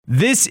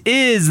This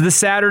is the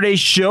Saturday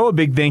Show. A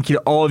big thank you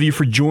to all of you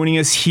for joining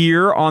us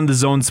here on the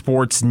Zone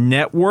Sports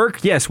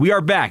Network. Yes, we are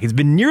back. It's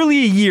been nearly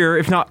a year,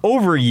 if not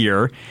over a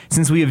year,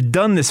 since we have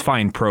done this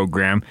fine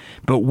program,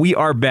 but we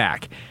are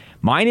back.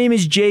 My name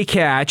is Jay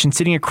Catch, and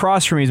sitting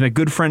across from me is my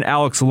good friend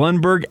Alex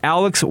Lundberg.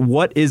 Alex,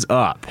 what is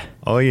up?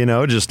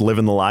 Oh, just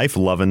living the life,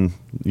 loving,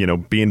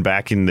 being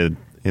back in the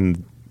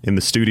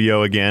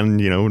studio again,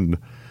 and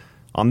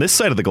on this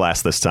side of the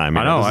glass this time.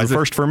 I know. This is the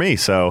first for me,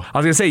 so. I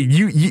was going to say,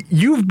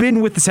 you've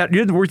been with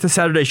the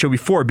Saturday Show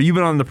before, but you've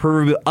been on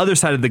the other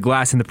side of the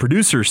glass in the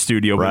producer's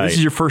studio, but This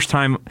is your first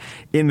time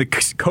in the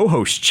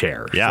co-host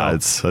chair. Yeah,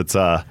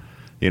 so.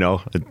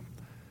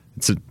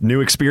 It's a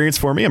new experience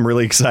for me. I'm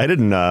really excited,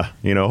 and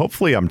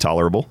hopefully I'm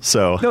tolerable.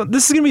 So no,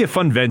 this is going to be a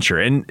fun venture.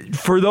 And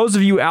for those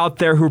of you out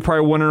there who are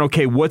probably wondering,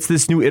 okay, what's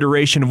this new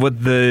iteration of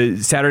what the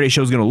Saturday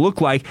Show is going to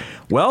look like?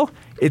 Well,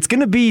 it's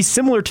going to be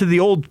similar to the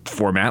old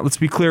format. Let's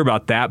be clear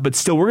about that. But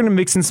still, we're going to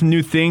mix in some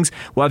new things.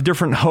 We'll have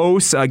different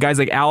hosts, guys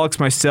like Alex,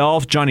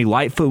 myself, Johnny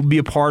Lightfoot will be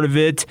a part of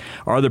it.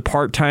 Our other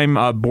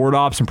part-time board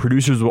ops and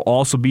producers will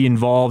also be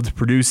involved,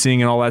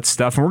 producing and all that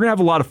stuff. And we're going to have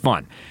a lot of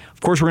fun. Of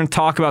course, we're going to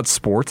talk about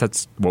sports.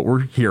 That's what we're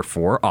here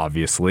for,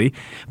 obviously.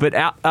 But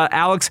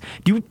Alex,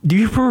 do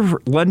you prefer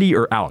Lundy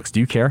or Alex?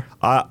 Do you care?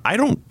 I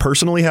don't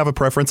personally have a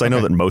preference. I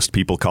know that most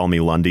people call me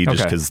Lundy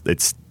just because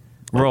it's,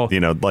 even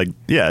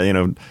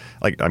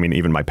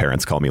my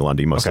parents call me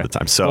Lundy most of the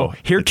time. So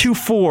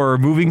heretofore,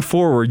 moving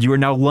forward, you are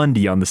now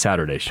Lundy on the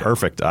Saturday Show.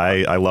 Perfect.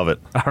 I love it.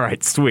 All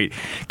right, sweet.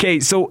 Okay,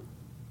 so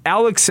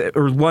Alex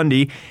or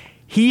Lundy,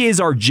 he is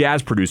our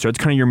jazz producer. That's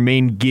kind of your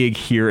main gig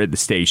here at the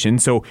station.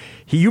 So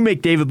you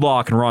make David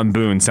Locke and Ron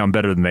Boone sound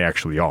better than they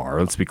actually are.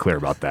 Let's be clear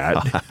about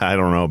that. I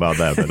don't know about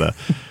that, but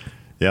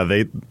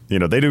they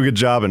do a good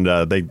job, and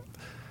they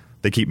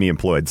keep me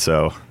employed.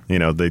 So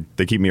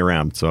they keep me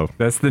around. So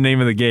that's the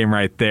name of the game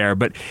right there.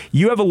 But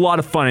you have a lot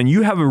of fun, and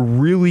you have a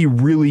really,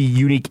 really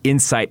unique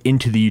insight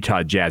into the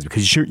Utah Jazz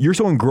because you're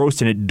so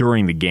engrossed in it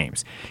during the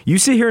games. You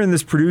sit here in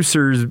this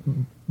producer's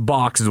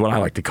box is what I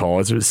like to call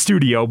it. It's a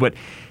studio, but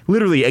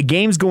literally a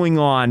game's going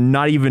on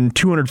not even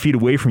 200 feet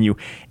away from you.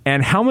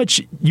 And how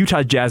much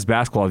Utah Jazz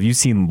basketball have you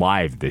seen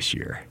live this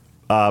year?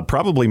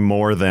 Probably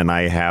more than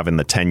I have in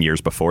the 10 years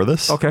before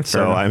this. Okay.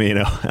 So, I've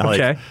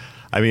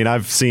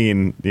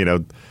seen,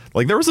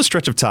 there was a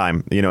stretch of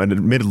time, and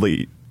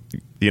admittedly,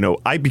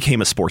 I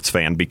became a sports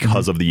fan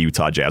because of the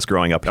Utah Jazz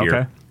growing up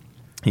here.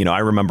 Okay. I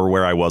remember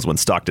where I was when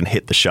Stockton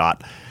hit the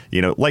shot,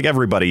 like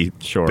everybody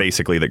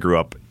basically that grew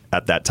up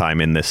at that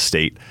time in this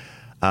state.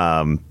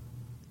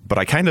 But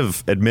I kind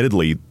of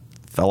admittedly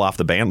fell off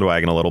the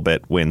bandwagon a little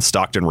bit when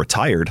Stockton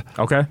retired.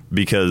 Okay.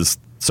 Because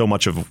so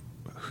much of,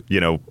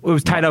 it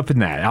was tied up in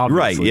that,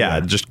 obviously. Right, yeah.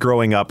 Just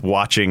growing up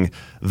watching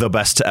the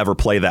best to ever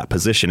play that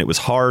position, it was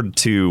hard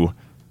to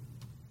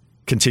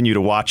continue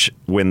to watch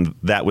when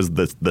that was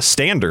the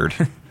standard.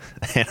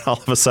 And all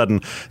of a sudden,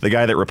 the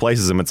guy that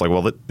replaces him, it's like,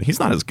 well, he's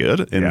not as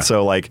good. And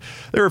so,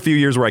 there were a few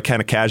years where I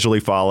kind of casually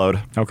followed.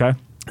 Okay.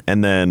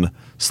 And then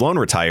Sloan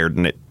retired,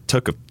 and it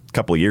took a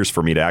couple of years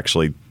for me to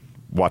actually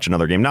watch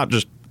another game. Not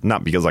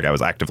because I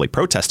was actively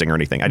protesting or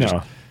anything. I just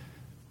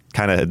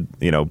kind of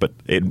but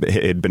it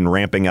had been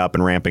ramping up,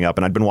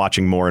 and I'd been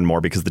watching more and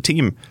more because the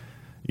team,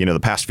 the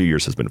past few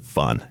years has been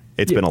fun.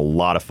 It's been a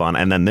lot of fun.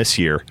 And then this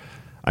year,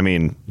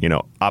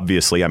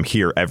 obviously I'm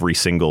here every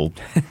single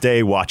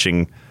day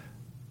watching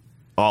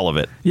all of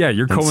it. Yeah,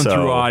 you're combing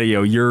through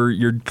audio.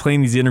 You're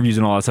playing these interviews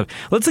and all that stuff.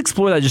 Let's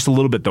explore that just a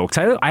little bit, though,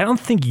 because I don't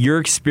think your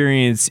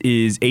experience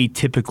is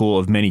atypical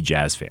of many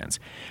Jazz fans.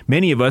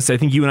 Many of us, I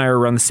think you and I are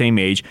around the same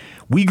age,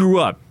 we grew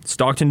up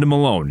Stockton to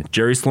Malone,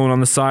 Jerry Sloan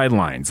on the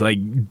sidelines.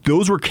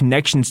 Those were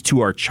connections to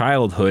our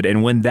childhood,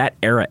 and when that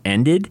era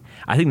ended,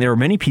 I think there were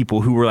many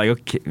people who were like,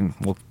 okay,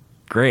 well,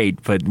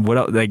 great, but what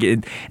else?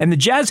 And the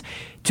Jazz,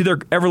 to their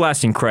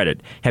everlasting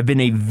credit, have been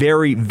a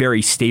very,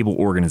 very stable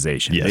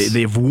organization. Yes.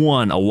 They've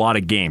won a lot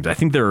of games. I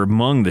think they're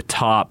among the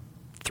top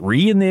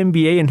 3 in the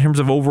NBA in terms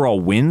of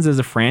overall wins as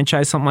a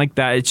franchise, something like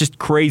that. It's just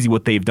crazy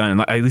what they've done,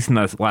 at least in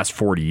the last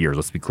 40 years.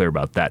 Let's be clear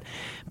about that.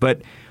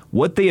 But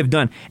what they have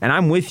done, and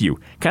I'm with you,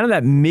 kind of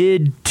that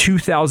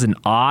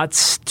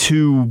mid-2000s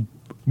to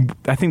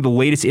I think the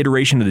latest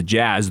iteration of the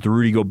Jazz, the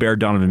Rudy Gobert,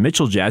 Donovan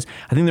Mitchell Jazz,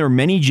 I think there were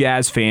many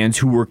Jazz fans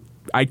who were,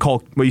 I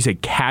call, what you say,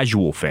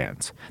 casual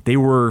fans. They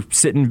were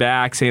sitting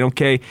back saying,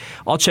 okay,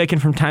 I'll check in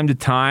from time to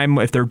time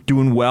if they're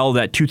doing well.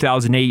 That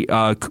 2008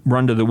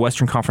 run to the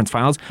Western Conference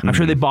Finals, I'm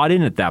sure they bought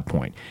in at that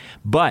point.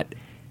 But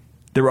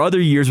there were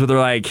other years where they're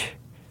like,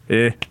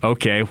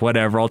 okay,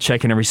 whatever, I'll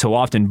check in every so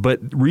often. But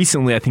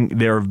recently, I think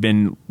there have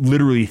been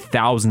literally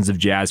thousands of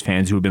Jazz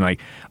fans who have been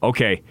like,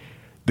 okay,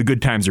 the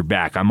good times are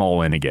back. I'm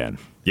all in again.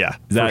 Yeah,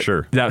 for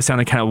sure. That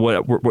sounded kind of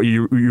what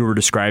you were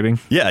describing?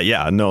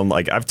 Yeah. No,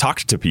 I've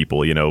talked to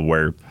people,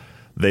 where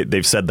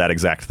they've said that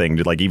exact thing,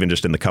 even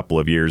just in the couple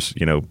of years,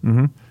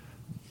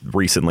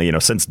 recently,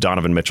 since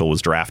Donovan Mitchell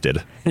was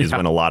drafted, is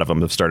when a lot of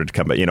them have started to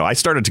come back. I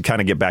started to kind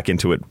of get back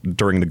into it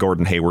during the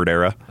Gordon Hayward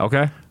era.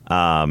 Okay.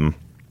 And,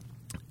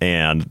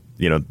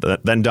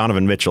 then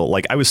Donovan Mitchell,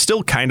 I was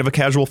still kind of a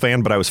casual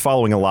fan, but I was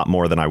following a lot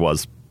more than I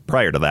was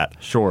prior to that.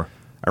 Sure.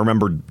 I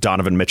remember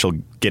Donovan Mitchell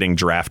getting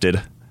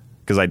drafted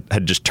because I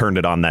had just turned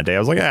it on that day. I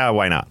was like,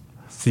 why not?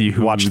 See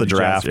who watched the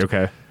draft.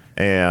 Okay.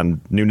 And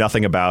knew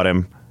nothing about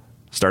him.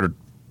 Started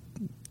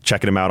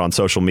checking him out on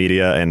social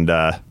media, and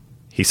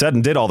he said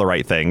and did all the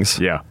right things.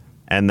 Yeah.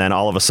 And then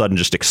all of a sudden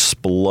just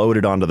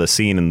exploded onto the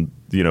scene, and,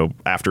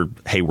 after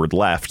Hayward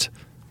left,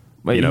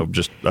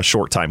 just a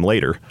short time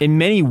later. In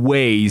many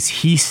ways,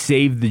 he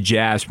saved the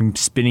Jazz from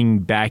spinning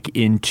back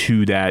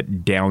into that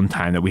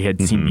downtime that we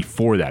had seen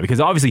before that. Because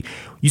obviously,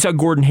 you saw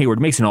Gordon Hayward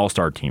makes an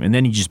all-star team, and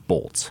then he just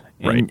bolts.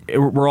 And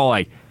we're all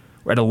like,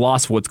 we're at a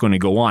loss of what's going to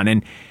go on.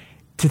 And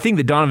to think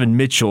that Donovan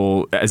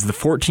Mitchell, as the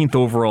 14th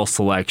overall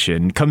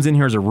selection, comes in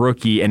here as a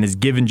rookie and is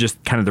given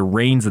just kind of the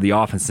reins of the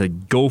offense to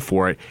go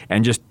for it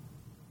and just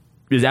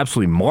is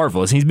absolutely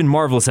marvelous. And he's been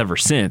marvelous ever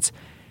since.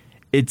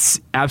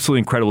 It's absolutely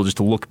incredible just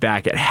to look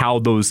back at how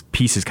those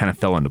pieces kind of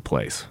fell into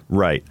place.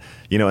 Right.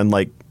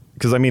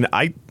 Because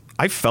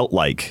I felt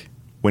like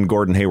when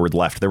Gordon Hayward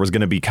left, there was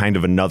going to be kind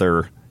of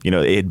another,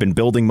 it had been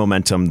building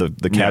momentum.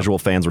 The casual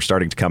fans were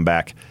starting to come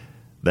back.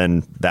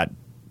 Then that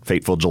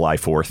fateful July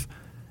 4th.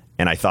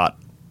 And I thought,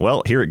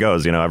 well, here it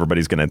goes.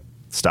 Everybody's going to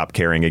stop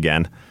caring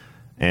again.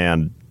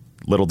 And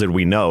little did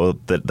we know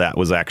that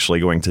was actually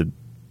going to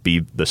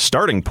be the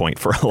starting point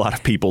for a lot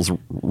of people's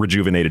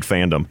rejuvenated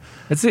fandom.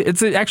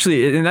 It's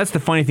actually, and that's the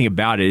funny thing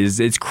about it, is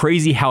it's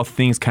crazy how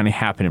things kind of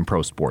happen in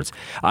pro sports.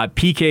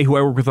 PK, who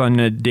I work with on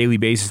a daily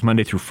basis,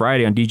 Monday through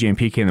Friday on DJ and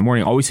PK in the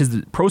morning, always says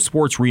that pro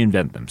sports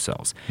reinvent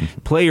themselves.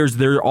 Players,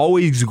 there are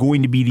always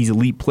going to be these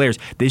elite players.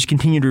 They just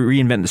continue to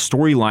reinvent the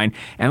storyline,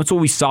 and that's what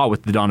we saw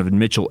with the Donovan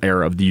Mitchell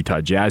era of the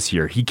Utah Jazz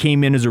here. He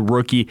came in as a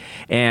rookie,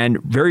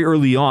 and very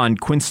early on,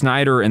 Quin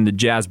Snyder and the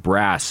Jazz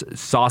brass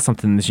saw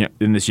something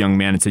in this young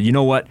man and said, you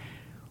know what?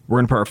 We're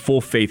going to put our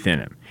full faith in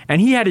him.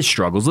 And he had his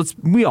struggles.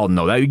 We all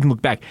know that. We can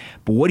look back.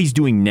 But what he's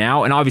doing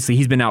now, and obviously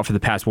he's been out for the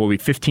past,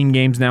 15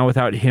 games now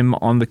without him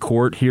on the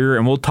court here.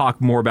 And we'll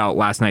talk more about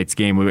last night's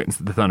game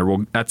against the Thunder.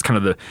 That's kind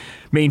of the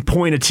main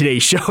point of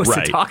today's show is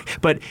to talk.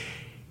 But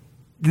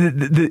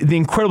the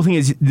incredible thing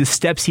is the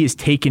steps he has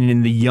taken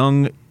in the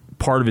young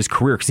part of his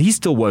career. Because he's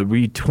still,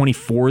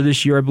 24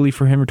 this year, I believe,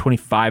 for him, or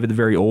 25 at the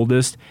very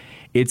oldest.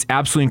 It's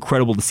absolutely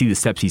incredible to see the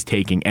steps he's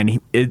taking,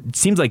 and it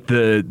seems like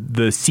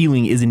the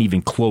ceiling isn't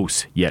even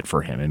close yet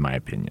for him, in my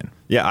opinion.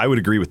 Yeah, I would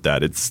agree with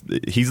that.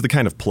 He's the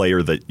kind of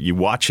player that you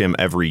watch him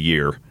every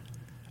year,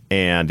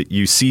 and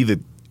you see the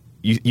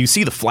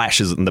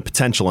flashes and the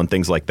potential and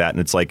things like that,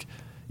 and it's like,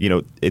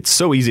 it's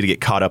so easy to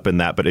get caught up in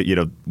that, but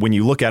when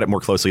you look at it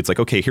more closely, it's like,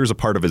 okay, here's a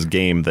part of his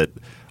game that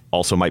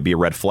also might be a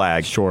red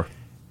flag. Sure.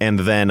 And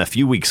then a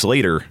few weeks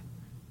later,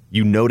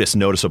 you notice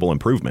noticeable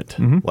improvement.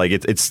 Like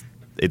it's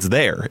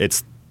there.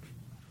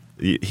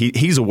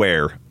 He's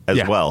aware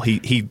as well.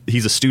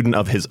 He's a student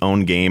of his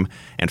own game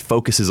and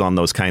focuses on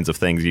those kinds of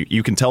things.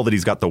 You can tell that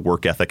he's got the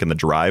work ethic and the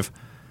drive.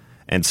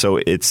 And so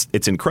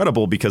it's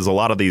incredible because a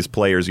lot of these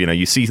players,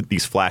 you see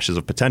these flashes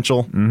of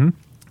potential, and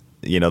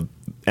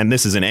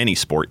this is in any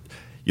sport.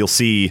 You'll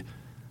see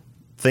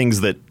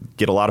things that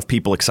get a lot of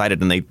people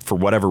excited and they, for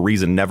whatever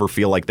reason, never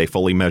feel like they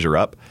fully measure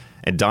up.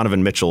 And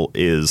Donovan Mitchell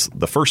is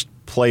the first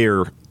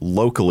player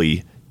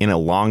locally in a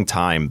long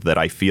time that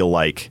I feel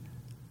like,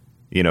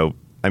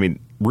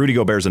 Rudy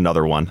Gobert's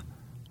another one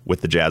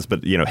with the Jazz,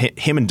 but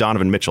him and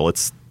Donovan Mitchell,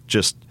 it's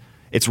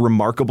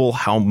remarkable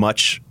how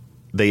much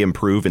they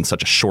improve in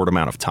such a short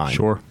amount of time.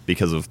 Sure.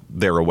 Because of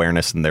their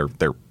awareness and their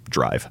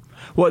drive.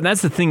 Well, and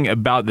that's the thing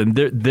about them.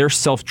 They're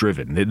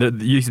self-driven.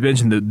 You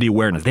mentioned the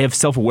awareness. They have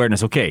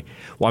self-awareness. Okay,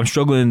 well, I'm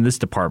struggling in this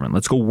department.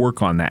 Let's go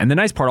work on that. And the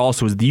nice part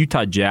also is the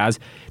Utah Jazz,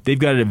 they've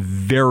got a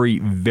very,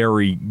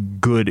 very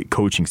good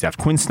coaching staff.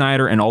 Quin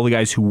Snyder and all the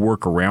guys who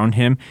work around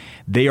him,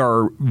 they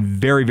are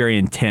very, very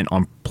intent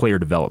on player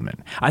development.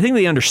 I think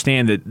they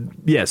understand that,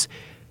 yes,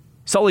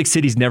 Salt Lake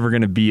City's never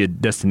going to be a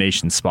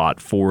destination spot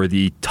for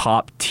the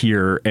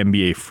top-tier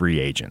NBA free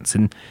agents.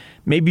 And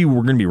maybe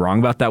we're going to be wrong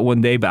about that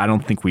one day, but I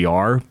don't think we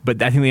are.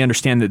 But I think they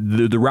understand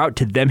that the route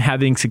to them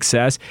having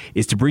success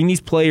is to bring these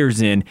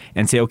players in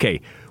and say,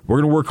 okay, we're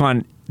going to work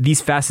on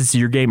these facets of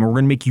your game, and we're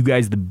going to make you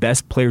guys the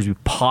best players we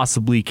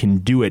possibly can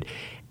do it.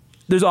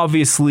 There's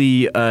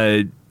obviously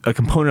a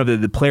component of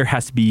it. The player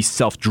has to be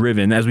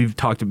self-driven. As we've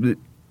talked about,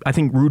 I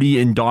think Rudy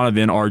and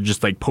Donovan are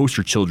just like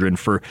poster children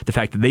for the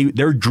fact that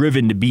they're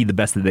driven to be the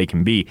best that they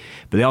can be.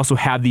 But they also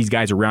have these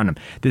guys around them.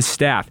 This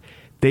staff,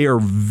 they are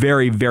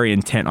very, very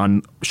intent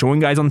on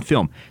showing guys on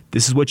film,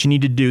 this is what you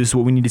need to do, this is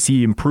what we need to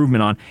see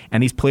improvement on,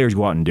 and these players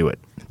go out and do it.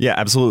 Yeah,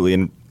 absolutely.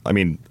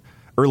 And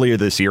earlier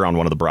this year on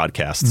one of the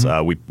broadcasts,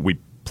 we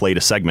played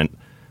a segment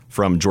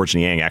from George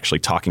Niang actually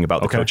talking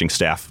about the coaching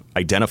staff,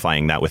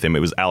 identifying that with him. It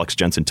was Alex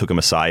Jensen took him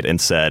aside and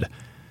said,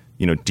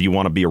 do you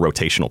want to be a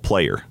rotational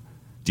player?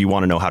 Do you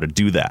want to know how to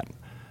do that?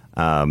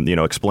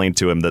 Explain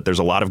to him that there's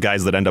a lot of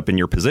guys that end up in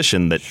your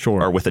position that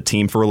are with a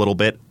team for a little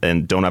bit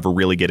and don't ever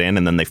really get in,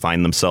 and then they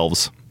find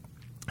themselves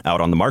out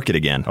on the market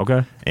again.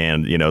 Okay.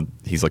 And,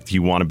 he's like, do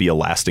you want to be a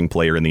lasting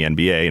player in the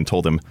NBA? And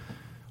told him,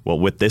 well,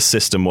 with this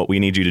system, what we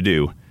need you to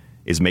do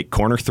is make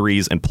corner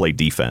threes and play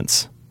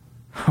defense.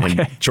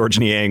 And George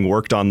Niang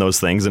worked on those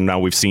things, and now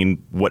we've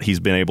seen what he's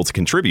been able to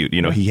contribute.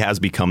 He has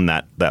become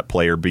that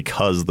player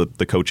because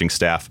the coaching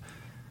staff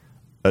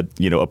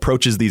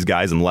approaches these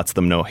guys and lets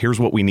them know, here's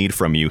what we need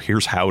from you,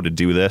 here's how to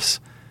do this.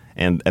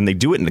 And they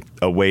do it in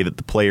a way that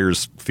the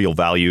players feel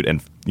valued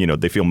and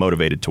they feel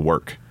motivated to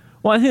work.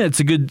 Well, I think that's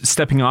a good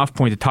stepping off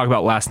point to talk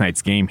about last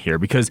night's game here,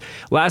 because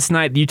last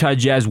night the Utah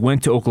Jazz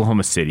went to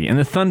Oklahoma City, and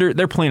the Thunder,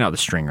 they're playing out the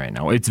string right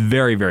now. It's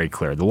very, very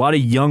clear. A lot of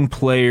young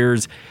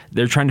players,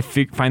 they're trying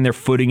to find their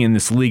footing in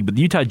this league, but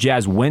the Utah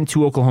Jazz went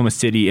to Oklahoma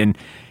City, and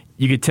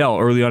you could tell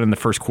early on in the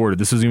first quarter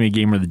this was going to be a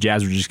game where the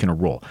Jazz were just going to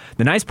roll.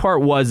 The nice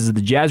part was that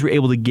the Jazz were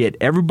able to get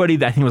everybody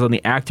that I think was on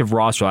the active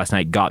roster last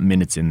night got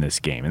minutes in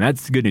this game, and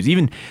that's the good news.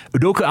 Even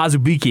Udoka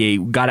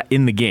Azubuike got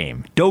in the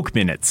game. Doke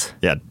minutes.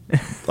 Yeah,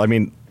 I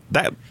mean,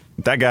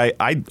 that guy,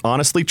 I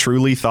honestly,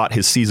 truly thought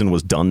his season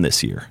was done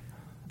this year.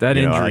 That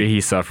injury he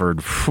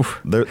suffered.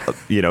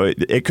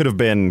 It could have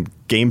been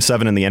Game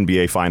 7 in the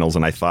NBA Finals,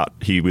 and I thought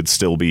he would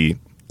still be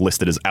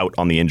listed as out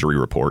on the injury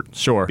report.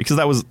 Sure. Because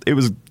it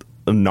was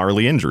a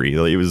gnarly injury.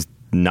 It was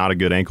not a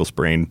good ankle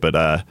sprain,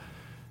 but,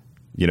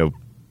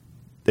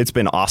 it's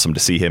been awesome to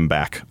see him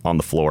back on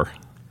the floor.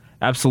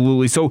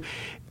 Absolutely. So,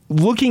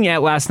 looking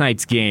at last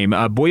night's game,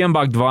 Bojan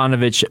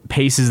Bogdanovic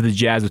paces the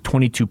Jazz with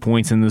 22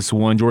 points in this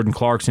one. Jordan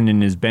Clarkson in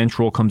his bench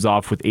role comes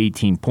off with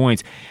 18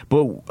 points.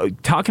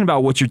 But talking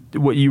about what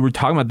you were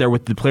talking about there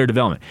with the player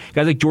development,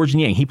 guys like George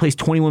Niang, he plays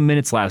 21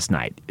 minutes last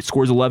night. It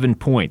scores 11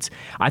 points.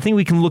 I think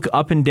we can look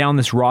up and down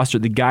this roster,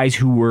 the guys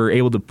who were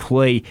able to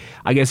play,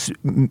 I guess,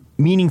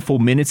 meaningful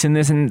minutes in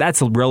this, and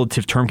that's a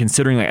relative term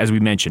considering, like, as we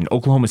mentioned,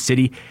 Oklahoma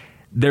City,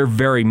 they're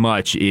very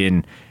much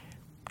in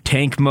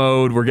tank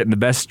mode. We're getting the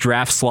best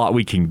draft slot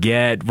we can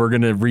get. We're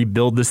going to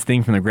rebuild this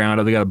thing from the ground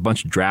up. They got a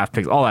bunch of draft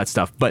picks, all that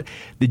stuff. But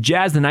the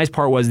Jazz, the nice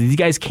part was these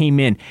guys came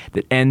in,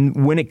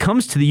 and when it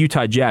comes to the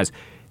Utah Jazz,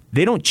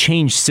 they don't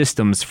change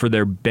systems for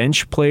their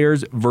bench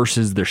players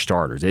versus their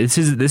starters. This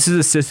is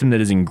a system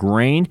that is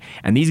ingrained,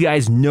 and these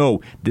guys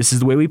know this is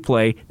the way we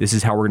play. This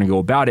is how we're going to go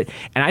about it.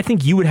 And I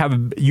think you would have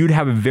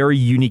a very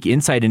unique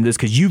insight into this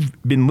because you've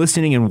been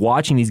listening and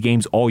watching these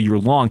games all year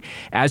long.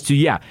 As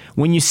to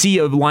when you see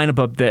a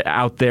lineup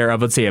out there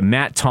of, let's say, a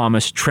Matt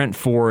Thomas, Trent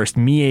Forrest,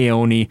 Mie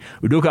Oni,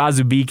 Udoka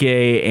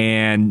Azubuike,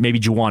 and maybe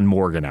Juwan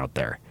Morgan out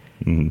there.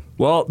 Mm-hmm.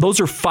 Well, those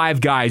are 5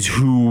 guys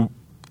who,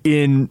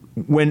 when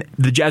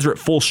the Jazz are at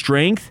full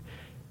strength,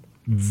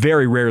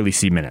 very rarely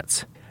see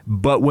minutes.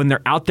 But when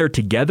they're out there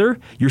together,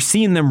 you're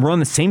seeing them run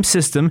the same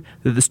system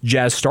that the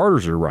Jazz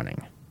starters are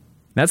running.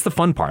 That's the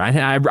fun part.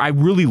 I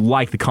really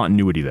like the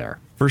continuity there.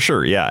 For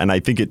sure, yeah. And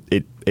I think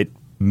it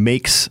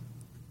makes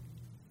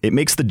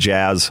the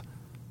Jazz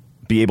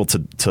be able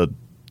to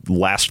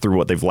last through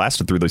what they've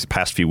lasted through those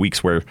past few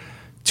weeks, where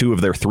 2 of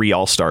their 3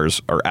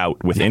 All-Stars are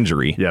out with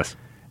injury. Yes.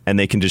 And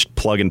they can just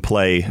plug and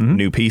play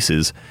new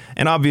pieces.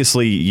 And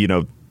obviously,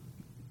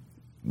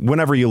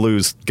 whenever you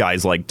lose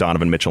guys like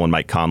Donovan Mitchell and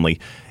Mike Conley,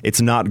 it's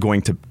not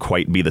going to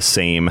quite be the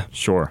same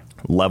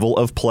level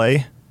of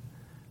play.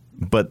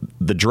 But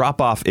the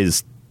drop-off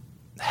is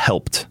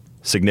helped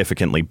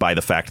significantly by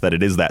the fact that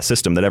it is that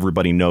system that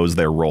everybody knows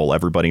their role.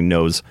 Everybody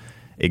knows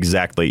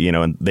exactly,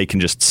 and they can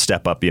just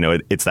step up.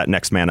 It's that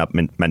next man up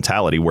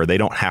mentality where they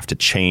don't have to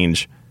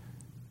change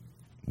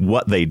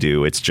what they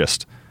do. It's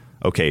just,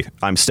 okay,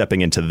 I'm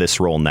stepping into this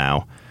role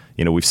now.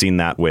 We've seen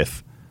that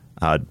with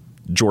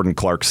Jordan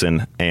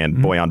Clarkson and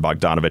Bojan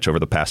Bogdanovic over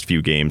the past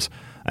few games.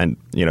 And,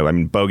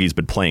 Bogey's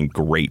been playing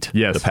great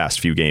the past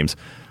few games,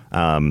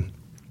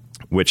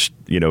 which,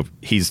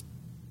 he's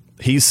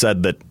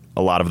said that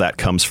a lot of that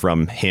comes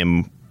from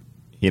him.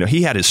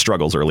 He had his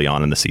struggles early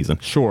on in the season.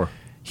 Sure.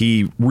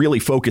 He really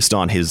focused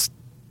on his,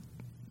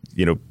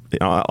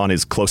 on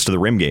his close to the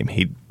rim game.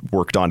 He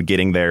worked on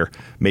getting there,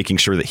 making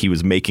sure that he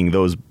was making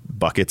those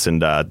buckets,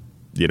 and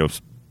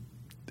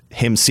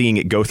him seeing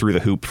it go through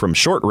the hoop from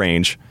short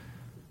range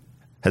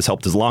has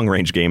helped his long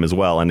range game as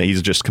well. And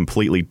he's just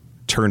completely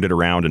turned it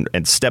around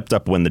and stepped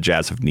up when the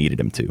Jazz have needed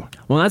him to.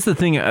 Well, that's the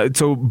thing.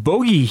 So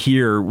Bogey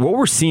here, what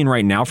we're seeing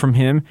right now from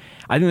him,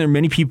 I think there are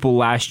many people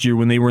last year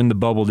when they were in the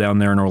bubble down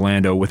there in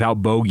Orlando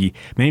without Bogey,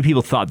 many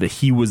people thought that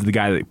he was the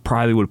guy that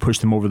probably would have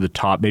pushed them over the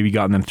top, maybe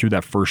gotten them through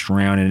that first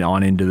round and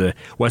on into the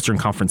Western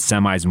Conference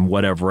semis and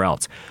whatever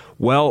else.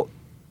 Well,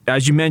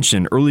 as you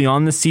mentioned, early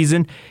on this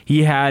season,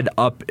 he had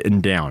up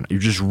and down.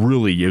 It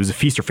was a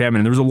feast or famine,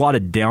 and there was a lot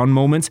of down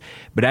moments.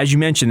 But as you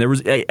mentioned, there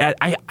was.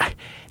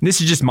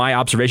 This is just my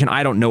observation.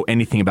 I don't know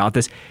anything about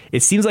this.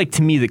 It seems like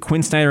to me that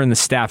Quin Snyder and the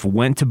staff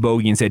went to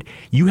Bogey and said,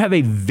 "You have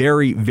a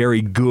very,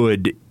 very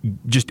good,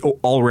 just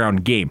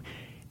all-around game.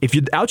 If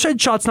your outside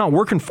shot's not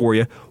working for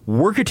you,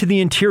 work it to the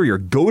interior.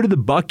 Go to the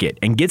bucket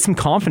and get some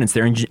confidence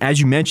there." And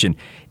as you mentioned,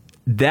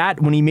 that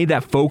when he made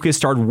that focus,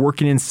 started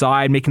working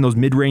inside, making those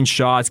mid-range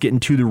shots, getting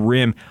to the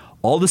rim,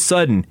 all of a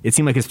sudden it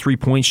seemed like his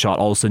 3-point shot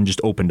all of a sudden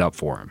just opened up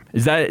for him.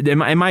 Is that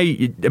am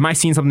I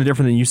seeing something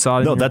different than you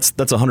saw? No, that's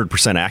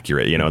 100%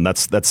 accurate. And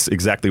that's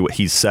exactly what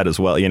he's said as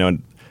well.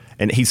 And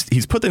And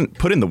he's put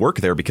in the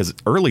work there, because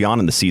early on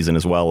in the season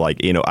as well, like,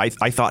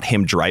 I thought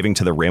him driving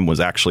to the rim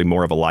was actually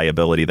more of a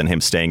liability than him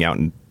staying out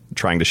and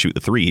trying to shoot the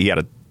three. He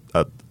had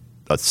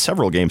a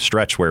several game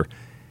stretch where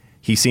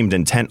he seemed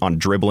intent on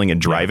dribbling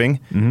and driving,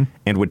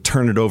 and would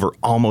turn it over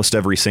almost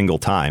every single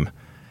time.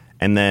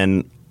 And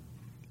then,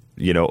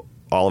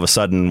 all of a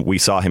sudden we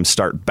saw him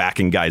start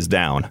backing guys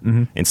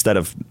down. Instead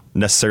of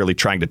necessarily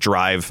trying to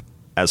drive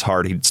as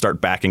hard, he'd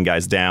start backing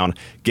guys down,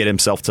 get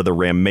himself to the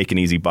rim, make an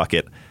easy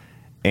bucket.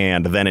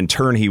 And then in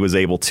turn, he was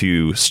able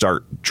to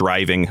start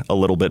driving a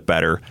little bit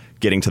better,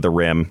 getting to the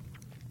rim.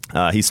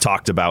 He's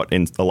talked about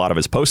in a lot of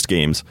his post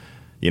games,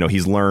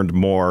 he's learned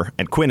more,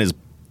 and Quin has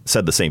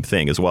said the same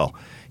thing as well.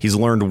 He's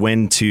learned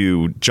when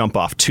to jump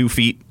off 2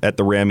 feet at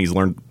the rim. He's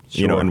learned,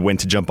 and when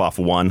to jump off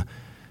 1.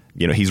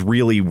 He's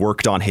really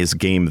worked on his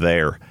game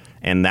there,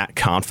 and that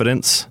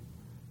confidence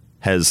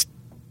has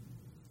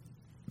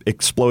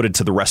exploded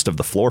to the rest of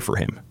the floor for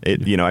him.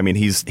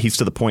 He's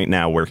to the point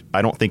now where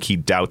I don't think he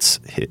doubts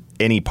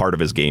any part of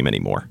his game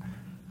anymore.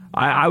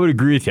 I would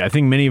agree with you. I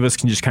think many of us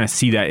can just kind of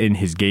see that in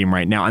his game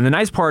right now. And the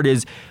nice part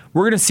is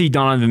we're going to see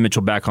Donovan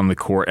Mitchell back on the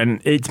court, and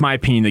it's my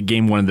opinion that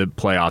game 1 of the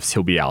playoffs,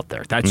 he'll be out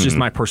there. That's just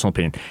my personal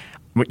opinion.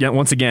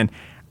 Once again,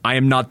 I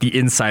am not the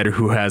insider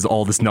who has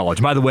all this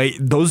knowledge. By the way,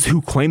 those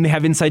who claim they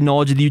have inside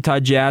knowledge of the Utah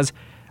Jazz,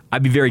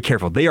 I'd be very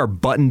careful. They are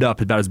buttoned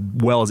up about as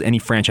well as any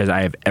franchise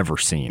I have ever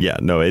seen. Yeah,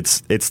 no,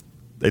 it's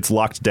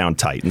locked down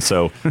tight. And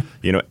so,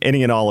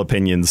 any and all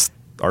opinions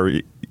are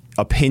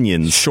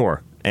opinions.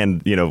 Sure.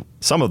 And,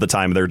 some of the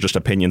time they're just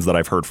opinions that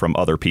I've heard from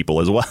other people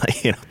as well,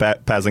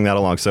 passing that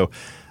along. So,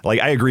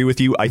 I agree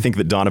with you. I think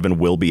that Donovan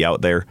will be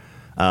out there.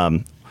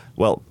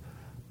 Well,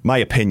 my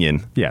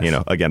opinion,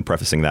 yes. Again,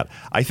 prefacing that,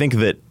 I think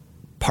that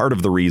part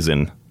of the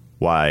reason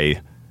why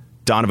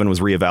Donovan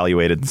was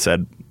reevaluated and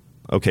said,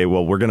 okay,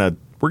 well, we're gonna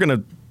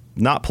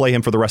not play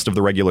him for the rest of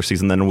the regular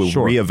season, then we'll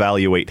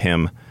reevaluate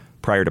him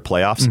prior to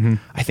playoffs.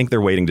 I think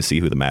they're waiting to see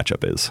who the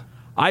matchup is.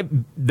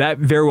 That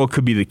very well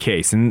could be the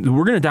case, and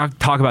we're going to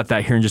talk about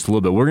that here in just a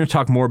little bit. We're going to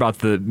talk more about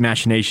the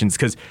machinations,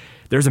 because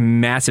there's a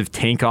massive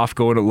tank-off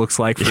going, it looks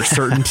like, for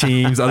certain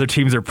teams. Other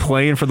teams are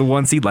playing for the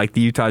 1 seed, like the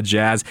Utah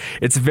Jazz.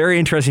 It's a very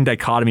interesting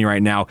dichotomy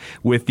right now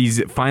with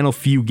these final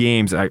few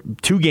games,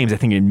 2 games, I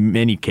think, in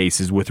many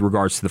cases, with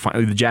regards to the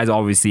final. The Jazz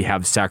obviously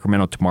have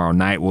Sacramento tomorrow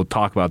night. We'll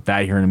talk about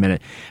that here in a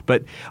minute.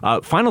 But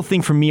final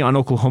thing for me on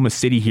Oklahoma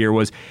City here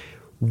was,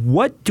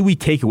 what do we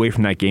take away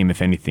from that game,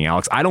 if anything,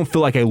 Alex? I don't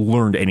feel like I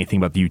learned anything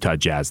about the Utah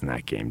Jazz in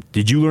that game.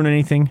 Did you learn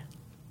anything?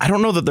 I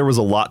don't know that there was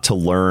a lot to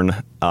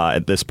learn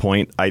at this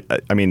point. I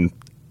mean,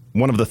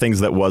 one of the things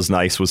that was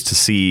nice was to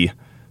see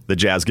the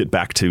Jazz get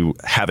back to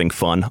having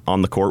fun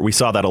on the court. We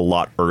saw that a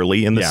lot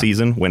early in the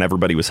season when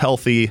everybody was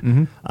healthy,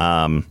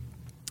 and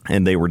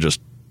they were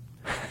just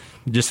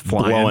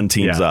flying, blowing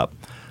teams up.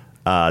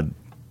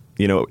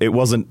 It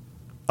wasn't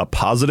a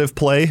positive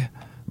play,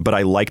 but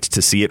I liked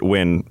to see it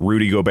when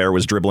Rudy Gobert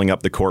was dribbling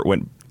up the court,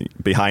 went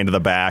behind the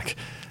back,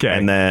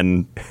 and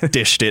then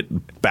dished it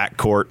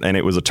backcourt, and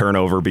it was a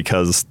turnover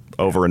because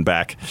over and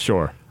back.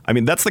 Sure. I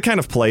mean, that's the kind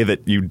of play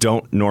that you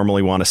don't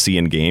normally want to see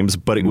in games,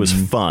 but it was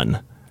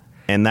fun.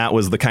 And that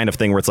was the kind of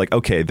thing where it's like,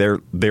 okay, they're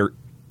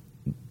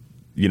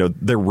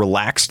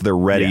relaxed, they're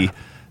ready,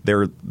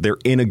 they're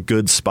in a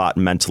good spot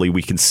mentally.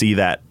 We can see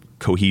that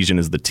cohesion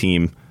as the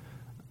team.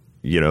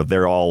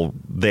 They're all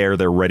there.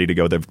 They're ready to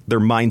go. Their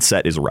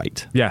mindset is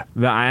right. Yeah,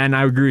 and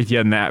I agree with you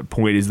on that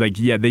point. Is like,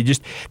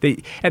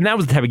 and that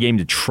was the type of game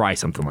to try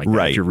something like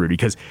that, if you're Rudy.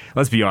 Because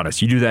let's be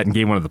honest, you do that in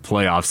game 1 of the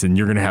playoffs, and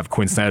you're going to have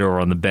Quin Snyder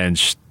on the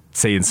bench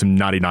saying some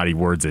naughty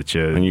words at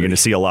you. And you're going to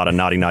see a lot of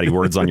naughty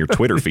words on your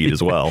Twitter feed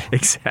as well.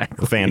 Exactly.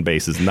 The fan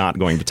base is not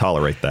going to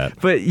tolerate that.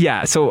 But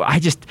yeah, so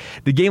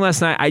the game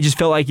last night, I just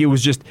felt like it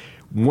was just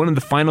one of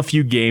the final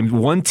few games.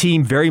 One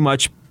team very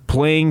much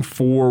playing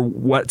for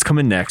what's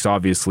coming next,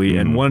 obviously,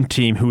 and one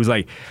team who was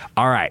like,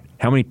 all right,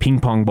 how many ping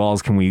pong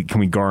balls can we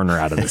garner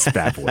out of this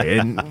bad boy?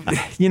 And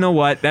you know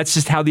what? That's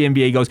just how the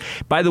NBA goes.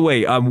 By the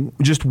way,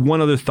 just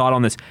one other thought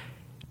on this.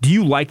 Do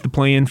you like the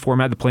play-in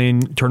format, the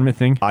play-in tournament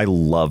thing? I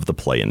love the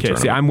play-in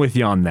tournament. See, I'm with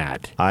you on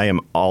that. I am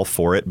all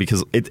for it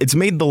because it's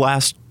made the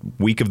last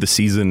week of the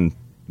season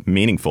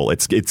meaningful.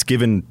 It's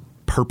given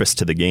purpose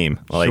to the game.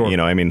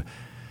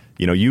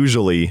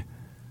 Usually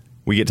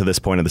we get to this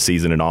point of the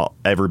season and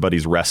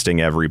everybody's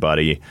resting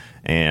everybody,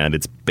 and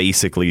it's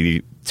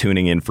basically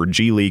tuning in for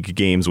G League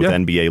games with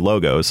NBA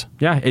logos.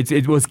 Yeah,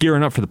 it was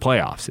gearing up for the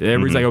playoffs.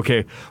 Everybody's like,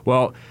 okay,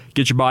 well,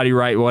 get your body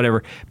right,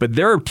 whatever. But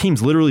there are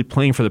teams literally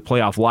playing for the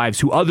playoff lives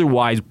who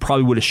otherwise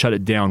probably would have shut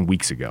it down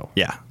weeks ago.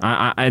 Yeah,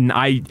 I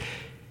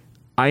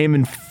am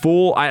in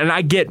full, and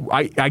I get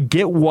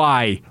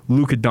why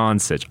Luka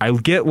Doncic, I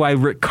get why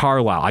Rick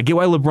Carlisle, I get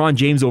why LeBron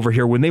James over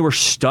here, when they were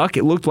stuck,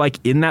 it looked like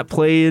in that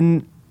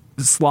play-in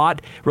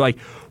slot, we're like,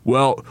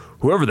 well,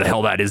 whoever the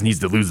hell that is needs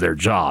to lose their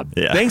job.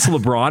 Yeah. Thanks,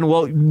 LeBron.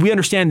 Well, we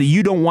understand that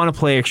you don't want to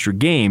play extra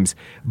games,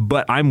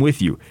 but I'm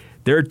with you.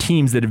 There are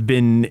teams that have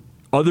been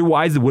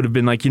otherwise that would have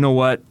been like, you know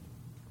what,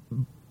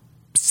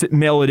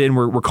 mail it in,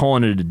 we're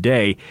calling it a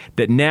day,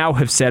 that now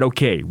have said,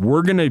 okay,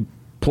 we're going to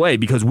play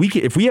because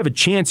if we have a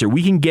chance here,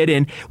 we can get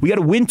in. We got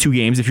to win 2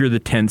 games if you're the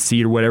 10th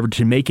seed or whatever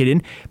to make it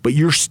in, but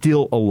you're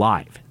still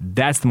alive.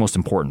 That's the most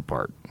important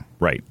part.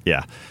 Right,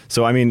 yeah.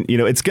 So, I mean,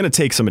 it's going to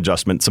take some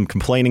adjustment. Some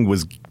complaining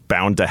was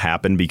bound to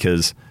happen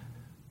because,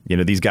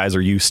 these guys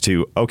are used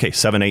to, okay,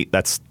 7-8,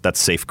 that's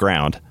safe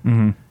ground,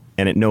 and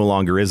it no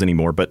longer is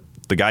anymore. But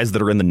the guys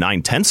that are in the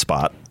 9-10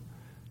 spot,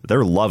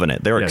 they're loving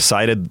it. They're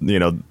excited.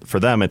 For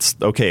them, it's,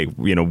 okay,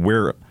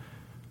 we're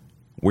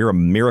a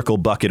miracle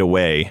bucket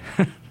away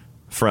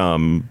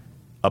from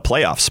a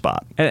playoff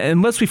spot.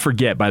 And lest we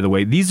forget, by the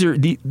way, these are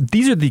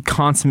the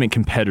consummate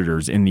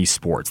competitors in these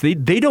sports.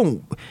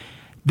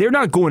 They're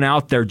not going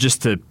out there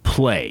just to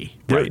play.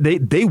 Right.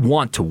 They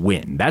want to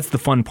win. That's the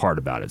fun part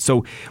about it.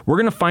 So we're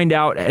going to find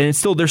out, and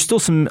there's still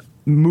some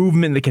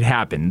movement that could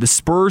happen. The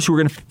Spurs, who are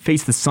going to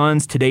face the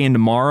Suns today and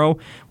tomorrow,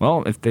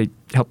 well, if they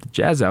help the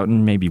Jazz out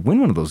and maybe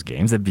win one of those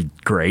games, that'd be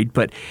great.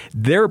 But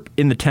they're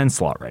in the 10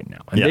 slot right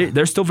now. And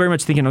they're still very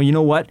much thinking, oh, you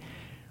know what?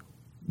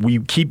 We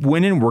keep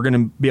winning, we're going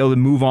to be able to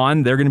move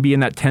on. They're going to be in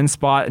that 10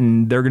 spot,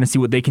 and they're going to see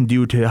what they can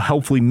do to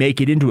hopefully make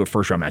it into a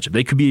first-round matchup.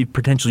 They could be a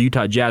potential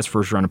Utah Jazz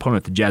first-round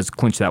opponent if the Jazz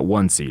clinch that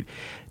 1 seed.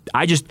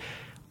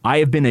 I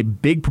have been a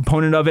big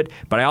proponent of it,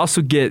 but I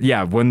also get,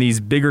 when these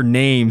bigger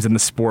names in the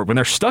sport, when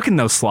they're stuck in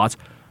those slots,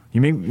 you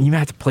may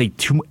have to play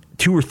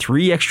two or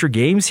 3 extra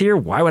games here.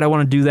 Why would I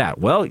want to do that?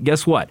 Well,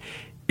 guess what?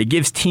 It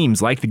gives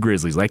teams like the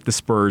Grizzlies, like the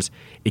Spurs,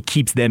 it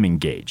keeps them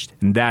engaged.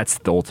 And that's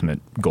the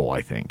ultimate goal,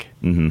 I think.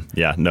 Mm-hmm.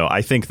 Yeah, no,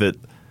 I think that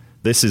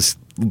this is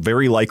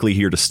very likely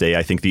here to stay.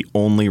 I think the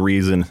only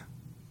reason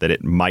that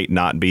it might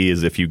not be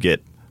is if you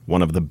get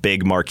one of the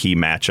big marquee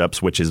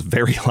matchups, which is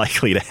very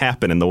likely to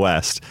happen in the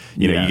West.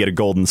 You get a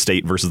Golden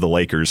State versus the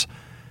Lakers,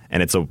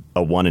 and it's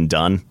a one and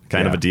done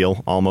kind of a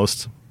deal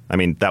almost. I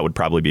mean, that would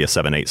probably be a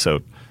 7-8,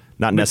 so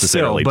not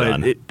necessarily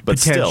done. But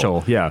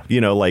potential,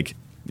 still, like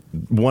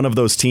one of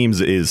those teams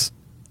is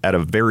at a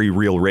very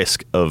real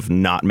risk of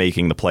not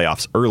making the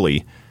playoffs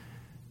early.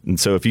 And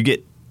so if you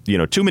get,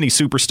 too many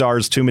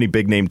superstars, too many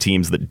big name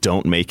teams that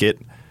don't make it,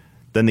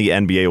 then the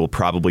NBA will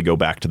probably go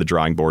back to the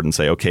drawing board and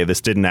say, okay, this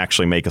didn't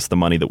actually make us the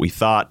money that we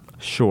thought.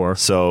 Sure.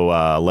 So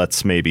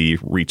let's maybe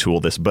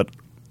retool this. But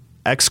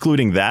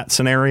excluding that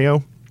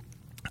scenario,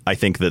 I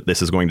think that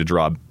this is going to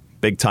draw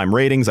big-time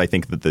ratings. I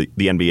think that the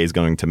NBA is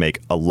going to make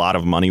a lot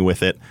of money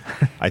with it.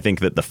 I think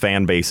that the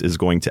fan base is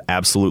going to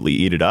absolutely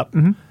eat it up.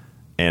 Mm-hmm.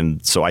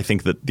 And so I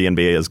think that the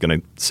NBA is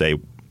going to say,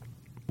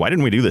 why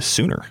didn't we do this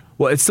sooner?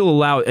 Well,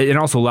 it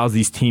also allows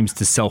these teams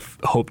to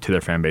self-hope to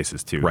their fan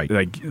bases, too. Right.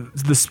 Like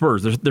the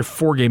Spurs, they're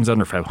 4 games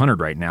under 500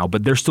 right now,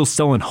 but they're still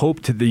selling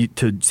hope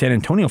to San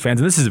Antonio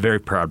fans. And this is a very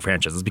proud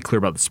franchise. Let's be clear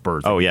about the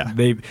Spurs. Oh, yeah.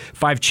 They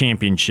 5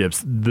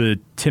 championships, the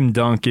Tim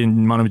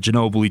Duncan, Manu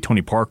Ginobili,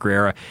 Tony Parker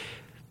era.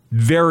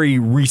 Very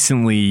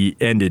recently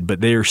ended,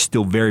 but they are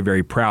still very,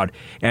 very proud.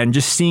 And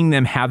just seeing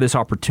them have this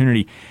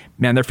opportunity,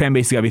 man, their fan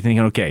base has got to be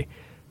thinking, okay,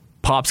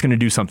 Pop's going to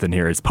do something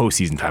here. It's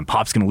postseason time.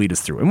 Pop's going to lead us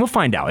through. And we'll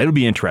find out. It'll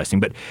be interesting.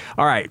 But,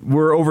 all right,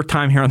 we're over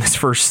time here on this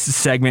first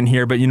segment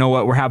here. But you know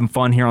what? We're having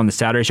fun here on the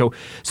Saturday show.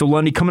 So,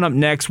 Lundy, coming up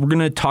next, we're going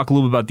to talk a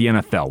little bit about the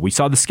NFL. We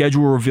saw the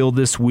schedule revealed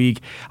this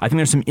week. I think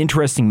there's some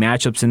interesting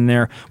matchups in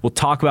there. We'll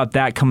talk about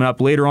that coming up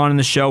later on in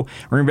the show.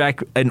 We're going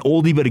to be back an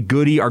oldie but a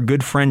goodie, our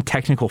good friend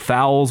Technical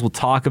Fouls. We'll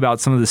talk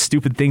about some of the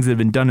stupid things that have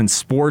been done in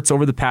sports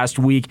over the past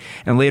week.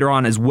 And later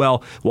on as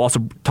well, we'll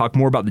also talk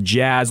more about the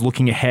Jazz,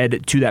 looking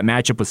ahead to that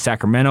matchup with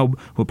Sacramento,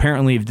 who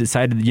apparently have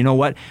decided, you know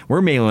what,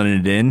 we're mailing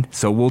it in.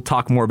 So we'll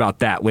talk more about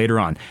that later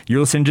on.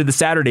 You're listening to The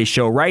Saturday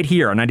Show right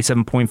here on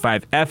 97.5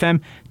 FM,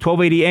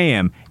 1280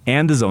 AM,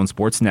 and the Zone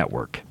Sports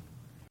Network.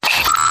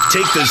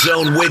 Take the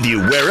Zone with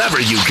you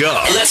wherever you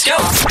go. Let's go.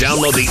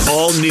 Download the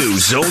all-new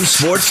Zone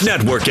Sports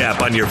Network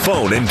app on your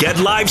phone and get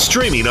live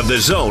streaming of the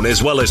Zone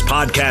as well as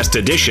podcast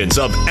editions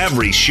of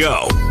every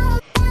show.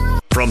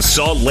 From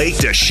Salt Lake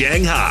to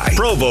Shanghai,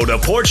 Provo to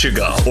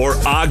Portugal, or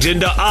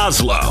Ogden to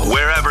Oslo,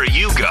 wherever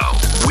you go,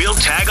 we'll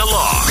tag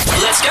along.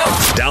 Let's go.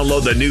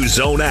 Download the new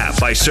Zone app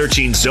by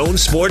searching Zone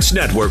Sports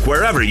Network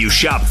wherever you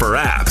shop for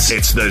apps.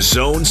 It's the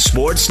Zone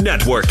Sports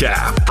Network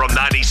app from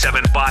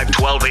 97.5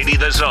 1280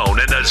 The Zone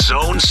and the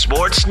Zone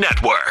Sports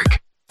Network.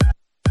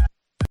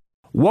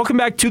 Welcome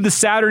back to the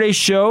Saturday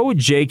Show.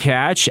 Jake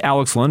Hatch,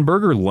 Alex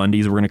Lundberg, or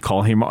Lundy's, we're going to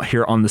call him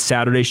here on the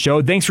Saturday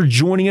Show. Thanks for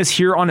joining us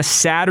here on a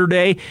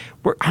Saturday.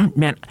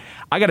 Man,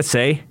 I got to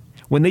say,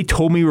 when they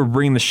told me we were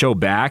bringing the show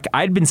back,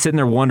 I'd been sitting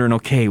there wondering,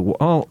 okay,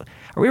 well,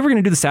 are we ever going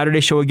to do the Saturday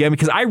Show again?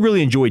 Because I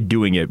really enjoyed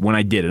doing it when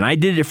I did. And I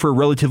did it for a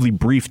relatively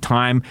brief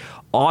time.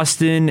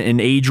 Austin and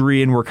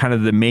Adrian were kind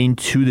of the main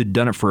two that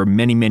done it for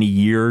many, many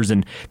years,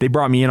 and they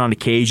brought me in on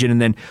occasion.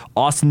 And then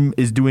Austin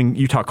is doing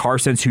Utah Car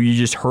Sense, who you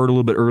just heard a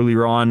little bit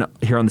earlier on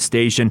here on the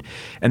station.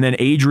 And then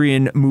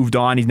Adrian moved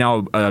on. He's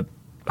now a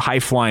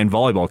high-flying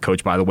volleyball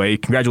coach, by the way.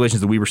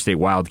 Congratulations to Weber State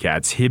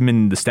Wildcats. Him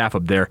and the staff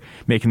up there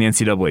making the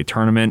NCAA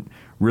tournament.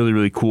 Really,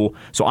 really cool.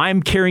 So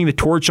I'm carrying the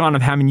torch on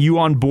of having you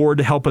on board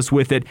to help us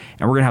with it,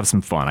 and we're going to have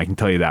some fun. I can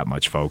tell you that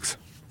much, folks.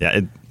 Yeah,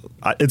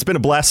 it's been a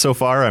blast so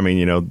far. I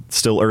mean,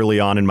 still early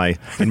on in my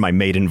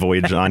maiden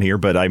voyage on here,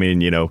 but I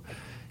mean,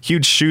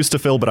 huge shoes to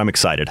fill, but I'm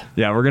excited.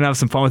 Yeah, we're going to have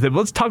some fun with it. But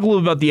let's talk a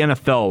little about the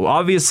NFL.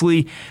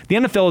 Obviously, the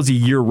NFL is a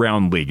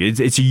year-round league.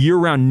 It's a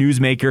year-round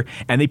newsmaker,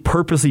 and they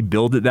purposely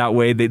build it that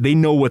way. They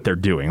know what they're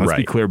doing. Let's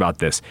be clear about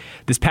this.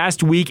 This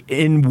past week,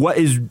 in what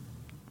is,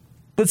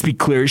 let's be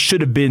clear, it should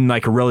have been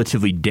like a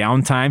relatively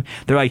downtime.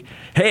 They're like,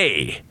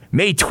 hey,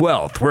 May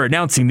 12th, we're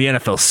announcing the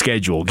NFL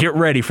schedule. Get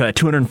ready for that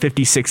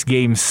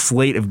 256-game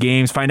slate of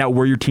games. Find out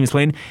where your team's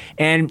playing.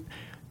 And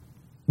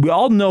we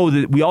all know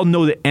that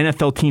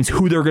NFL teams,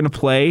 who they're going to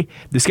play.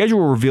 The schedule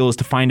reveal is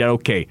to find out,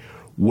 okay,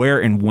 where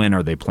and when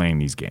are they playing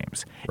these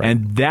games? Right.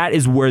 And that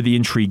is where the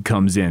intrigue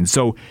comes in.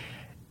 So,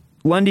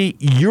 Lundy,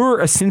 you're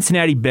a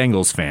Cincinnati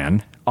Bengals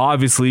fan.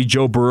 Obviously,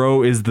 Joe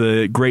Burrow is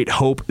the great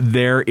hope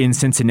there in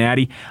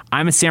Cincinnati.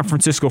 I'm a San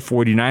Francisco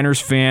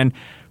 49ers fan.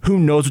 Who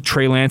knows what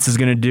Trey Lance is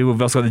going to do?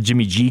 We've also got the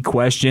Jimmy G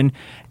question.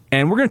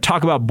 And we're going to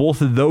talk about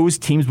both of those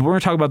teams, but we're going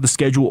to talk about the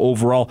schedule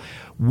overall.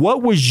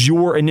 What was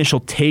your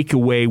initial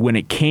takeaway when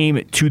it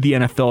came to the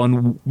NFL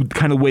and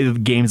kind of the way the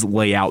games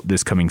lay out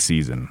this coming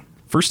season?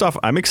 First off,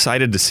 I'm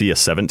excited to see a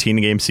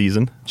 17-game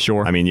season.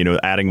 Sure. I mean,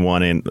 adding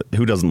one in,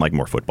 who doesn't like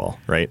more football,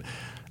 right?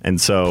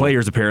 And so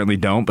players apparently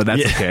don't, but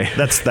that's okay.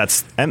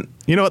 That's and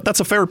you know what?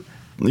 That's a fair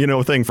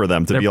thing for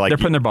them to be like. They're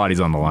putting their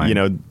bodies on the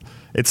line.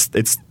 It's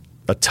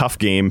a tough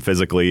game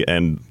physically,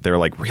 and they're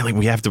like, really,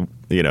 we have to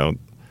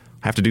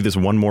do this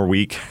one more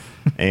week.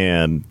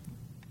 And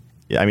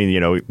I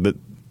mean,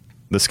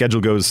 the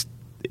schedule goes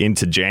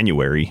into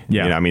January.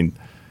 Yeah.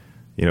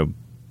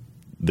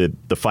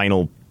 The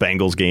final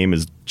Bengals game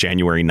is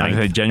January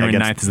 9th. January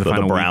 9th is the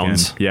final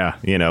Browns. Weekend.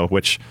 Yeah.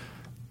 Which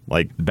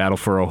like the battle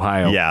for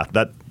Ohio. Yeah,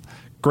 that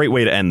great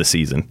way to end the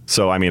season.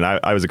 So I mean,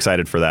 I was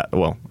excited for that.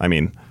 Well, I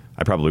mean,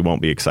 I probably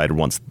won't be excited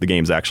once the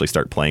games actually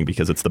start playing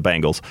because it's the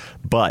Bengals.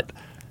 But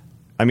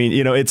I mean,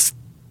 it's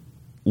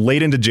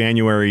late into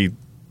January.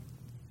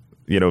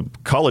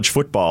 College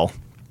football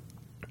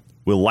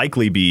will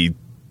likely be,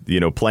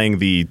 playing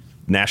the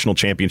national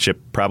championship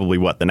probably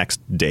the next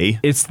day?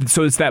 It's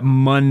that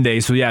Monday.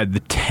 So yeah, the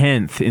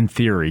 10th in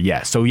theory.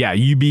 Yeah. So yeah,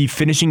 you'd be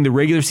finishing the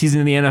regular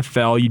season in the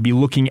NFL. You'd be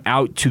looking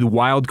out to the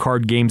wild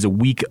card games a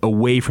week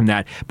away from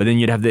that. But then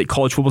you'd have the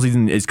college football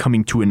season is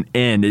coming to an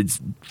end. It's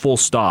full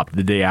stop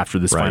the day after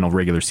this final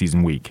regular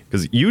season week.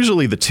 Because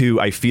usually the two,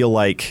 I feel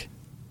like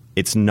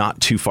it's not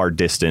too far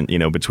distant,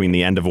 between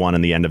the end of one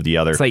and the end of the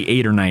other. It's like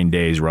 8 or 9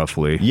 days,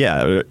 roughly.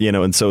 Yeah,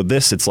 and so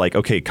it's like,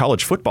 okay,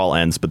 college football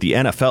ends, but the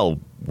NFL,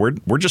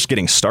 we're just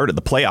getting started.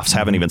 The playoffs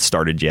haven't even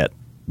started yet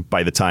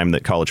by the time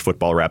that college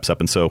football wraps up.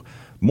 And so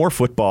more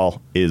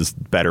football is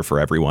better for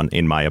everyone,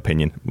 in my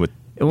opinion, with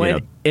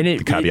the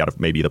caveat of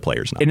maybe the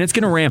players not. And it's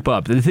going to ramp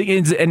up. The thing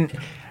is, and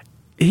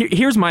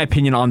here's my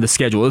opinion on the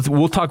schedule.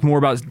 We'll talk more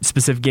about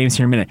specific games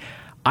here in a minute.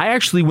 I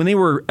actually, when they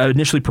were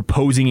initially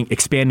proposing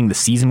expanding the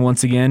season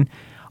once again,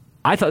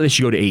 I thought they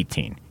should go to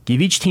 18. Give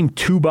each team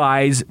 2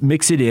 byes,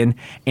 mix it in,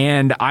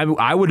 and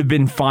I would have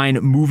been fine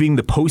moving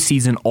the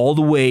postseason all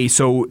the way.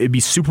 So it'd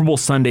be Super Bowl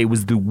Sunday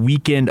was the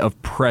weekend of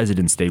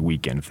President's Day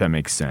weekend, if that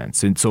makes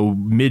sense. And so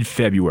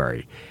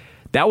mid-February.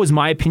 That was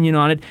my opinion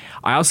on it.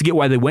 I also get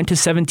why they went to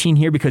 17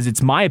 here because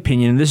it's my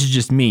opinion, and this is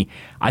just me.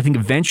 I think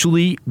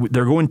eventually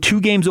they're going 2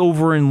 games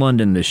over in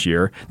London this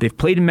year. They've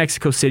played in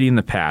Mexico City in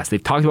the past.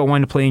 They've talked about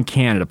wanting to play in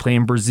Canada, play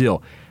in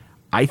Brazil.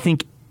 I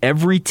think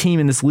every team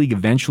in this league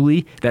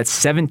eventually, that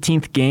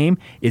 17th game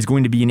is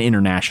going to be an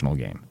international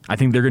game. I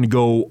think they're going to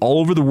go all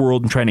over the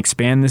world and try and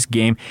expand this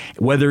game,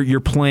 whether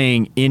you're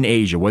playing in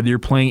Asia, whether you're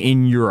playing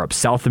in Europe,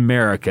 South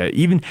America,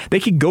 even they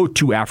could go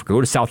to Africa, go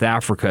to South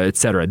Africa,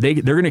 etc. They're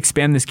going to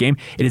expand this game.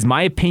 It is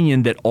my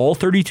opinion that all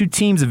 32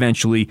 teams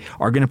eventually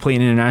are going to play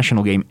an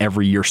international game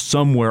every year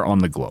somewhere on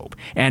the globe.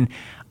 And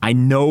I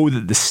know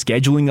that the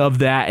scheduling of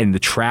that and the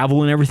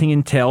travel and everything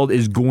entailed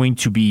is going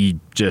to be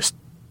just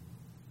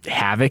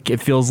havoc,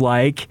 it feels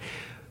like.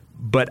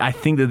 But I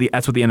think that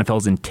that's what the NFL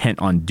is intent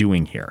on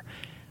doing here.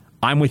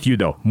 I'm with you,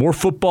 though. More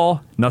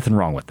football, nothing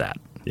wrong with that.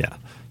 Yeah.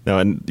 No,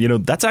 and,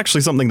 that's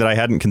actually something that I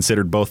hadn't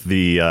considered, both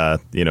the,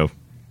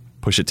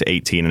 push it to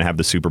 18 and have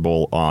the Super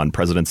Bowl on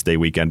President's Day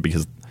weekend,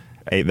 because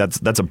hey,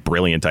 that's a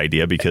brilliant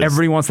idea, because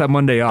everybody wants that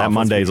Monday off. That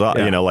Monday's off,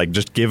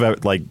 just give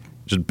out,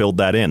 just build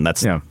that in.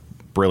 That's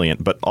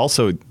brilliant. But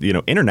also,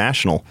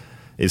 international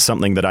is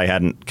something that I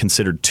hadn't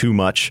considered too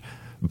much.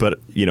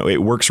 But,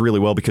 it works really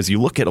well because you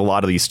look at a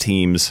lot of these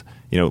teams,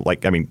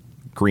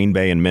 Green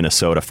Bay and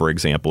Minnesota, for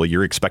example,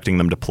 you're expecting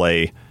them to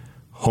play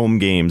home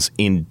games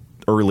in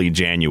early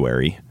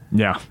January.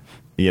 Yeah.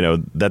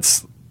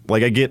 That's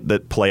like, I get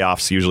that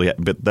playoffs usually,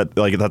 but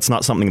that's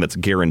not something that's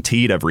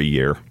guaranteed every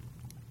year,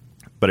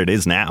 but it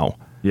is now.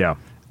 Yeah.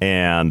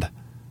 And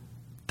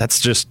that's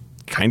just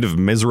kind of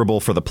miserable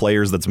for the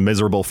players. That's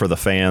miserable for the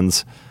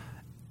fans.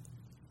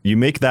 You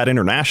make that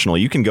international,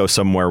 you can go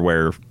somewhere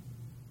where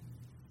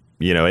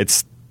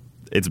it's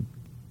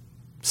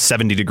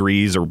 70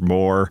 degrees or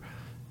more.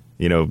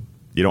 You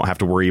don't have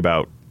to worry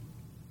about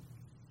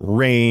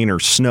rain or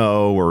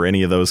snow or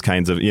any of those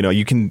kinds of,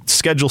 you can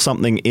schedule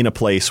something in a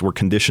place where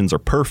conditions are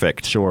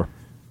perfect. Sure.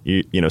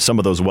 Some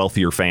of those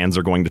wealthier fans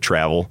are going to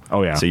travel.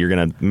 Oh, yeah. So you're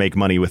going to make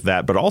money with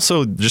that. But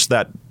also just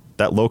that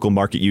that local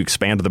market, you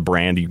expand the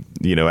brand.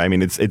 I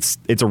mean, it's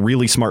a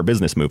really smart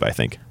business move, I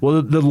think.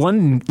 Well, the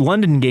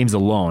London games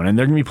alone, and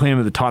they're going to be playing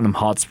at the Tottenham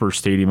Hotspur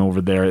Stadium over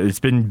there. It's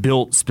been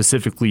built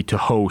specifically to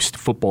host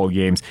football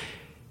games.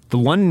 The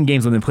London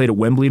games, when they played at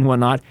Wembley and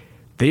whatnot,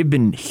 they've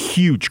been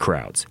huge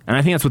crowds. And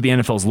I think that's what the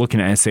NFL is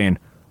looking at and saying,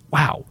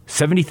 wow,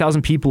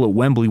 70,000 people at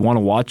Wembley want to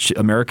watch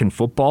American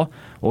football?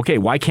 Okay,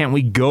 why can't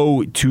we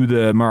go to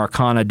the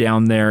Maracana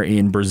down there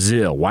in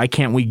Brazil? Why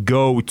can't we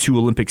go to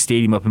Olympic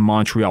Stadium up in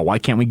Montreal? Why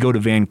can't we go to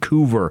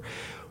Vancouver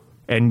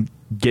and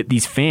get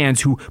these fans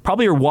who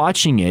probably are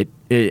watching it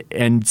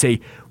and say,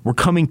 we're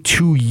coming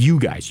to you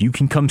guys. You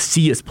can come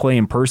see us play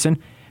in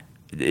person.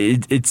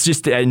 It's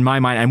just, in my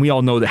mind, and we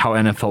all know that how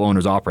NFL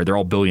owners operate. They're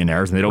all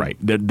billionaires, and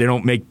they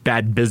don't make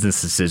bad business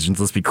decisions.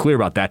 Let's be clear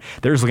about that.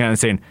 They're just looking at it and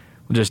saying,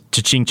 just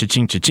cha-ching,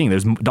 cha-ching, cha-ching.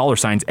 There's dollar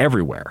signs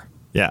everywhere.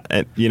 Yeah,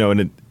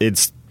 and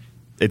it's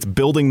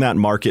building that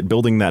market,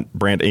 building that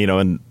brand.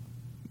 And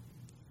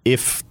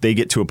if they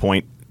get to a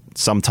point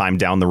sometime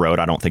down the road,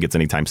 I don't think it's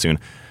anytime soon,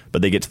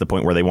 but they get to the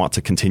point where they want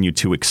to continue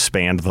to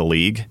expand the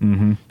league.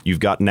 Mm-hmm. You've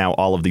got now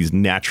all of these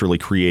naturally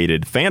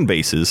created fan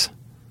bases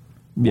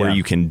where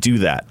you can do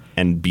that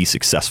and be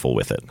successful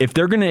with it. If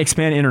they're going to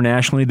expand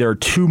internationally, there are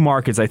two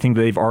markets I think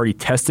that they've already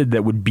tested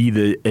that would be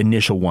the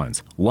initial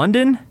ones: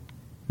 London,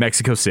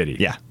 Mexico City.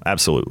 Yeah,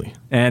 absolutely.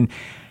 And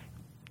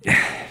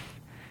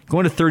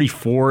going to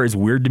 34 is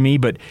weird to me,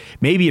 but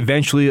maybe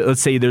eventually,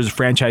 let's say there's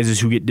franchises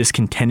who get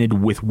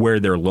discontented with where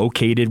they're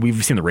located.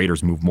 We've seen the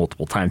Raiders move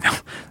multiple times now.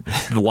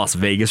 The Las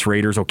Vegas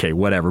Raiders, okay,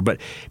 whatever. But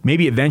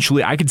maybe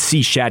eventually I could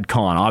see Shad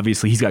Khan.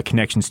 Obviously, he's got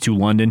connections to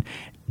London.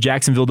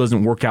 Jacksonville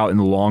doesn't work out in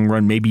the long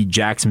run. Maybe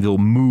Jacksonville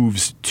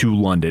moves to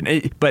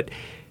London. But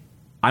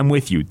I'm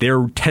with you.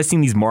 They're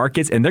testing these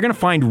markets, and they're going to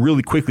find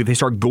really quickly if they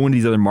start going to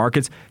these other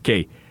markets,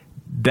 okay,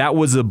 that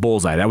was a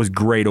bullseye. That was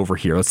great over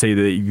here. Let's say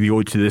that you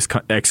go to this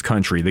X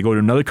country. They go to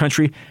another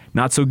country,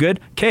 not so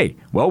good. Okay,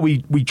 well,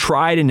 we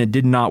tried and it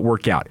did not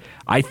work out.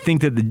 I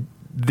think that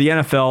the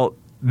NFL,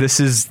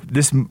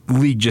 this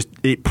league just,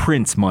 it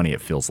prints money,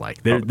 it feels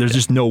like. There's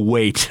just no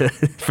way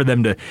for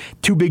them to,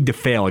 too big to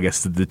fail, I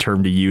guess is the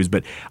term to use.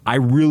 But I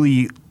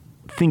really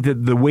think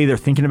that the way they're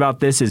thinking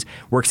about this is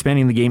we're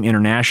expanding the game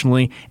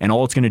internationally, and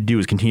all it's going to do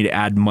is continue to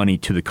add money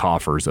to the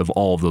coffers of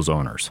all of those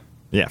owners.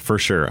 Yeah, for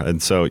sure.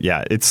 And so,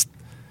 yeah, it's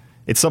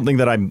something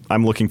that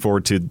I'm looking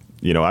forward to.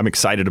 I'm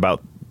excited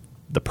about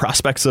the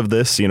prospects of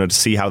this, to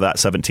see how that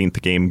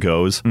 17th game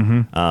goes.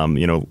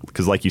 Mm-hmm.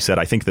 Because like you said,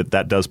 I think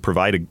that does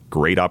provide a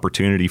great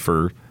opportunity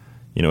for,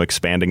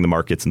 expanding the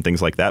markets and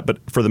things like that. But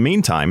for the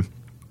meantime,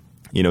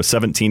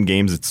 17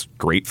 games, it's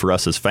great for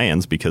us as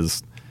fans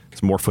because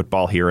it's more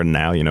football here and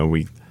now.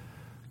 We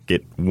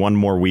get one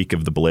more week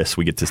of the bliss.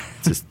 We get to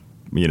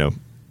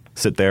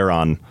sit there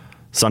on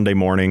Sunday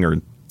morning or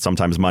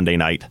sometimes Monday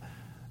night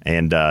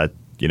and,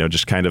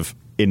 just kind of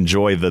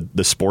enjoy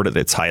the sport at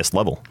its highest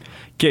level.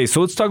 Okay,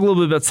 so let's talk a little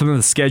bit about some of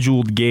the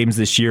scheduled games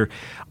this year.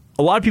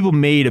 A lot of people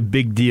made a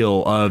big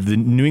deal of the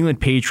New England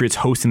Patriots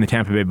hosting the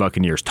Tampa Bay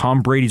Buccaneers.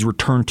 Tom Brady's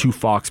return to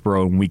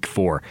Foxborough in Week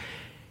 4.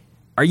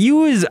 Are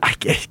you as...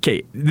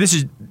 Okay,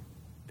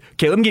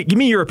 give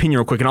me your opinion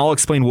real quick, and I'll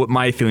explain what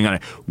my feeling on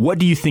it. What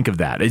do you think of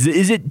that? Is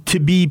it to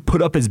be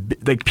put up as...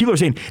 Like, people are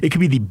saying it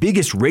could be the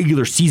biggest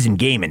regular season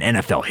game in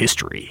NFL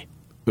history.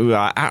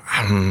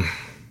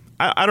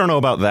 I don't know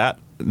about that,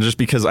 just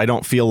because I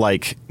don't feel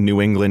like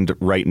New England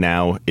right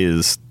now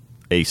is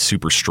a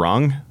super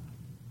strong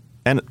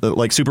and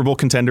Super Bowl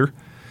contender.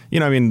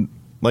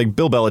 Like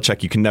Bill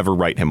Belichick, you can never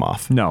write him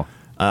off. No.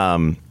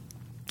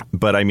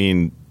 But I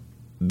mean,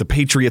 the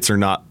Patriots are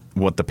not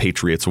what the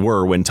Patriots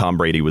were when Tom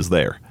Brady was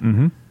there.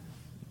 Mm-hmm.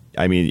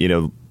 I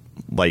mean,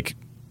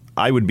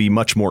 I would be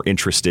much more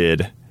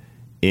interested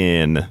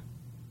in,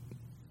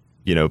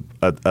 in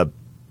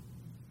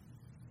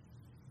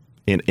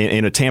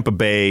a Tampa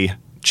Bay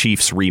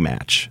Chiefs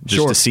rematch,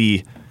 just to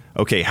see,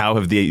 okay, how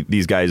have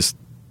these guys,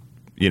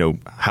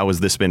 how has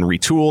this been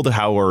retooled?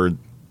 How are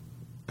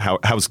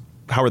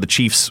the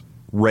Chiefs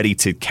ready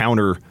to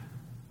counter?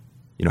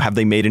 Have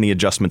they made any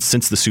adjustments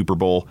since the Super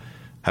Bowl?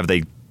 Have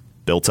they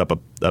built up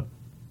a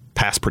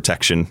pass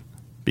protection?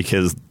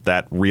 Because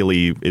that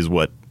really is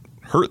what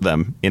hurt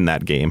them in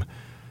that game.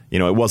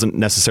 It wasn't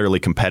necessarily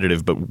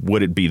competitive, but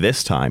would it be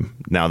this time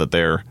now that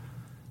they're,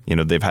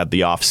 they've had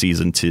the off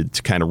season to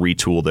kind of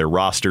retool their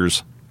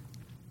rosters?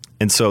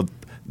 And so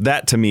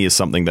that to me is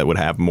something that would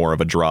have more of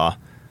a draw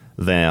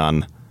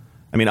than,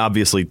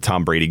 obviously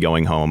Tom Brady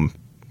going home,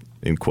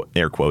 in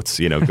air quotes,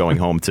 going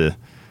home to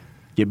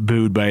get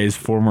booed by his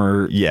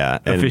former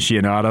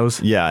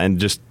aficionados. And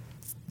just,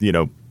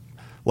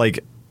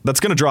 that's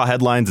going to draw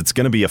headlines. It's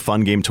going to be a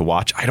fun game to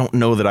watch. I don't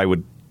know that I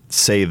would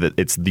say that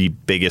it's the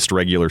biggest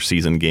regular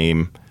season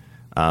game,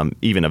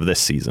 even of this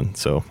season.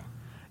 So,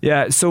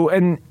 yeah. So,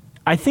 and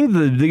I think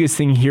the biggest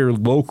thing here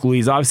locally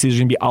is obviously there's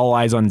going to be all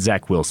eyes on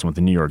Zach Wilson with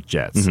the New York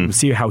Jets. Mm-hmm. We'll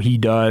see how he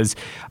does.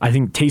 I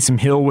think Taysom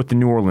Hill with the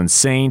New Orleans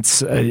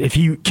Saints. If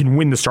he can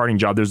win the starting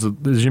job, there's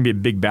going to be a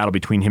big battle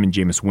between him and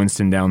Jameis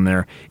Winston down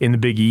there in the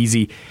Big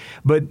Easy.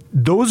 But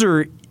those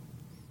are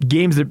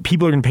games that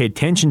people are going to pay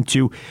attention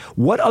to.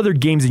 What other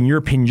games, in your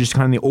opinion, just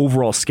kind of the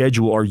overall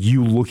schedule, are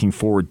you looking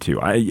forward to?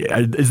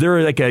 Is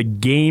there like a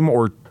game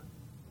or,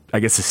 I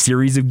guess, a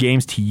series of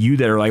games to you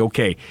that are like,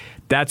 okay,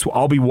 that's what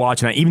I'll be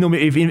watching that,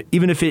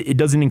 even if it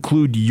doesn't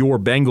include your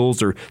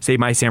Bengals or, say,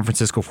 my San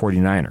Francisco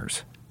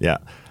 49ers? Yeah.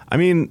 I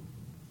mean,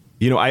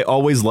 I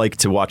always like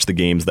to watch the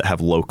games that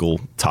have local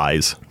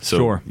ties. So,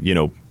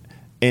 sure.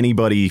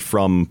 Anybody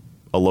from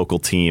a local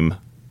team,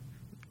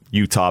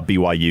 Utah,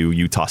 BYU,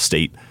 Utah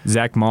State.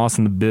 Zach Moss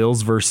and the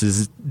Bills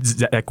versus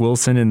Zach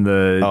Wilson and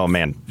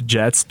the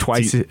Jets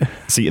twice.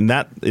 See, and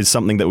that is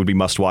something that would be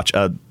must watch.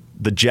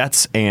 The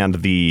Jets and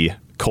the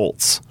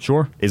Colts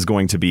is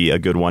going to be a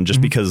good one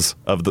just because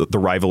of the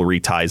rivalry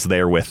ties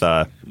there with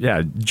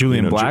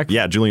Julian Black.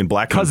 Julian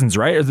Black. Cousins,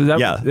 right?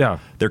 Yeah.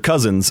 They're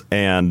cousins,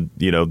 and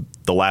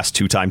the last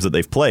 2 times that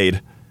they've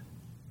played,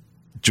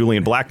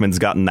 Julian Blackmon's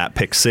gotten that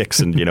pick six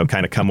and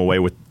kind of come away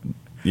with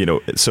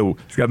so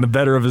he's gotten the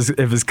better of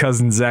his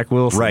cousin Zach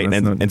Wilson. Right,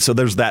 and so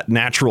there's that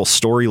natural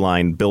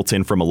storyline built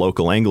in from a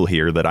local angle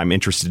here that I'm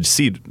interested to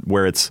see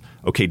where it's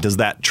okay, does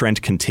that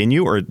trend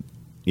continue, or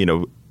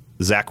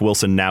Zach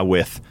Wilson now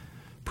with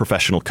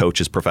professional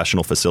coaches,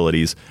 professional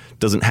facilities,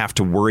 doesn't have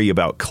to worry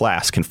about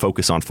class, can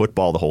focus on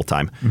football the whole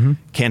time. Mm-hmm.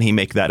 Can he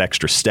make that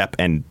extra step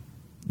and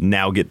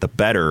now get the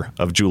better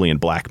of Julian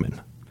Blackmon?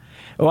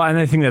 Well, and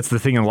I think that's the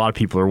thing a lot of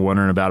people are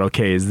wondering about.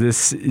 Okay, is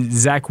this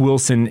Zach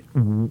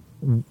Wilson?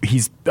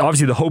 He's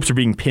obviously, the hopes are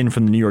being pinned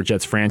from the New York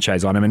Jets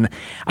franchise on him. And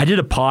I did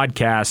a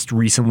podcast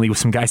recently with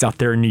some guys out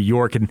there in New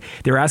York, and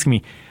they were asking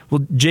me,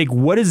 well, Jake,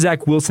 what is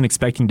Zach Wilson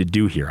expecting to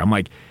do here? I'm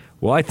like,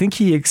 well, I think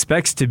he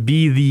expects to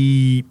be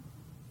the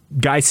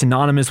guy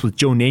synonymous with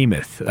Joe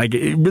Namath. Like,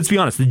 let's be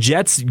honest, the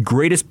Jets'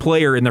 greatest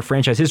player in their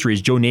franchise history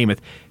is Joe Namath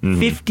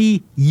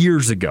 50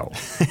 years ago.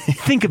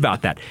 Think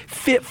about that.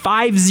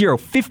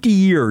 50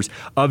 years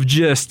of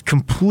just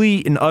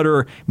complete and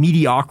utter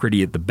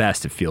mediocrity at the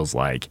best, it feels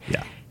like.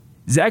 Yeah.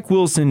 Zach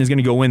Wilson is going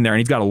to go in there, and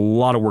he's got a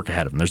lot of work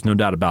ahead of him. There's no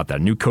doubt about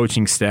that. New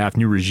coaching staff,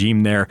 new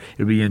regime there.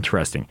 It'll be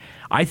interesting.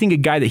 I think a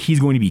guy that he's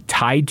going to be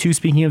tied to,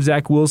 speaking of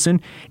Zach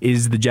Wilson,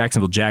 is the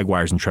Jacksonville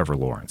Jaguars and Trevor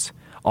Lawrence.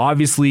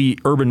 Obviously,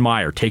 Urban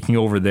Meyer taking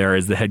over there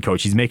as the head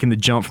coach. He's making the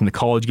jump from the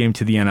college game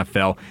to the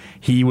NFL.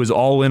 He was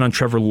all in on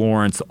Trevor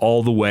Lawrence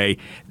all the way.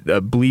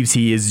 Believes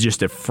he is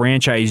just a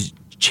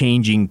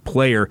franchise-changing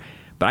player.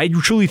 But I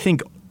truly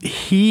think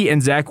he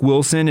and Zach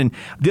Wilson and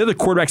the other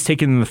quarterbacks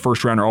taken in the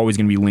first round are always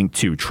going to be linked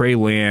too. Trey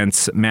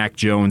Lance, Mac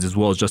Jones, as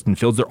well as Justin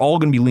Fields. They're all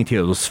going to be linked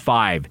together. Those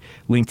 5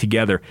 linked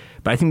together.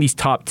 But I think these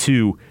top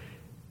 2,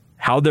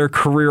 how their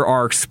career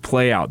arcs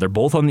play out. They're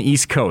both on the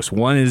East Coast.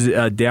 One is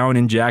down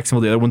in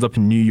Jacksonville. The other one's up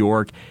in New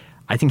York.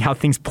 I think how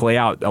things play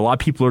out, a lot of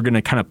people are going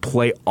to kind of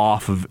play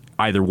off of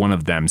either one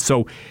of them.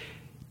 So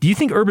do you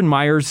think Urban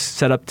Meyer's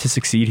set up to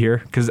succeed here?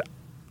 Because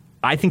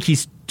I think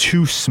he's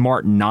too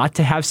smart not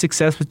to have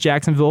success with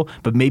Jacksonville,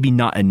 but maybe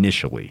not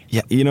initially.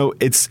 Yeah,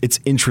 it's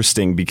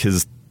interesting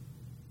because,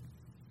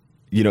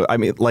 I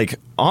mean, like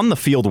on the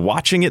field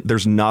watching it,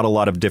 there's not a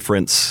lot of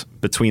difference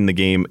between the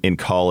game in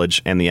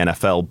college and the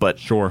NFL. But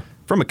sure,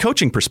 from a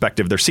coaching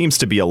perspective, there seems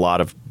to be a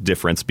lot of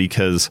difference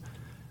because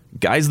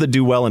guys that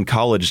do well in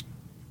college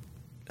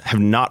have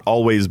not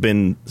always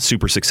been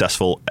super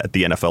successful at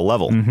the NFL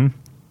level. Mm-hmm.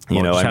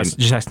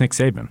 Just ask Nick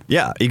Saban.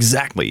 Yeah,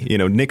 exactly.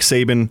 Nick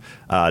Saban,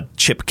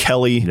 Chip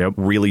Kelly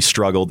really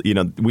struggled.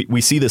 We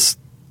see this,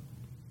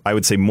 I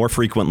would say, more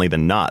frequently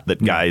than not,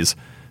 that guys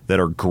that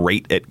are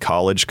great at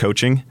college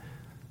coaching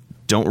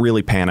don't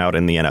really pan out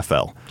in the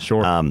NFL.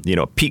 Sure.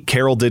 Pete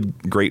Carroll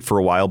did great for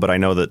a while, but I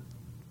know that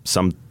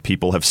some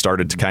people have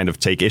started to kind of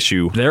take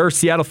issue. There are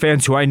Seattle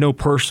fans who I know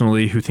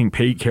personally who think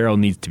Pete Carroll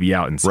needs to be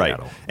out in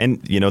Seattle. Right.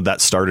 And,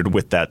 that started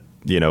with that,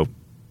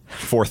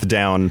 4th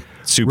down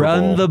Super Bowl.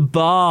 Run the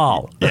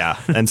ball. Yeah.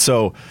 And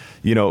so,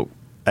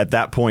 at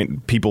that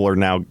point, people are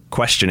now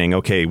questioning,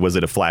 okay, was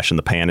it a flash in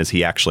the pan? Is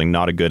he actually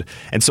not a good?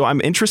 And so I'm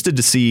interested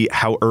to see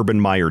how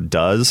Urban Meyer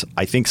does.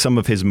 I think some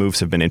of his moves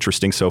have been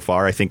interesting so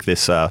far. I think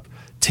this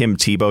Tim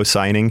Tebow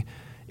signing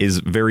is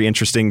very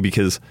interesting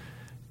because,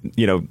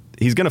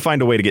 he's going to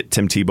find a way to get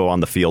Tim Tebow on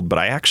the field, but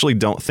I actually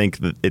don't think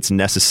that it's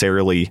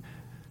necessarily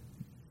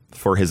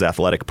for his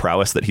athletic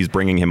prowess that he's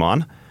bringing him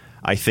on.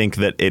 I think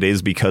that it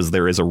is because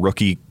there is a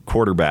rookie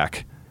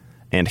quarterback,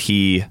 and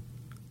he,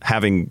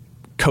 having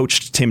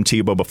coached Tim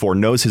Tebow before,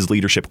 knows his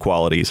leadership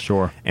qualities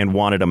and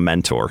wanted a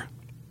mentor.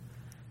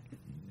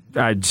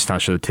 I'm just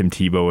not sure that Tim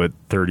Tebow at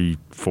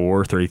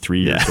 34,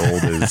 33 years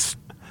old is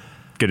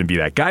going to be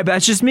that guy, but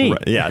that's just me.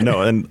 Right. Yeah,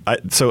 no, and I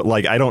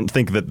don't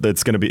think that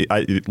that's going to be,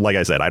 like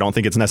I said, I don't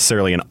think it's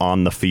necessarily an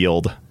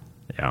on-the-field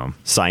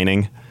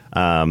signing.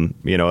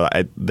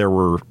 There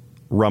were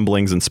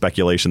rumblings and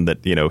speculation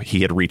that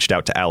he had reached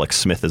out to Alex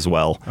Smith as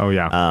well.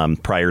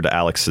 Prior to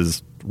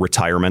Alex's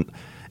retirement,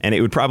 and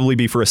it would probably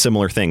be for a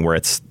similar thing where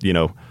it's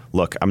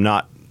look, I'm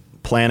not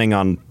planning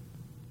on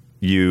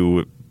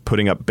you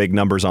putting up big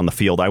numbers on the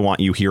field. I want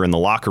you here in the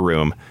locker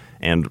room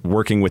and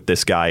working with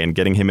this guy and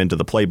getting him into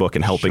the playbook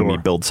and helping me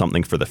build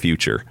something for the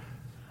future.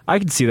 I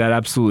can see that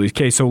absolutely.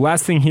 Okay, so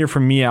last thing here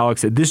from me,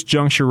 Alex, at this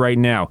juncture right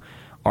now,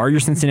 Are your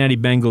Cincinnati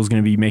Bengals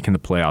going to be making the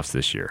playoffs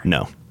this year?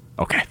 No.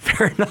 Okay,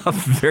 fair enough.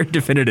 Very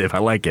definitive. I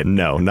like it.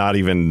 No, not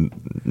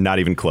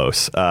even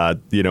close.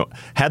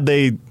 Had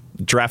they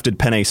drafted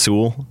Penei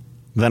Sewell,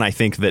 then I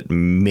think that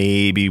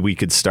maybe we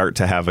could start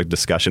to have a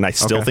discussion. I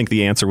still think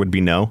the answer would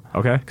be no.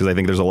 Okay. Because I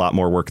think there's a lot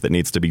more work that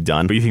needs to be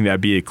done. But you think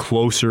that'd be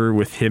closer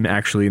with him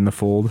actually in the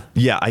fold?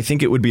 Yeah, I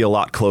think it would be a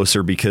lot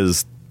closer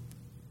because,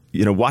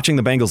 watching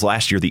the Bengals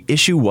last year, the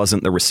issue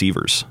wasn't the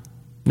receivers.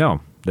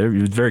 No. It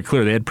was very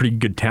clear they had pretty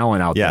good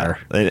talent out there.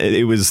 Yeah,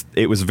 it was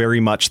very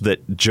much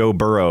that Joe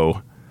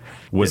Burrow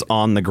was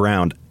on the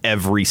ground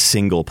every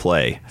single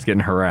play. He's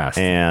getting harassed.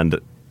 And,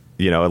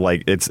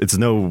 it's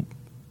no...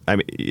 I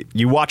mean,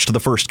 you watched the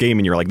first game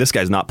and you're like, this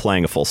guy's not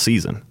playing a full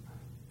season.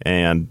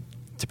 And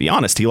to be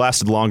honest, he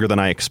lasted longer than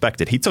I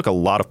expected. He took a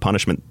lot of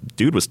punishment.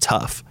 Dude was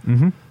tough.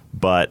 Mm-hmm.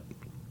 But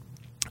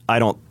I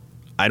don't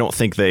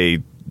think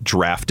they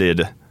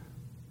drafted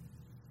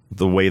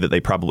the way that they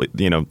probably,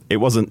 it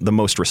wasn't the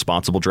most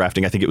responsible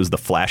drafting. I think it was the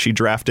flashy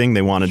drafting.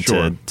 They wanted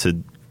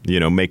to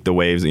make the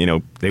waves,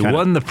 They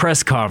won the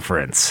press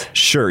conference.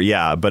 Sure,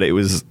 yeah. But it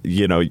was,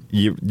 you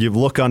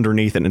look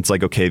underneath and it's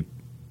like, okay,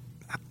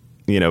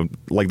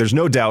 there's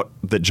no doubt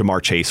that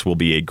Jamar Chase will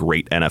be a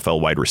great NFL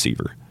wide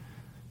receiver.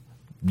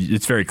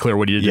 It's very clear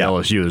what he did at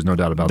LSU. There's no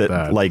doubt about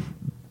that.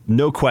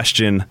 No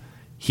question,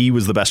 he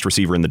was the best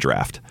receiver in the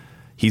draft.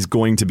 He's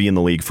going to be in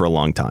the league for a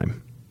long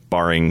time,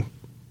 barring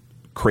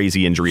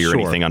crazy injury or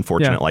anything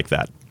unfortunate like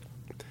that.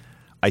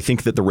 I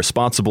think that the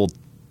responsible,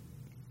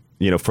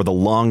 for the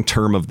long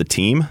term of the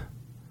team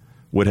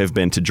would have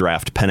been to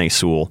draft Penei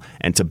Sewell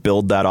and to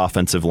build that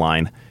offensive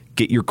line,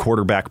 get your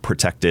quarterback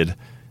protected,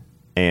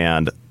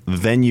 and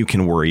then you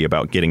can worry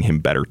about getting him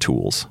better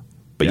tools.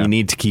 But you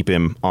need to keep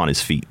him on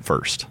his feet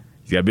first.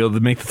 He's got to be able to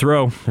make the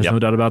throw. There's no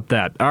doubt about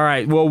that. All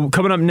right, well,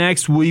 coming up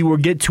next, we will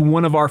get to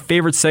one of our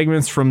favorite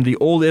segments from the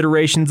old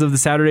iterations of the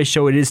Saturday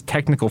show. It is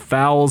Technical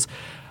Fouls,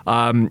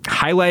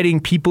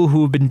 highlighting people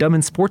who have been dumb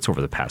in sports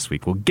over the past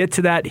week. We'll get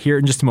to that here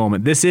in just a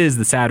moment. This is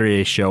the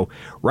Saturday show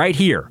right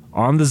here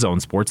on the Zone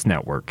Sports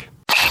Network.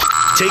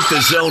 Take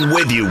the Zone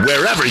with you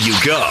wherever you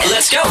go.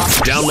 Let's go.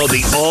 Download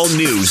the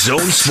all-new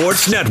Zone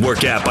Sports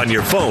Network app on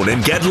your phone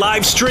and get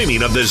live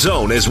streaming of the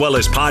Zone as well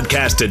as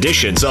podcast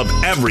editions of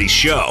every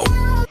show.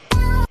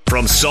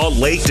 From Salt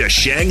Lake to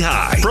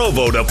Shanghai,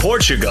 Provo to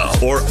Portugal,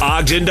 or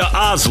Ogden to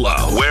Oslo,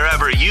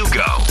 wherever you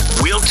go,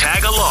 we'll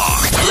tag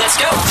along. Let's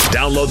go.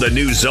 Download the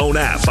new Zone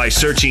app by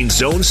searching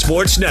Zone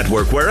Sports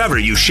Network wherever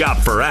you shop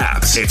for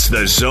apps. It's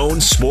the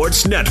Zone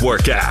Sports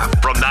Network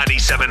app from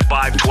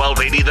 97.5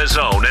 1280 The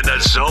Zone and the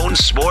Zone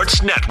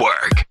Sports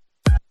Network.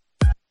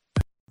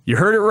 You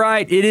heard it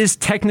right. It is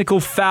Technical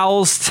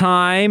Fouls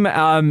time.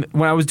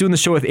 When I was doing the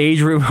show with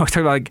Adrian, I was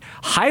talking about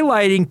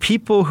highlighting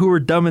people who are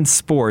dumb in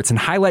sports. And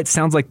highlight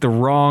sounds like the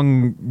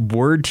wrong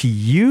word to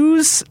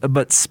use,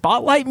 but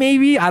spotlight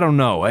maybe? I don't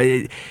know.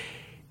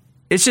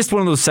 It's just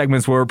one of those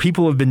segments where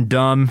people have been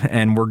dumb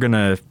and we're going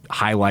to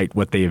highlight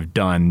what they have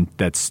done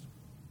that's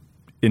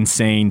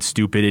insane,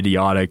 stupid,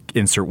 idiotic,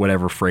 insert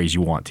whatever phrase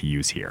you want to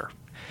use here.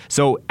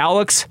 So,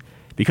 Alex,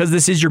 because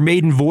this is your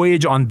maiden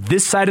voyage on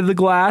this side of the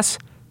glass,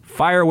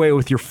 fire away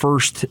with your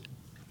first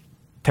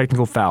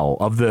technical foul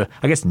of the,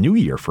 new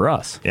year for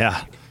us.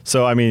 Yeah.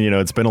 So,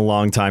 it's been a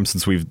long time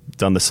since we've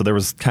done this, so there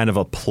was kind of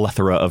a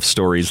plethora of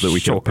stories that we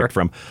could pick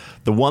from.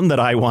 The one that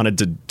I wanted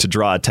to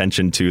draw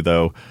attention to,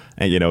 though,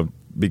 and,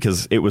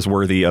 because it was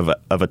worthy of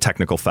a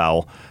technical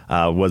foul,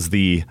 was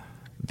the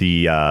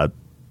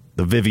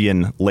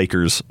Vivian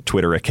Lakers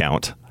Twitter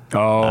account.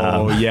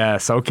 Oh,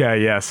 yes.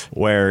 Okay, yes.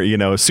 Where,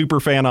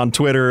 superfan on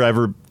Twitter,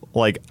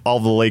 all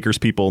the Lakers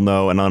people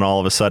know, and then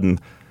all of a sudden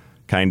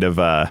kind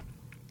of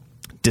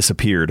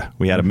disappeared.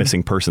 We had a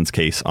missing persons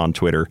case on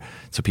Twitter,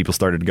 so people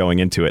started going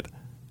into it.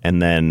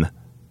 And then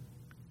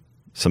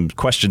some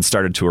questions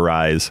started to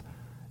arise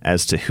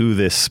as to who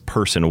this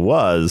person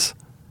was.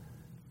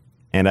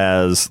 And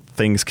as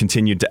things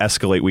continued to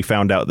escalate, we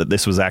found out that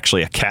this was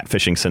actually a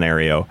catfishing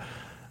scenario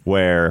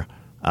where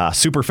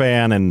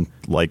superfan and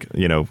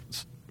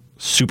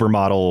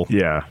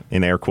supermodel,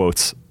 in air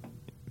quotes,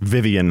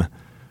 Vivian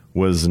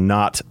was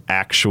not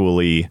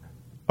actually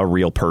a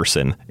real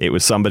person. It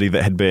was somebody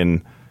that had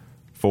been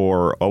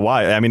for a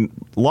while,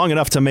 long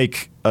enough to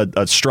make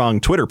a strong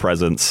Twitter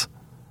presence,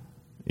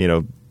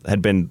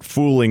 had been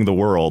fooling the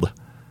world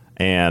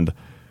and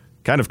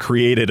kind of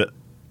created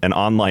an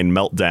online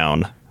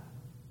meltdown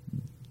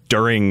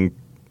during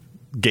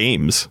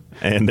games.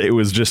 And it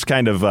was just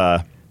kind of,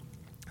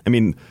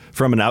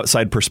 from an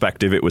outside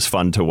perspective, it was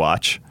fun to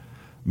watch,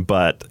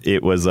 but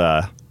it was,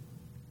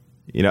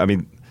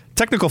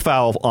 technical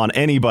foul on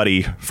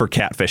anybody for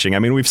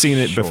catfishing. We've seen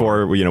it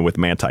before, with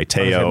Manti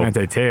Te'o.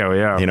 Manti Te'o,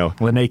 yeah.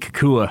 Lene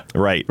Kukua.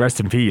 Right. Rest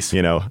in peace.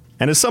 And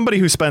as somebody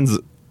who spends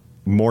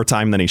more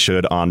time than he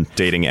should on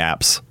dating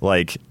apps,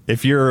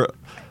 if you're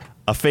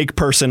a fake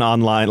person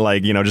online,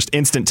 just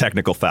instant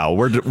technical foul.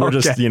 We're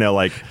just,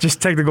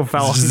 just technical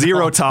foul.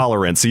 Zero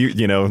tolerance.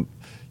 You're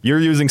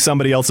using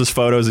somebody else's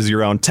photos as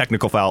your own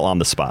technical foul on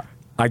the spot.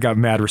 I got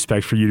mad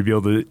respect for you to be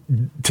able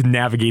to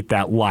navigate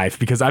that life,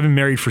 because I've been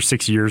married for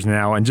 6 years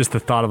now, and just the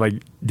thought of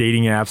like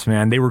dating apps,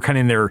 man, they were kind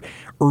of in their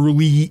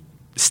early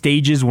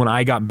stages when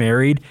I got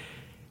married.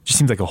 Just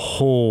seems like a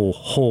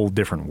whole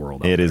different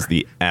world. It is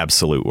the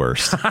absolute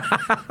worst.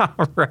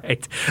 All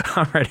right,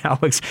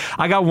 Alex.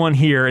 I got one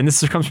here, and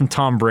this comes from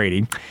Tom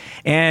Brady,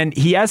 and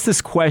he asked this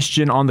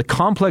question on the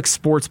Complex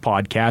Sports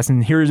podcast,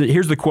 and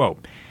here's the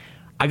quote.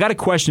 I got a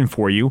question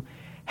for you.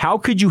 How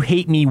could you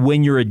hate me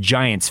when you're a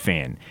Giants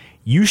fan?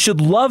 You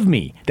should love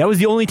me. That was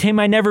the only team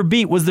I never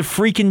beat, was the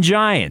freaking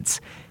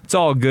Giants. It's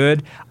all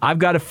good. I've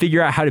got to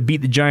figure out how to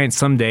beat the Giants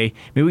someday.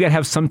 Maybe we got to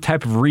have some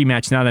type of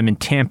rematch now that I'm in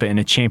Tampa in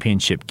a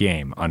championship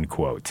game,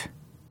 unquote.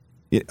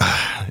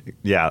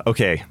 Yeah,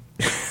 okay.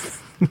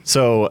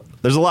 So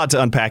there's a lot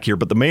to unpack here,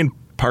 but the main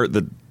part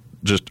that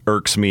just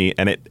irks me,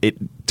 and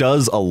it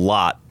does a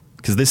lot,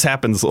 because this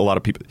happens to a lot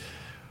of people.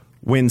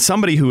 When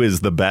somebody who is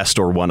the best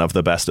or one of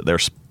the best at their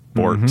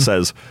sport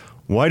says,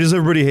 why does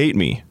everybody hate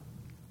me?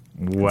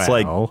 Well, it's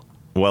like,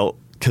 well,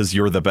 because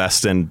you're the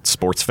best and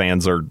sports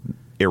fans are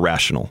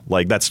irrational.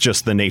 Like, that's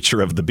just the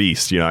nature of the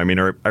beast. You know, I mean,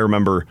 I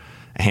remember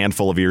a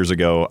handful of years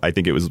ago, I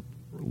think it was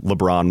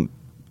LeBron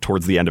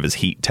towards the end of his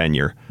Heat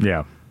tenure.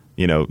 Yeah.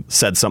 You know,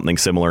 said something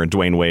similar, and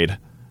Dwayne Wade,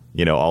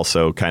 you know,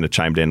 also kind of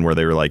chimed in where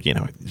they were like, you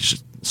know,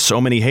 just so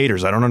many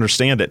haters. I don't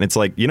understand it. And it's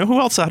like, you know who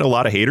else had a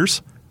lot of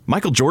haters?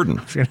 Michael Jordan.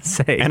 I was going to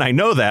say. And I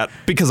know that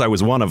because I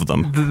was one of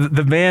them.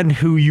 The man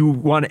who you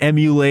want to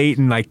emulate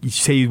and like you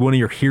say he's one of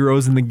your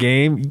heroes in the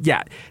game.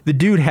 Yeah, the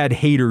dude had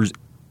haters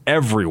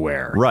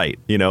everywhere. Right.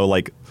 You know,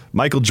 like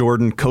Michael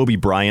Jordan, Kobe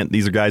Bryant,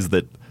 these are guys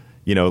that,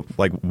 you know,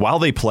 like while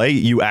they play,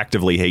 you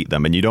actively hate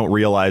them and you don't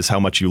realize how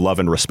much you love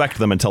and respect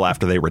them until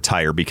after they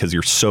retire because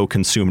you're so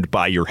consumed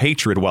by your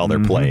hatred while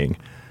they're playing.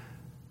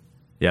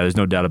 Yeah, there's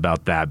no doubt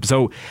about that.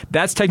 So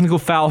that's technical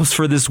fouls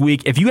for this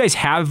week. If you guys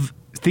have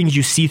things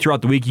you see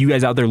throughout the week, you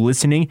guys out there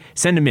listening,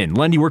 send them in.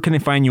 Lundy, where can they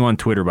find you on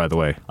Twitter, by the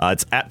way?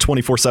 It's at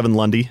 24/7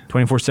 Lundy.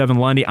 24/7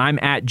 Lundy. I'm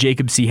at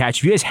Jacob C. Hatch.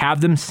 If you guys have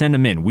them, send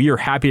them in. We are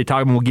happy to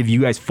talk to them. We'll give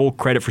you guys full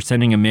credit for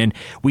sending them in.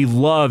 We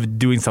love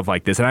doing stuff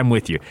like this, and I'm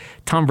with you.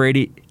 Tom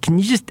Brady, can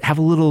you just have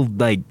a little,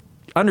 like,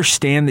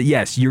 understand that,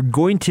 yes, you're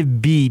going to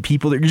be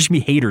people, that are just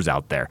going to be haters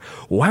out there.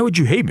 Why would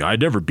you hate me?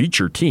 I'd never beat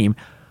your team.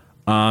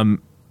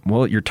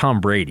 Well, you're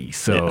Tom Brady,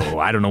 so yeah.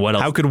 I don't know what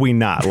else. How could we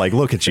not? Like,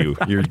 look at you.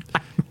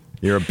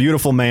 You're a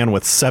beautiful man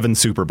with 7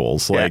 Super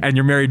Bowls. Like, yeah, and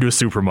you're married to a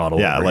supermodel.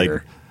 Yeah, like,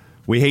 here.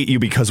 We hate you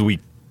because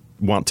we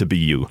want to be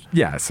you.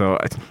 Yeah, so,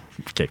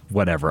 okay,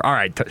 whatever. All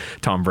right,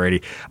 Tom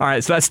Brady. All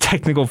right, so that's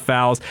technical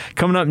fouls.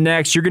 Coming up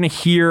next, you're going to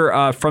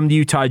hear from the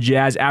Utah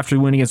Jazz after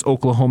the win against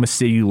Oklahoma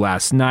City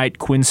last night.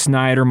 Quin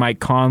Snyder, Mike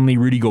Conley,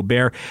 Rudy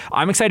Gobert.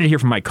 I'm excited to hear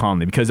from Mike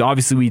Conley because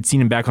obviously we'd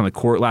seen him back on the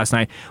court last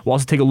night. We'll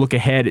also take a look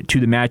ahead to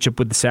the matchup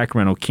with the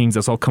Sacramento Kings.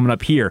 That's all coming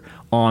up here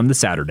on the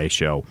Saturday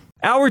Show.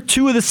 Hour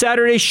 2 of the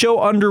Saturday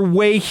Show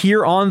underway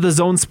here on the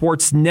Zone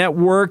Sports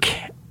Network.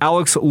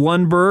 Alex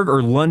Lundberg,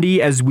 or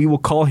Lundy, as we will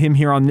call him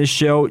here on this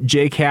show,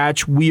 Jake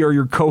Hatch. We are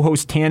your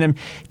co-host tandem,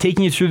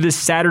 taking you through this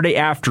Saturday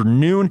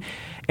afternoon.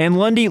 And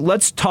Lundy,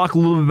 let's talk a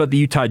little bit about the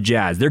Utah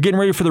Jazz. They're getting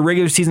ready for the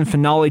regular season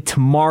finale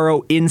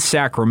tomorrow in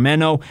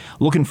Sacramento.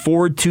 Looking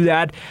forward to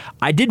that.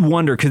 I did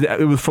wonder, because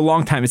it was for a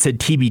long time, it said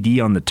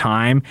TBD on the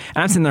time. And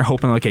I'm sitting there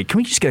hoping, okay, can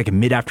we just get like a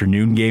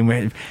mid-afternoon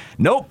game?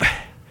 Nope.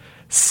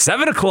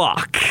 7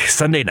 o'clock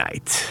Sunday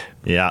night.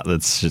 Yeah,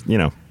 that's just, you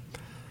know,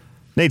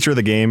 nature of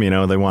the game. You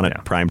know, they want it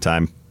prime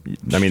time.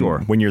 I mean,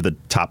 when you're the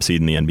top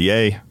seed in the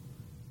NBA,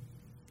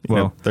 you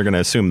know, they're going to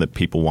assume that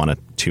people want to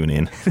tune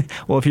in.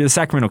 Well, if you're the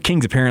Sacramento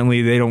Kings,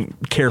 apparently they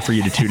don't care for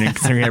you to tune in,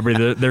 considering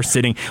everybody they're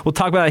sitting. We'll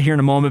talk about that here in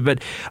a moment,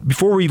 but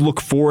before we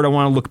look forward, I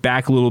want to look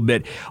back a little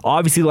bit.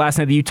 Obviously, last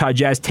night the Utah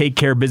Jazz take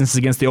care of business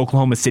against the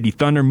Oklahoma City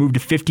Thunder, moved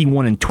to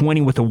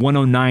 51-20 with a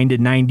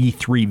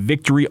 109-93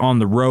 victory on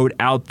the road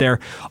out there.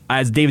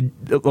 As David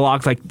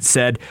Locke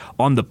said,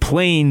 on the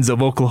plains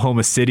of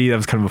Oklahoma City. That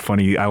was kind of a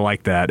funny. I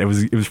like that. It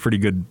was pretty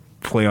good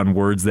play on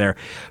words there.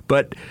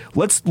 But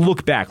let's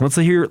look back. Let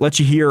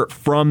you hear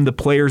from the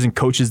players and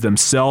coaches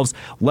themselves.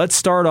 Let's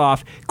start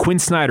off. Quin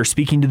Snyder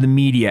speaking to the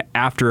media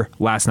after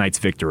last night's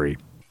victory.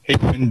 Hey,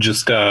 Quin,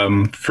 just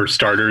for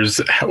starters,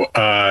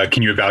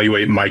 can you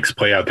evaluate Mike's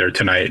play out there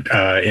tonight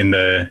in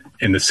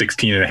the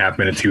 16 and a half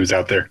minutes he was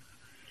out there?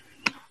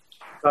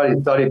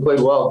 Thought he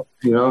played well.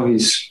 You know,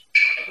 he's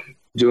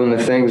doing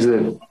the things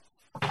that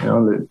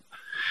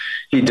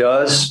he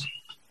does.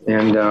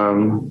 And,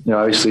 you know,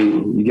 obviously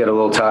you get a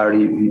little tired.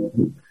 He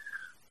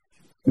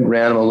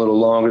ran him a little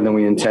longer than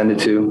we intended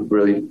to,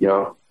 really, you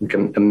know, like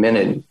a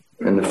minute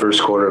in the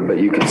first quarter, but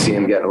you could see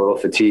him getting a little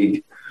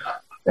fatigued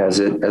as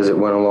it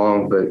went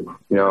along. But,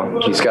 you know,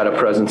 he's got a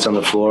presence on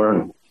the floor,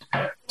 and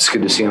it's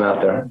good to see him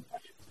out there.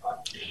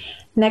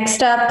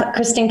 Next up,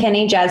 Kristen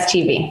Kenny, Jazz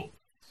TV.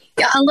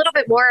 Yeah, a little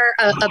bit more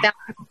about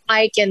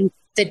Mike and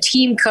the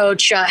team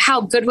coach.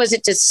 How good was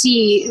it to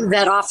see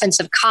that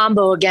offensive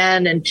combo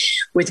again, and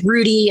with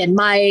Rudy and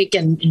Mike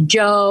and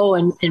Joe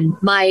and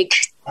Mike?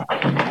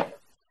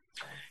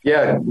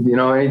 Yeah, you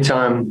know,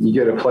 anytime you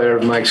get a player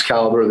of Mike's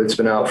caliber that's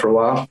been out for a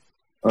while,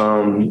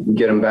 you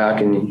get him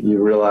back and you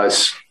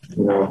realize,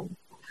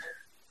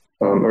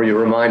 or you're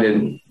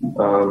reminded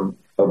of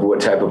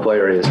what type of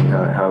player he is and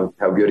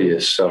how good he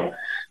is. So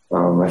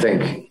I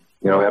think,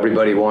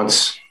 everybody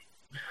wants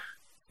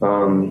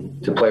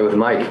to play with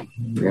Mike,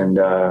 and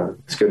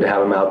it's good to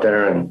have him out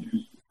there. And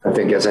I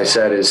think, as I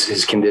said,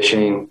 his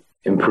conditioning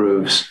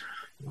improves.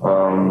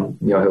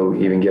 He'll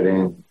even get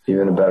in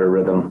even a better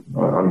rhythm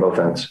on both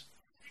ends.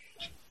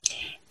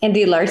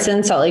 Andy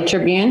Larson, Salt Lake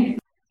Tribune.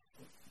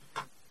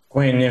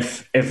 Quinn,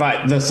 if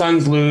the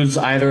Suns lose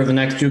either of the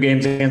next 2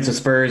 games against the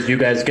Spurs, you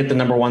guys get the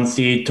number 1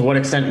 seed. To what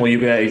extent will you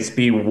guys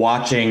be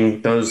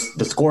watching the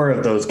score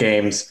of those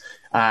games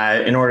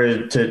in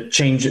order to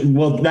change?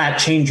 Will that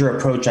change your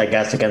approach, I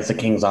guess, against the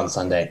Kings on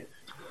Sunday?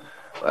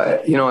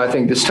 I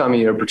think this time of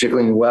year,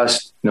 particularly in the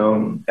West,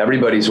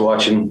 everybody's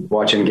watching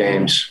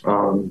games.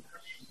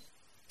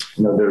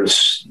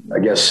 There's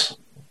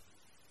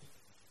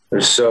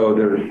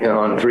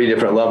on 3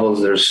 different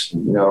levels. There's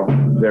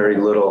very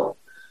little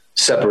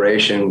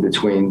separation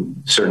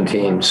between certain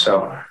teams.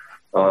 So,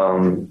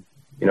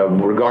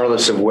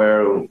 regardless of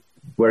where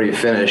you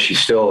finish, you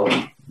still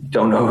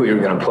don't know who you're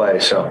going to play.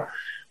 So,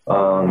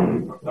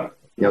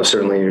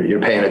 certainly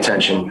you're paying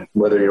attention,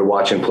 whether you're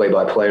watching play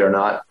by play or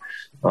not.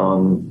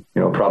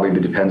 Probably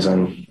depends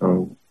on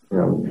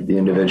the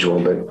individual,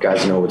 but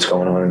guys know what's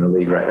going on in the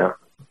league right now.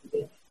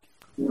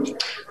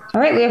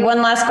 All right. We have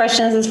one last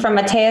question. This is from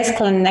Mateusz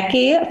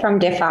Klinecki from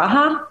De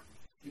Faha.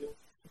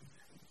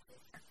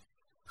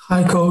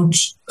 Hi,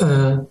 Coach.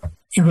 In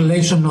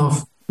relation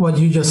of what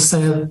you just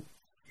said,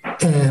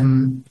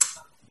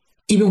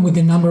 even with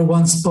the number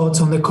 1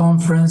 spots on the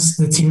conference,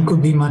 the team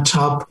could be matched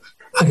up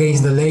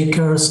against the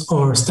Lakers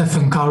or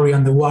Stephen Curry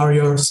and the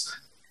Warriors.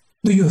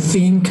 Do you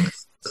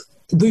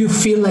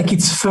feel like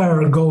it's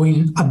fair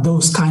going at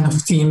those kind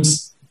of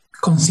teams,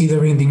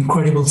 considering the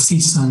incredible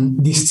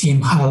season this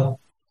team had?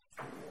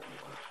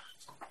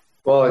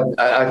 Well,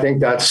 I think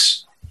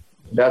that's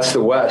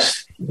the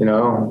West.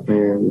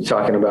 You're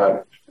talking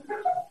about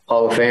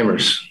Hall of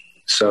Famers.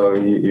 So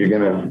you're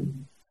gonna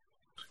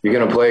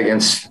play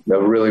against a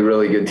really,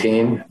 really good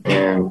team,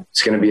 and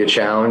it's going to be a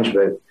challenge.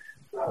 But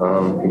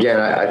again,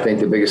 I think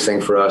the biggest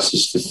thing for us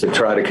is just to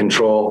try to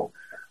control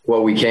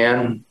what we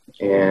can,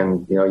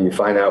 and you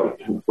find out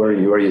where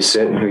you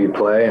sit and who you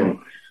play, and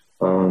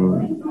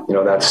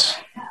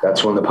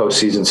that's when the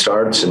postseason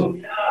starts,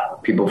 and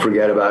people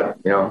forget about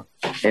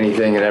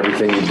anything and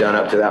everything you've done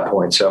up to that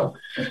point. So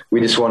we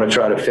just want to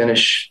try to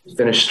finish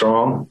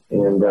strong,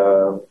 and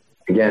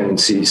again,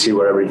 see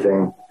where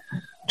everything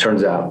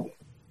turns out.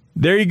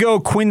 There you go,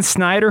 Quin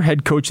Snyder,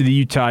 head coach of the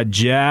Utah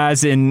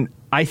Jazz. And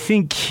I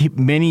think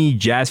many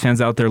Jazz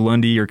fans out there,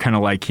 Lundy, are kind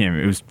of like him.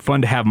 It was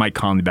fun to have Mike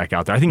Conley back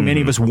out there. I think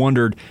many of us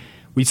wondered,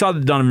 we saw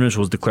that Donovan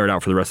Mitchell was declared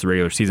out for the rest of the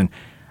regular season.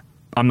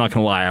 I'm not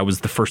going to lie, I was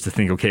the first to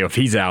think, okay, if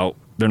he's out,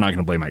 they're not going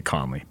to play Mike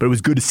Conley. But it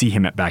was good to see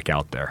him back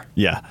out there.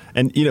 Yeah.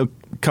 And,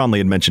 Conley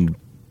had mentioned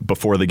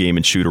before the game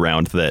and shoot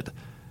around that,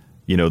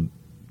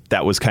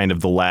 that was kind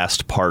of the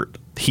last part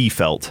he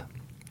felt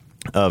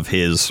of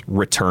his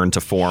return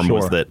to form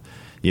was that,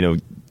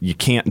 you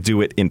can't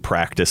do it in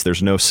practice.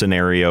 There's no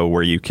scenario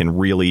where you can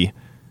really,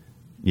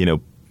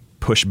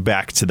 push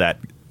back to that,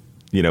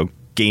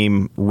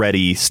 game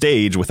ready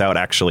stage without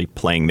actually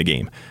playing the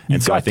game.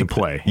 And so I think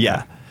play.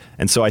 Yeah.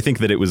 And so I think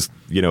that it was,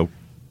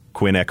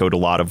 Quinn echoed a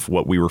lot of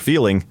what we were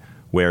feeling,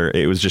 where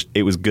it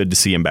was good to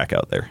see him back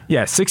out there.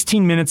 Yeah,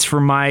 16 minutes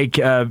for Mike.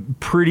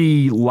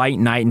 Pretty light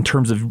night in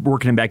terms of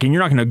working him back in.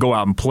 You're not going to go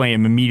out and play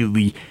him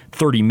immediately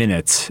 30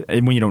 minutes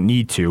when you don't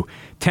need to.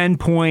 10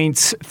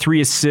 points, 3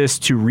 assists,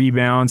 2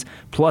 rebounds,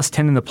 plus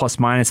 10 in the plus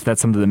minus, if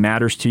that's something that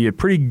matters to you.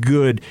 Pretty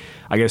good,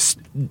 I guess,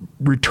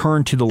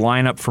 return to the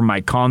lineup for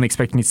Mike Conley,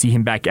 expecting to see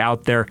him back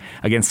out there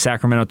against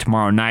Sacramento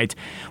tomorrow night.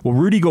 Well,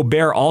 Rudy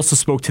Gobert also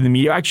spoke to the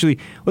media. Actually,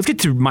 let's get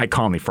to Mike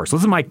Conley first.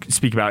 Let's let Mike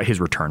speak about his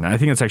return. And I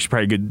think that's actually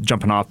probably a good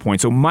jumping off point.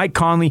 So Mike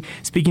Conley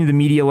speaking to the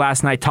media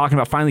last night, talking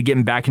about finally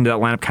getting back into that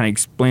lineup, kind of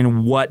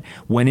explaining what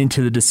went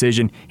into the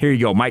decision. Here you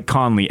go, Mike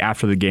Conley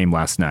after the game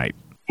last night.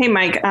 Hey,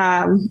 Mike.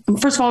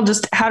 First of all,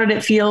 just how did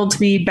it feel to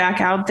be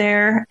back out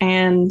there?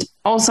 And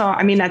also,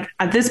 I mean, at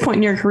this point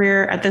in your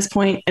career, at this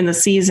point in the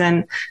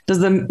season, does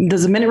the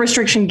minute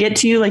restriction get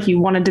to you? Like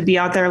you wanted to be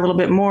out there a little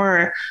bit more,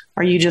 or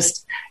are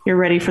you're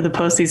ready for the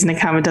postseason to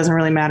come? It doesn't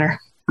really matter.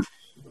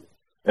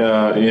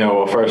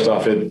 Well, first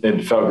off,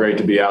 it felt great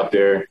to be out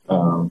there.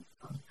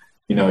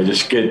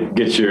 Just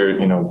get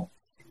your,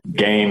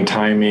 game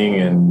timing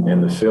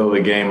and the feel of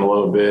the game a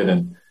little bit.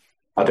 And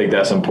I think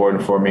that's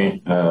important for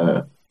me.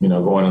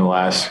 Going in the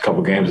last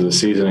couple games of the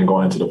season and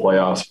going into the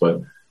playoffs.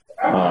 But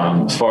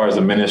as far as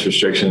the minutes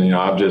restriction,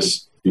 I've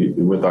just,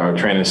 with our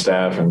training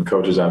staff and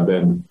coaches,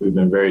 we've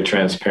been very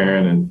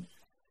transparent, and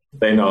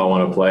they know I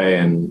want to play,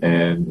 and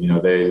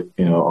they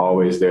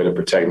always there to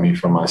protect me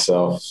from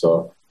myself.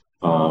 So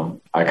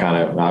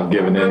I've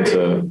given in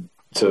to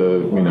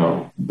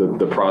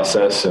the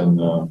process and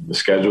the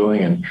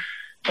scheduling, and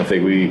I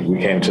think we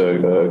came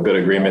to a good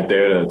agreement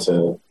there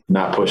to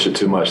not push it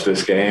too much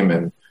this game,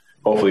 and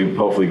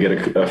hopefully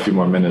get a few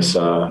more minutes,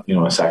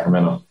 in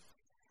Sacramento.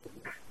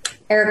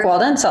 Eric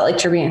Walden, Salt Lake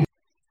Tribune.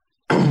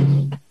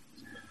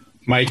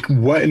 Mike,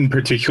 what in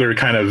particular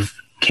kind of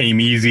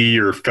came easy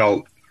or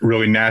felt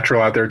really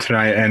natural out there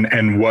tonight,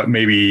 and what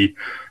maybe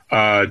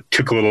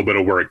took a little bit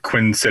of work?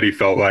 Quin said he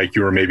felt like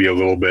you were maybe a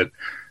little bit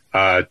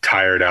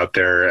tired out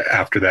there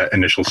after that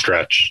initial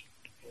stretch.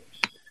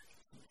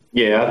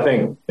 Yeah, I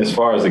think as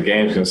far as the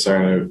game's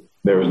concerned,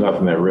 there was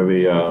nothing that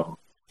really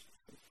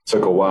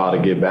took a while to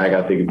get back.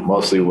 I think it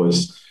mostly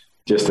was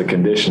just the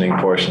conditioning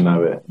portion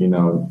of it.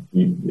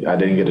 I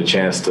didn't get a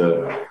chance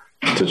to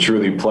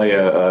truly play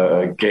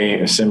a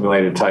game, a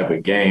simulated type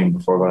of game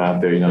before going out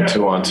there.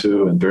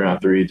 2-on-2 and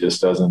 3-on-3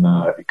 just doesn't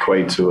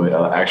equate to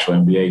an actual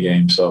NBA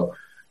game. So,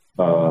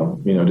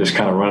 just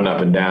kind of running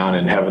up and down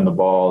and having the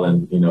ball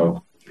and,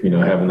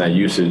 having that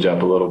usage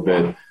up a little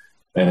bit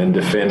and then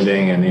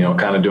defending and,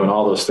 kind of doing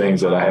all those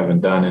things that I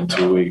haven't done in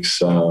 2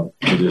 weeks.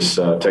 It just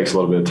takes a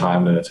little bit of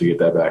time to get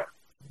that back.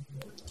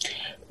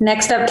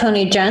 Next up,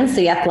 Tony Jones,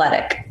 The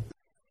Athletic.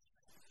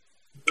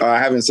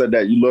 Having said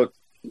that, you look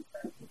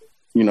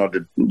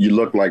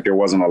like there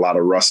wasn't a lot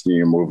of rust in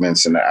your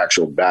movements and the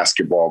actual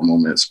basketball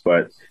movements,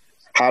 but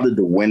how did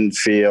the wind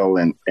feel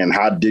and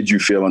how did you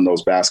feel in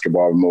those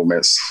basketball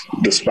movements,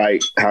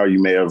 despite how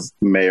you may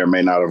or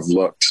may not have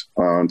looked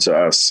to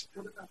us?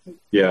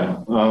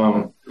 Yeah.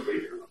 I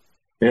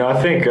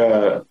think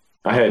I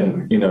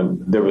had,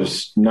 there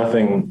was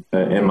nothing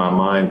in my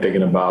mind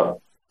thinking about,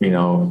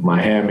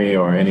 my hammy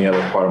or any other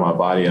part of my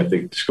body. I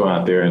think just going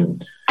out there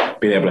and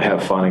being able to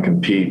have fun and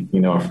compete,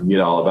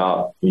 forget all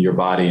about your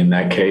body in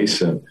that case.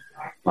 And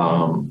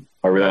I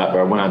went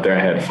out there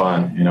and had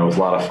fun. It was a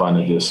lot of fun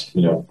to just,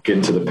 get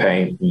into the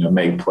paint,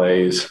 make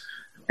plays.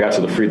 Got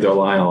to the free throw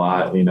line a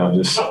lot,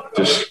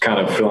 just kind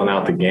of filling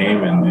out the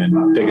game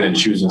and picking and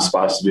choosing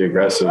spots to be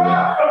aggressive. And,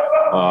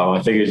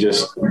 I think it's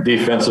just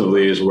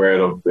defensively is where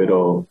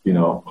it'll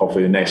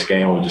hopefully the next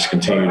game will just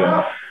continue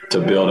to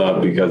build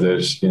up, because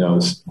there's,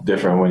 it's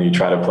different when you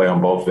try to play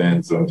on both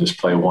ends and just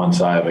play one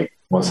side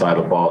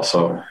of the ball.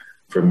 So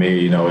for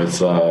me,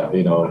 it's, I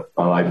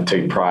like to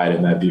take pride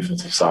in that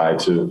defensive side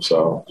too.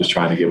 So just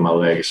trying to get my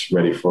legs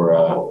ready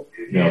for,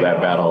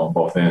 that battle on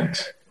both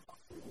ends.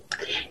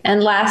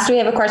 And last, we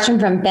have a question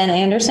from Ben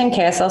Anderson,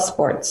 KSL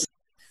Sports.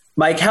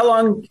 Mike, how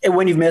long,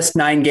 when you've missed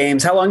 9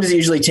 games, how long does it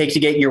usually take to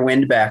get your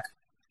wind back?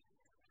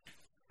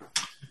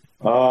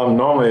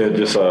 Normally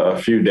just a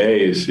few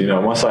days,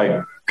 once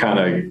I kind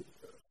of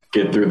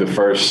get through the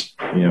first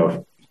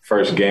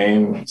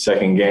game,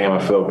 second game,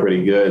 I feel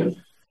pretty good.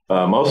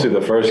 Mostly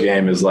the first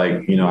game is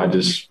like,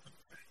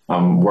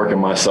 I'm working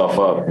myself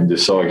up and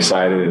just so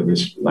excited. And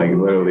just like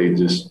literally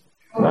just,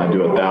 I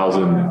do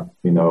 1,000,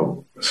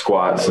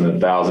 squats and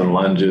 1,000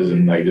 lunges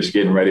and like just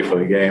getting ready for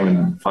the game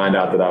and find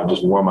out that I've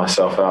just worn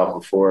myself out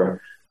before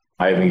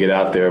I even get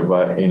out there.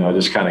 But,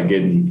 just kind of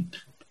getting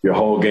your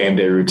whole game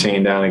day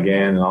routine down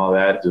again and all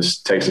that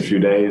just takes a few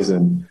days.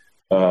 And,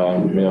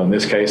 in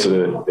this case,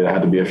 it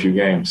had to be a few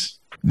games.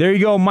 There you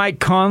go, Mike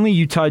Conley,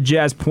 Utah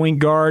Jazz point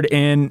guard.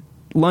 And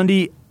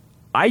Lundy,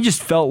 I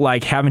just felt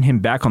like having him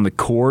back on the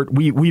court.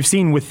 We've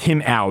seen with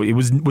him out.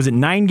 Was it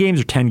 9 games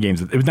or 10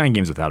 games? It was 9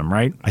 games without him,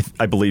 right?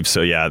 I believe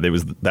so. Yeah,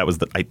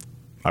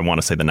 I want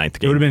to say the 9th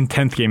game. It would have been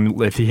 10th game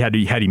if he had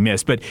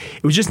missed. But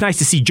it was just nice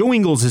to see. Joe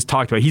Ingles has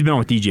talked about. He's been on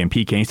with DJ and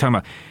PK. And he's talking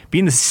about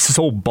being the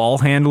sole ball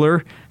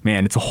handler.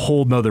 Man, it's a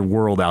whole nother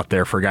world out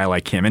there for a guy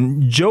like him.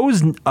 And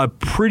Joe's a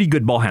pretty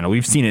good ball handler.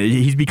 We've seen it.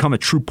 He's become a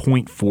true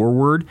point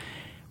forward.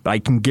 But I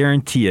can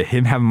guarantee you,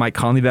 him having Mike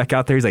Conley back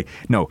out there, he's like,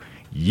 no,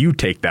 you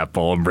take that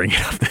ball and bring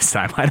it up this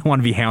time. I don't want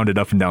to be hounded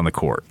up and down the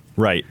court.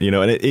 Right.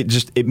 And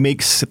it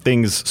makes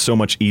things so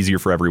much easier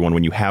for everyone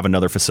when you have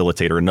another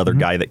facilitator, another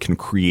guy that can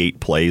create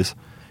plays.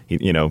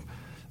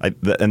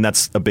 And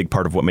that's a big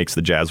part of what makes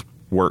the Jazz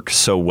work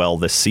so well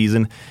this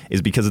season,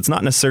 is because it's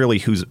not necessarily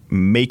who's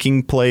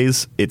making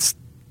plays. It's,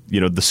 the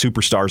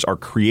superstars are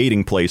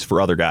creating plays for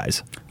other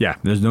guys. Yeah,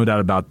 there's no doubt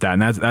about that.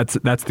 And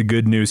that's the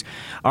good news.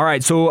 All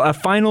right, so a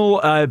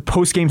final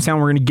post-game sound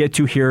we're going to get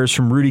to here is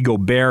from Rudy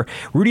Gobert.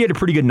 Rudy had a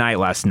pretty good night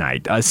last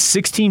night.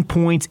 16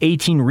 points,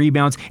 18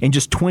 rebounds in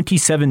just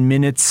 27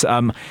 minutes.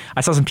 I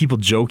saw some people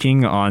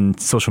joking on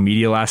social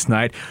media last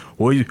night.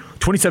 Well,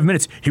 27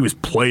 minutes, he was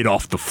played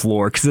off the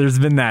floor, because there's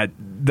been that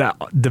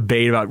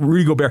debate about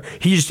Rudy Gobert.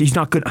 He's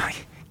not good.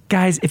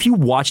 Guys, if you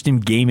watched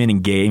him game in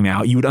and game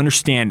out, you would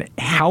understand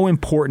how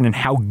important and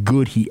how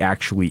good he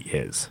actually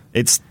is.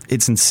 It's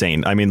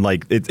insane. I mean,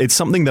 like, it's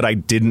something that I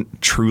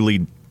didn't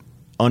truly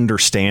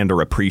understand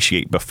or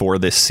appreciate before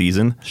this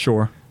season.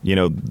 Sure.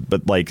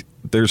 But like,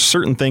 there's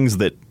certain things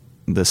that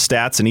the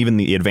stats and even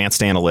the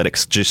advanced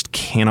analytics just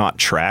cannot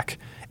track.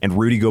 And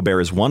Rudy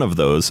Gobert is one of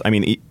those. I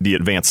mean, the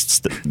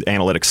advanced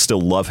analytics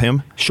still love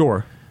him.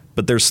 Sure.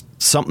 But there's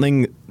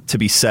something to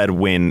be said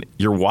when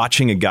you're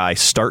watching a guy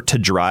start to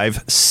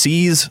drive,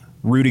 sees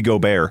Rudy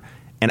Gobert,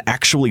 and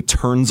actually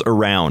turns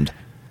around.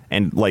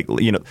 And, like,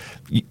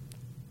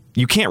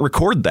 you can't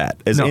record that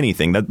as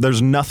anything.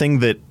 There's nothing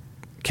that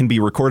can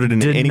be recorded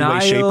in any way,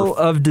 shape, or denial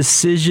of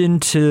decision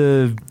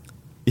to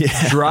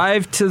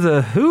drive to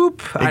the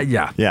hoop.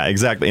 Yeah,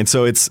 exactly. And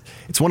so it's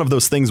one of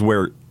those things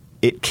where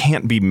it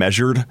can't be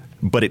measured,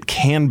 but it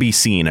can be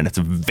seen, and it's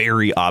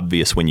very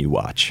obvious when you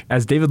watch.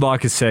 As David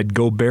Locke has said,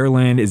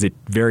 Gobertland is a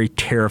very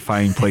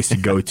terrifying place to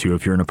go to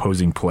if you're an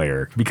opposing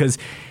player, because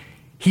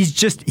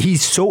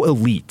he's so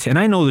elite. And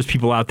I know there's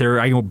people out there,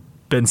 I know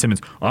Ben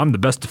Simmons, I'm the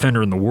best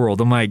defender in the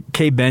world. I'm like,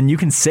 okay, Ben, you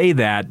can say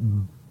that,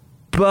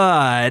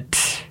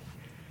 but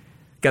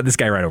got this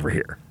guy right over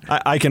here.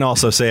 I can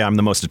also say I'm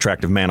the most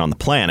attractive man on the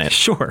planet.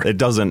 Sure. It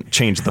doesn't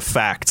change the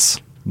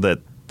facts that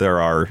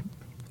there are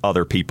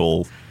other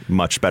people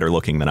much better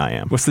looking than I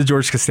am. What's the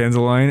George Costanza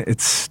line?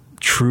 It's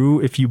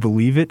true if you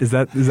believe it. Is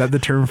that the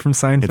term from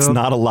Seinfeld? It's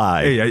not a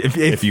lie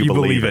if you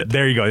believe it.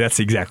 There you go. That's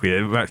exactly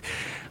it.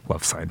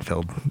 Love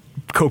Seinfeld.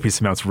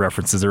 Copious amounts of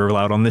references are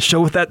allowed on this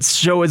show with that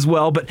show as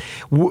well. But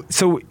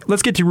so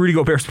let's get to Rudy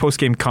Gobert's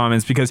post-game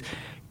comments, because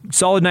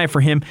solid night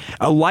for him,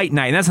 a light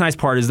night. And that's the nice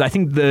part is I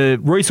think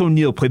Royce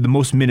O'Neal played the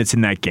most minutes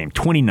in that game,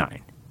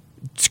 29.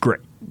 It's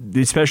great,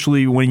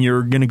 especially when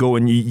you're going to go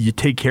and you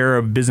take care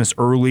of business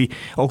early.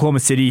 Oklahoma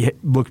City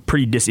looked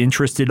pretty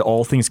disinterested,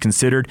 all things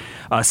considered.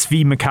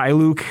 Svi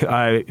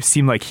Mikhailuk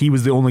seemed like he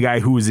was the only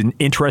guy who was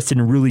interested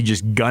in really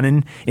just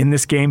gunning in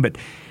this game, but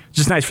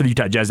just nice for the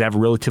Utah Jazz to have a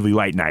relatively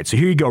light night. So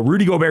here you go,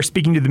 Rudy Gobert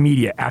speaking to the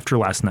media after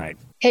last night.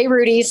 Hey,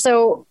 Rudy.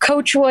 So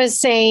Coach was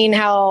saying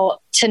how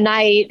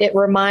tonight it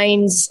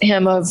reminds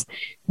him of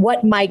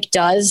what Mike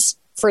does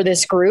for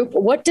this group.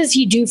 What does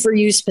he do for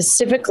you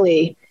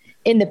specifically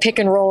in the pick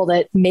and roll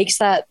that makes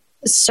that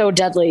so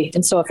deadly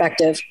and so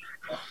effective?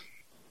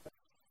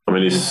 I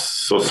mean, he's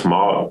so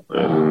smart,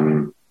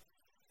 and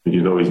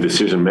his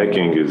decision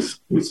making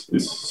is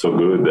so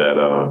good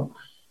that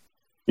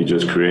he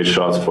just creates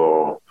shots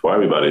for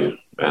everybody.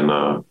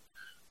 And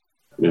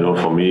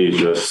for me, it's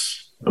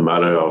just a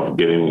matter of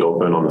getting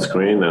open on the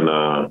screen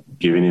and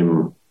giving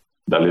him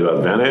that little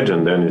advantage,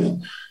 and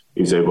then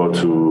he's able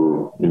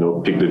to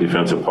pick the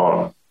defense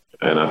apart.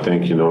 And I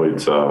think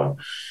it's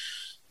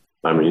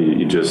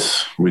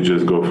we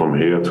just go from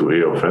here to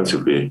here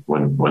offensively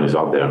when he's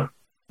out there.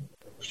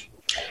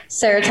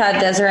 Sarah Todd,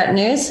 Deseret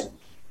News.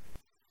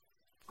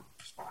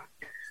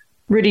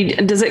 Rudy,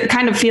 does it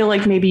kind of feel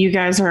like maybe you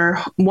guys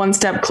are one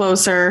step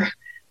closer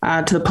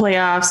to the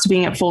playoffs, to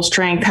being at full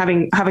strength,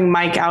 having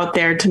Mike out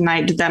there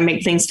tonight? Did that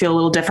make things feel a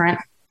little different?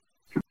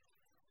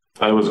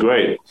 It was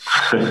great.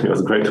 It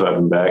was great to have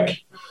him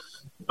back.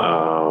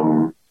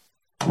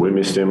 We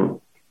missed him.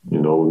 We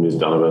missed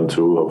Donovan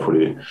too.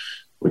 Hopefully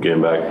we get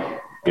him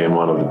back game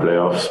one of the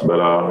playoffs. But,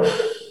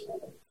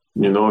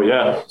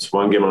 it's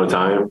one game at a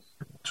time.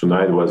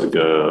 Tonight was a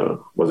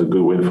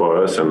good win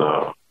for us. And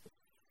now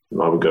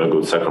we're going to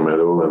go to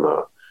Sacramento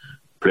and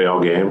play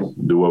our game,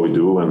 do what we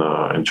do,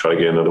 and try to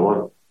get another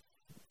one.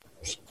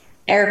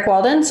 Eric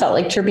Walden, Salt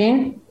Lake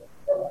Tribune.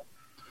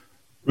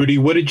 Rudy,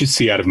 what did you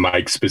see out of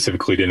Mike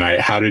specifically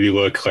tonight? How did he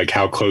look? Like,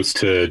 how close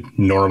to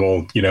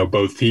normal?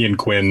 Both he and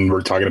Quinn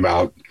were talking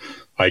about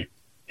like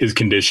his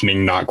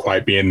conditioning not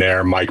quite being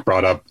there. Mike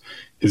brought up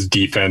his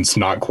defense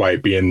not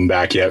quite being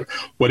back yet.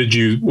 What did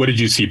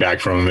you see back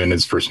from him in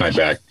his first night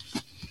back?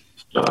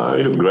 He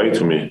looked great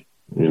to me.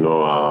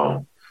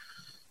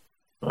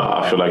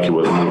 I feel like he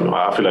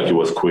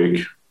was quick.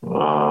 He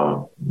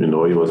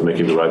was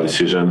making the right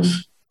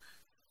decisions.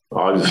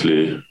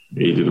 Obviously,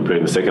 he didn't play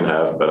in the second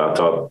half, but I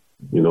thought,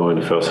 in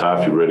the first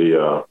half, he really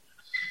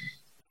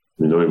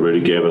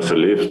gave us a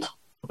lift,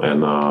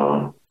 and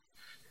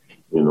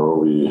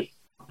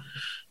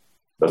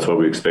that's what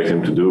we expect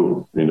him to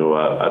do.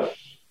 I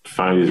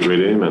find his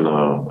rhythm and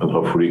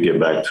hopefully get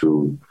back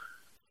to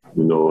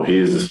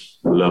his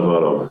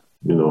level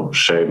of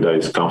shape that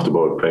he's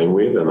comfortable playing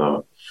with,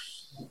 and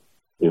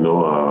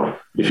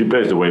if he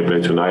plays the way he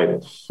played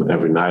tonight,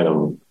 every night,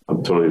 I'm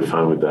totally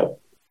fine with that.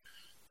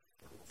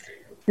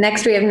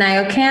 Next, we have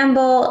Niall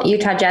Campbell,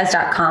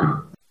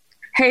 UtahJazz.com.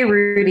 Hey,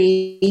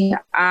 Rudy.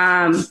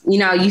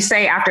 You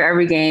say after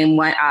every game,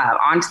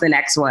 on to the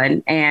next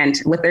one.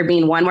 And with there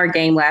being one more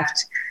game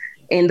left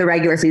in the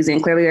regular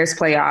season, clearly there's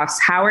playoffs.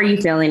 How are you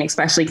feeling,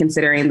 especially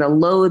considering the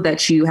load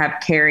that you have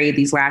carried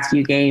these last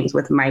few games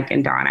with Mike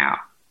and Don out?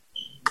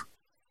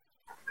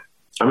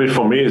 I mean,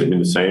 for me, it's been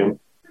the same.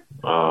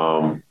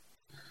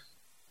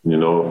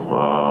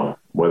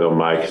 Whether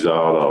Mike is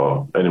out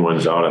or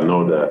anyone's out, I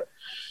know that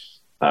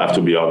I have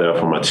to be out there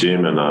for my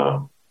team, and I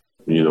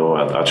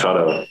try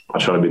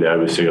to be there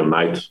every single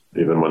night,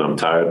 even when I'm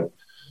tired,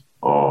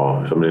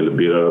 or if I'm a little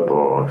beat up,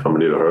 or if I'm a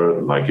little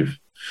hurt. Like if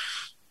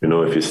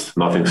it's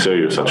nothing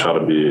serious, I try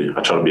to be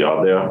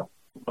out there.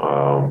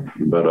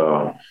 But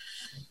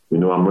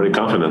I'm really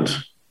confident.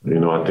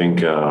 I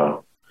think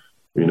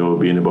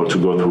being able to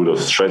go through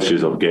those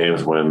stretches of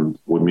games when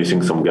we're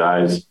missing some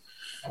guys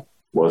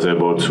was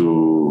able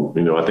to,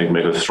 I think,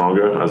 make us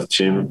stronger as a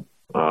team.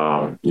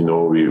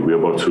 We're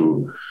able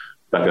to,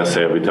 like I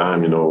say every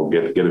time,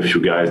 get a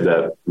few guys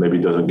that maybe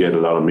don't get a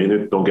lot of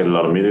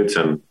minutes,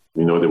 and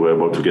they were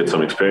able to get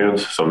some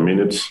experience, some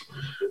minutes,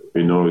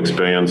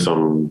 experience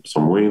some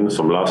wins,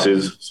 some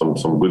losses,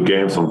 some good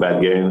games, some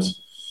bad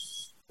games,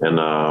 and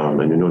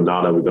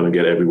now that we're going to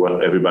get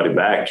everybody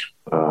back,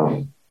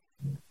 I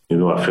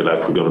feel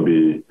like we're going to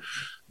be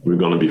we're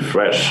going to be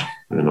fresh,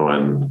 and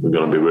we're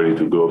going to be ready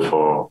to go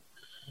for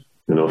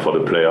the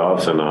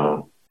playoffs and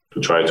to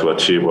try to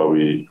achieve what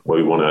we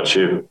want to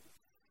achieve.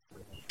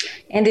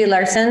 Andy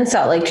Larson,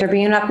 Salt Lake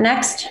Tribune, up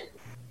next.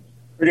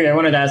 Rudy, I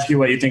wanted to ask you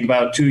what you think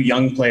about two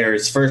young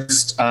players.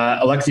 First,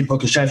 Alexei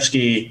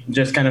Pokusevski,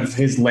 just kind of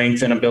his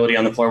length and ability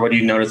on the floor. What do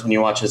you notice when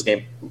you watch his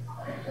game?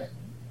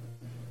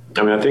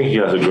 I mean, I think he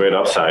has a great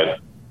upside.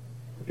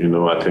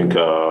 I think,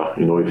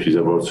 if he's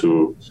able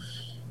to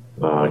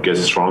get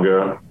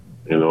stronger,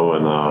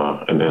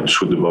 and then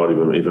shoot the ball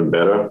even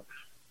better,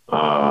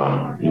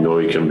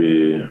 he can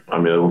be, I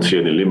don't see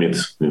any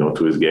limits,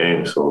 to his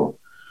game. So,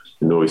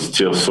 he's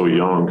still so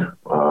young.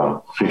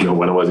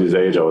 When I was his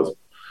age,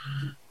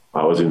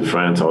 I was in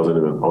France. I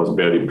was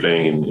barely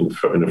playing in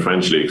the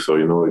French league.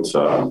 So, it's,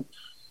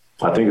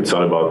 I think it's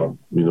all about,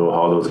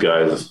 how those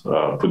guys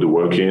put the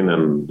work in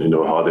and,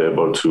 how they're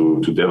able to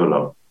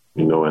develop,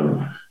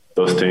 and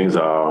those things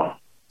are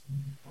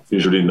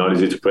usually not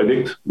easy to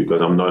predict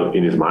because I'm not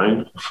in his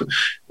mind,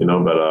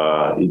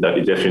 but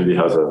it definitely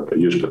has a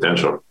huge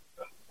potential.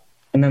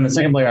 And then the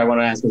second player I want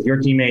to ask is your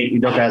teammate,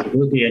 Udoka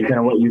Azubuike, and kind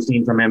of what you've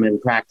seen from him in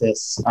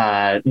practice,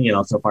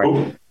 so far.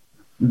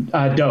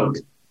 Doak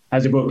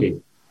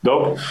Azubuike.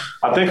 Dope.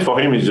 I think for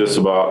him, it's just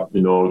about,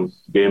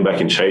 getting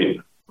back in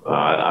shape.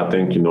 I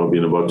think,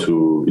 being able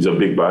to, he's a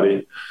big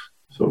body.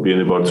 So being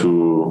able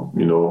to,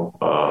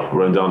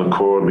 run down the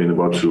court, being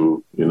able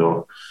to,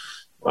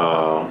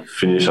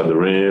 finish at the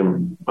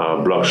rim,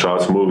 block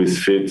shots, move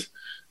his feet.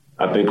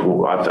 I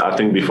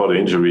think before the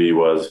injury, he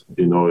was,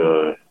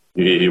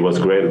 he was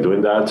great at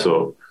doing that.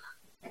 So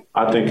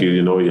I think, he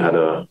had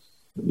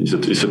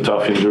it's a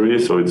tough injury.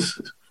 So it's,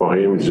 for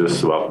him, it's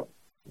just about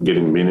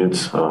getting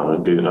minutes,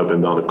 getting up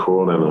and down the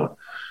court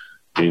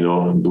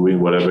and, doing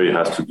whatever he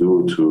has to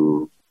do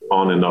to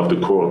on and off the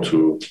court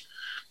to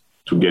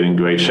get in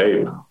great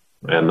shape.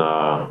 And,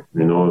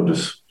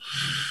 just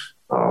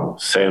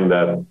saying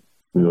that,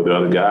 the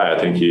other guy, I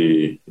think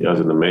he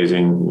has an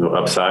amazing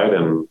upside,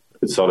 and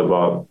it's all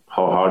about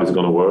how hard he's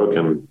going to work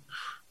and,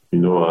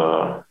 and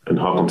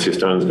how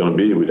consistent it's going to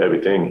be with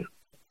everything.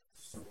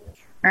 All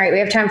right, we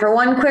have time for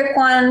one quick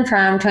one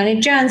from Tony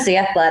Jones, The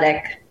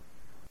Athletic.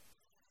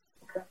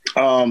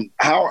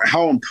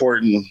 How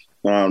important,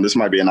 this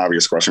might be an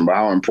obvious question, but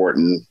how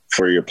important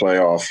for your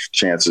playoff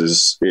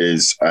chances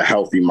is a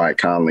healthy Mike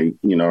Conley,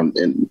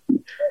 and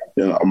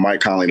a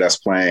Mike Conley that's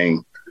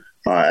playing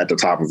at the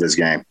top of his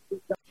game?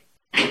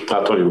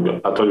 I thought you were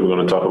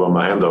going to talk about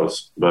my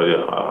handles, but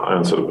yeah, I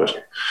answered the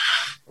question.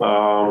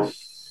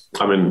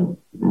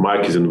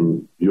 Mike is a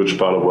huge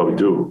part of what we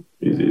do.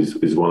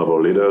 He's one of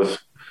our leaders.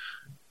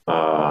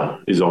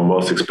 He's our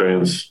most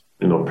experienced,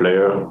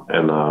 player,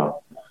 and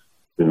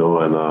we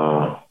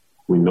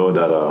know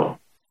that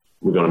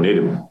we're going to need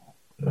him.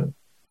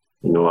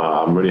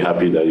 I'm really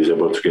happy that he's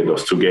able to get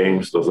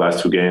those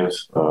last two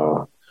games,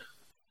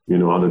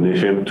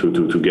 underneath him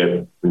to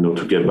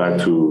get back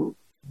to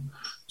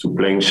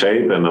playing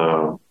shape. And,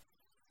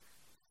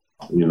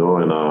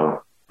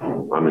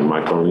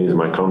 Mike Conley is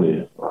Mike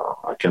Conley.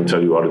 I can't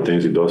tell you all the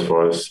things he does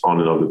for us on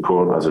and off the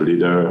court as a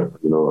leader,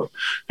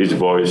 his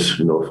voice,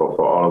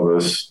 for all of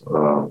us,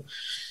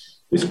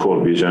 his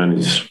court vision,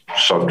 his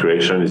shot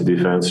creation, his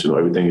defense,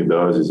 everything he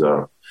does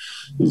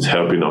is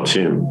helping our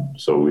team.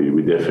 So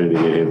we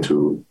definitely need him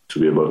to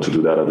be able to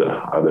do that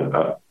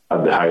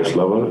at the highest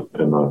level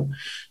and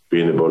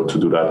being able to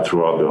do that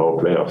throughout the whole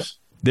playoffs.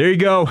 There you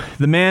go.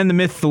 The man, the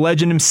myth, the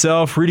legend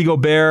himself, Rudy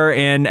Gobert.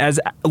 And as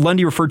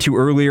Lundy referred to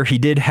earlier, he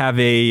did have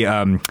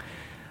a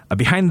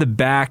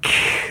behind-the-back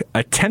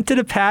attempted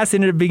a pass,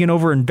 ended up being an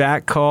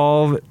over-and-back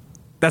call.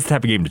 That's the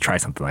type of game to try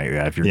something like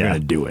that if you're going to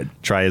do it.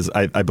 Try his,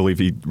 I believe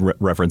he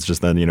referenced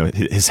just then,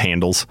 his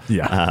handles.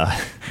 Yeah.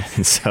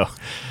 So,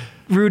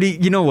 Rudy,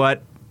 you know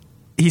what?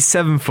 He's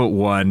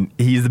 7'1".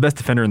 He's the best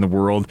defender in the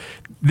world.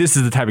 This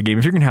is the type of game,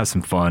 if you're going to have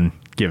some fun,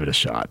 give it a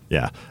shot.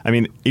 Yeah.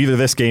 Either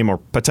this game or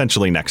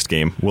potentially next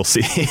game. We'll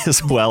see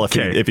as well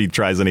if he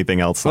tries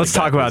anything else. Let's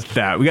talk about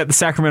that. We got the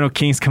Sacramento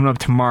Kings coming up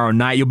tomorrow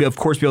night. You'll of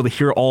course be able to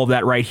hear all of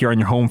that right here on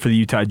your home for the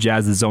Utah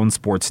Jazz, the Zone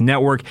Sports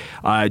Network.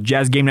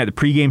 Jazz Game Night, the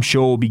pregame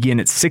show will begin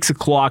at 6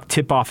 o'clock,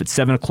 tip off at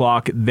 7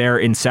 o'clock there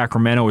in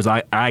Sacramento, as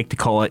I like to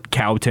call it,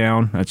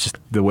 Cowtown. That's just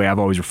the way I've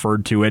always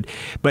referred to it.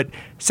 But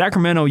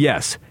Sacramento,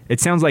 yes, it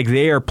sounds like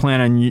they are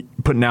planning on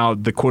putting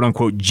out the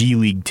quote-unquote G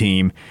League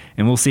team,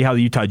 and we'll see how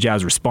the Utah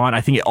Jazz respond.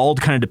 I think it all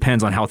kind of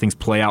depends on how things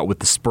play out with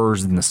the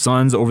Spurs and the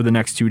Suns over the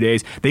next 2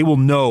 days. They will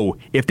know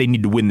if they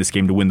need to win this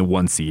game to win the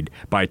 1 seed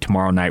by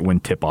tomorrow night when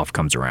tip-off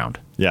comes around.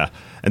 Yeah,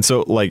 and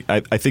so I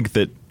think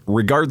that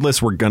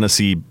regardless, we're going to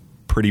see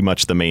pretty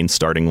much the main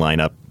starting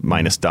lineup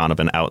minus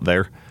Donovan out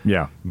there.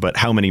 Yeah. But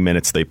how many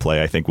minutes they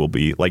play, I think, will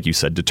be, like you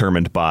said,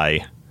 determined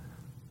by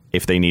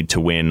if they need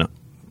to win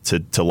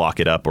to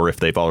lock it up or if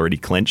they've already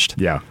clinched.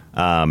 Yeah.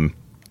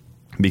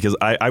 Because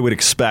I would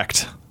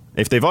expect,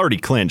 if they've already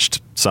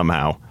clinched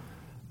somehow,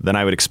 then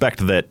I would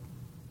expect that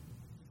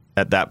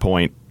at that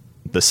point,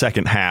 the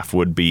second half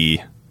would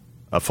be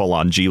a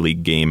full-on G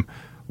League game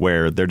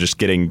where they're just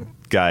getting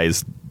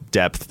guys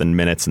depth and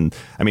minutes. And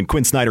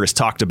Quin Snyder has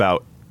talked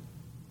about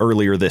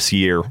earlier this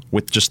year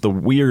with just the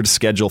weird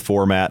schedule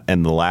format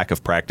and the lack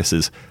of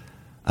practices.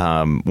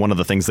 One of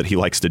the things that he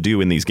likes to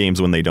do in these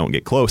games when they don't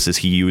get close is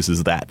he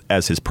uses that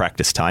as his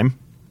practice time.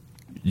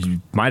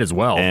 You might as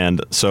well.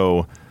 And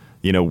so,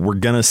 we're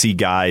going to see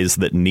guys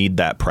that need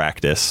that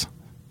practice,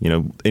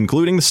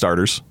 including the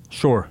starters.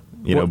 Sure.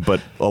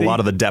 But a lot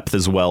of the depth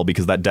as well,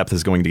 because that depth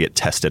is going to get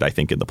tested, I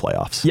think, in the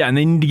playoffs. Yeah, and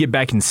they need to get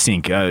back in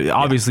sync.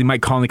 Obviously,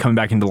 Mike Conley coming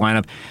back into the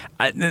lineup.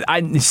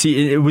 I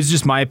see. It was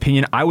just my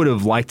opinion. I would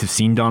have liked to have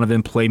seen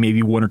Donovan play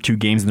maybe 1 or 2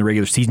 games in the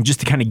regular season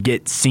just to kind of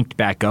get synced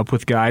back up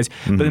with guys.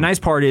 Mm-hmm. But the nice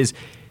part is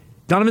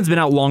Donovan's been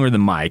out longer than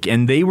Mike,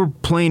 and they were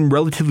playing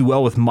relatively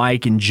well with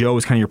Mike and Joe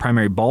as kind of your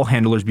primary ball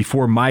handlers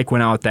before Mike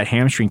went out with that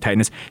hamstring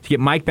tightness. To get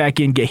Mike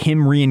back in, get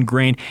him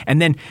re-ingrained, and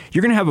then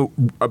you're going to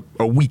have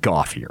a week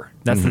off here.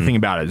 That's the thing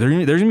about it. There's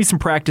going to be some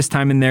practice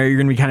time in there. You're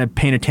going to be kind of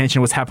paying attention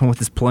to what's happening with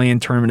this play-in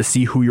tournament to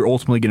see who you're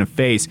ultimately going to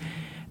face.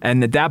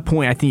 And at that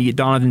point, I think you get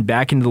Donovan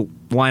back into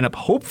the lineup,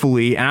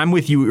 hopefully. And I'm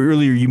with you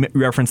earlier. You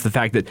referenced the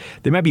fact that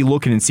they might be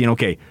looking and seeing,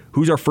 okay,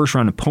 who's our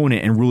first-round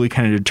opponent, and really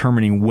kind of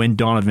determining when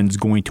Donovan's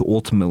going to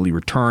ultimately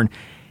return.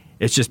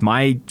 It's just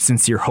my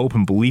sincere hope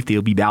and belief that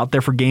he'll be out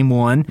there for Game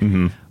 1.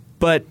 Mm-hmm.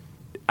 But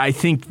I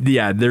think,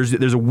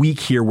 there's a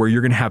week here where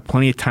you're going to have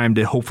plenty of time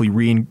to hopefully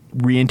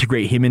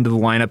reintegrate him into the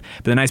lineup.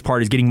 But the nice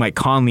part is getting Mike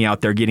Conley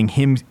out there, getting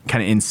him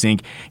kind of in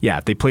sync. Yeah,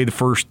 if they play the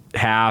first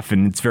half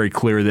and it's very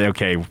clear that,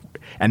 okay,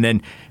 and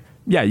then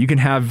you can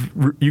have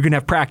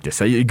practice.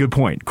 Good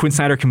point. Quin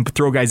Snyder can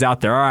throw guys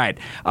out there. All right,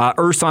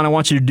 Ersan, I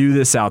want you to do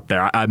this out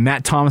there.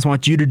 Matt Thomas, I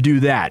want you to do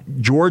that.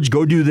 George,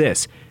 go do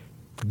this.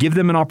 Give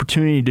them an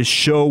opportunity to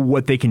show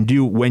what they can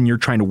do when you're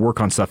trying to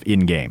work on stuff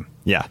in game.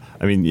 Yeah,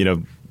 I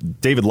mean,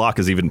 David Locke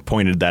has even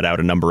pointed that out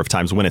a number of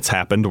times when it's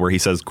happened, where he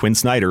says Quin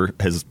Snyder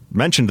has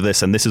mentioned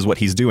this, and this is what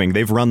he's doing.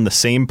 They've run the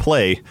same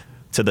play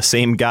to the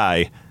same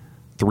guy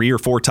 3 or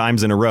 4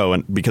 times in a row,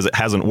 and because it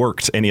hasn't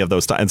worked any of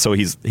those times. And so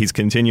he's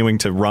continuing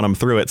to run them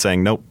through it,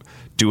 saying, nope,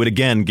 do it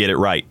again, get it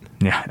right.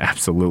 Yeah,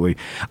 absolutely.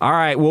 All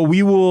right, well,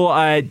 we will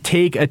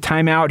take a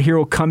timeout here.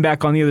 We'll come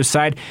back on the other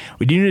side.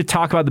 We do need to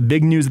talk about the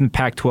big news in the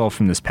Pac-12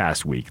 from this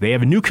past week. They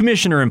have a new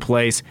commissioner in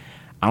place.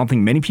 I don't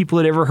think many people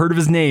had ever heard of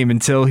his name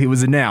until he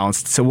was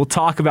announced. So we'll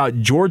talk about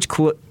George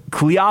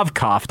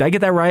Kliavkoff. Did I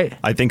get that right?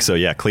 I think so,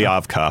 yeah,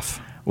 Kliavkoff.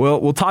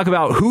 Well, we'll talk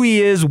about who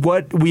he is,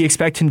 what we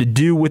expect him to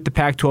do with the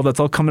Pac-12. That's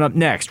all coming up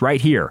next,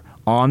 right here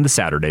on The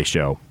Saturday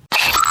Show.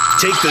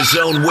 Take the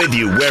Zone with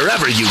you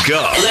wherever you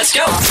go. Let's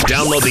go.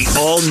 Download the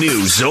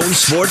all-new Zone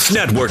Sports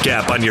Network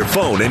app on your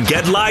phone and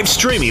get live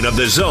streaming of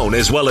The Zone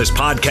as well as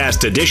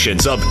podcast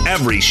editions of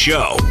every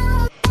show.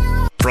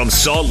 From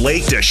Salt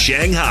Lake to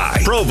Shanghai,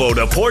 Provo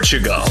to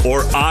Portugal,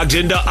 or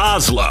Ogden to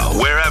Oslo,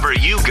 wherever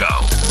you go,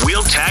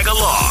 we'll tag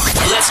along.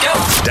 Let's go.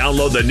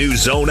 Download the new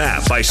Zone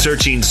app by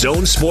searching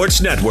Zone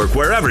Sports Network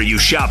wherever you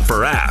shop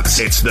for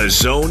apps. It's the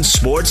Zone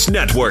Sports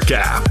Network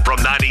app from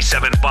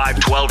 97.5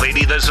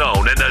 1280 The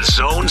Zone and the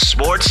Zone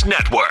Sports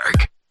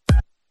Network.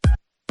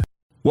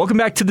 Welcome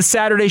back to the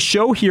Saturday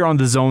Show here on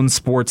the Zone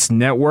Sports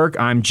Network.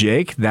 I'm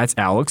Jake. That's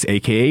Alex,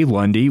 a.k.a.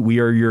 Lundy. We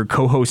are your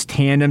co-host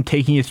tandem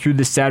taking you through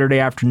this Saturday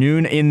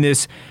afternoon in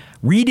this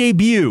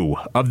re-debut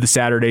of the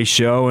Saturday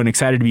Show, and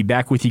excited to be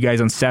back with you guys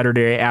on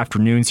Saturday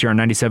afternoons here on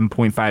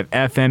 97.5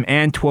 FM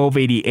and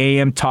 1280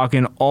 AM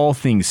talking all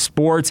things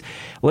sports.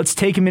 Let's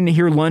take a minute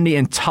here, Lundy,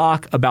 and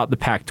talk about the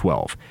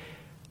Pac-12.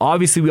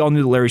 Obviously, we all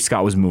knew that Larry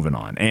Scott was moving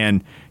on,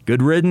 and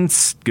good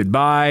riddance,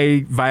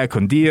 goodbye, via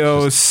con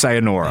Dios,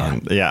 sayonara.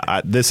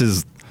 This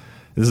is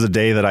a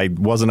day that I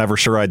wasn't ever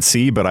sure I'd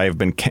see, but I've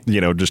been,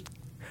 just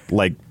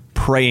like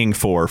praying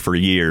for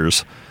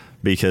years,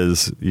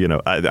 because,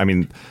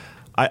 I'm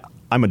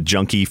a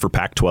junkie for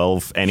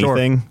Pac-12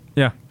 anything. Sure.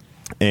 Yeah.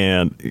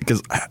 And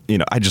because,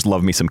 I just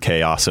love me some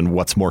chaos, and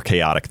what's more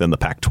chaotic than the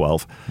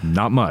Pac-12?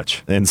 Not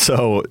much. And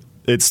so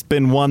it's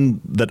been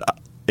one that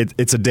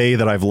it's a day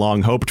that I've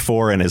long hoped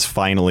for, and has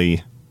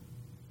finally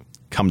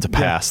come to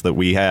pass that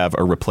we have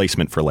a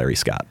replacement for Larry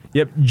Scott.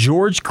 Yep,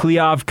 George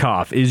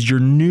Kliavkoff is your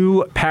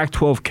new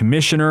Pac-12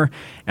 commissioner,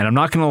 and I'm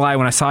not going to lie,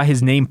 when I saw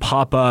his name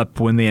pop up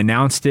when they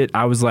announced it,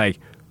 I was like,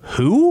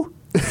 who?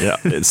 Yeah,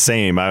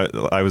 same.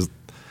 I was,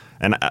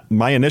 and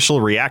my initial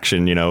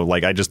reaction,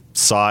 I just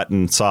saw it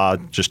and saw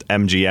just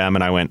MGM,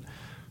 and I went,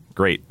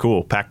 great,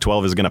 cool,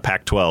 Pac-12 is going to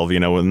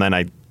Pac-12, and then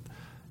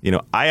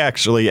I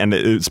actually, and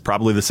it's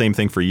probably the same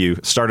thing for you,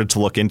 started to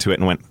look into it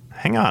and went,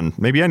 hang on,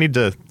 maybe I need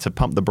to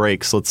pump the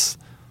brakes. Let's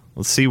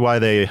see why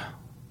they,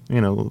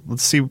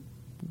 let's see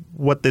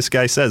what this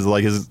guy says.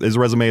 Like his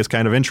resume is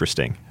kind of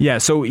interesting. Yeah.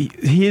 So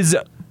his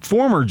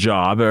former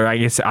job, or I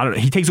guess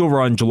he takes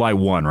over on July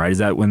 1, right? Is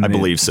that when? I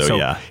believe so.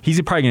 Yeah.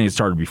 He's probably going to get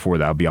started before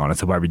that. I'll be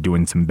honest. He'll probably be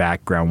doing some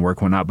background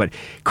work, whatnot. But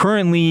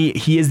currently,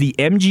 he is the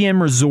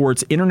MGM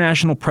Resorts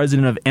International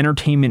President of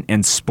Entertainment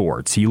and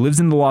Sports. He lives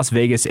in the Las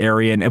Vegas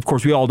area, and of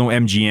course, we all know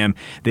MGM.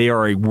 They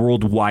are a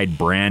worldwide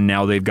brand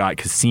now. They've got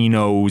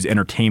casinos,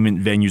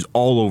 entertainment venues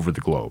all over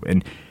the globe,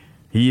 and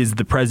he is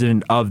the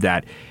president of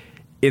that.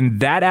 In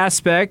that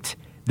aspect,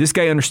 this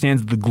guy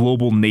understands the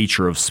global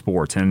nature of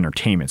sports and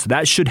entertainment. So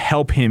that should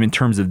help him in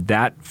terms of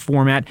that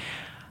format.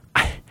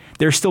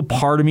 There's still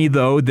part of me,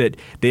 though, that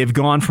they have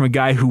gone from a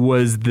guy who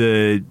was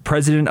the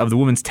president of the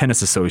Women's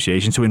Tennis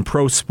Association, so in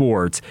pro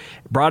sports,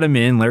 brought him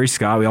in, Larry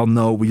Scott. We all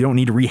know we don't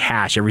need to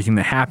rehash everything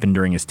that happened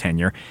during his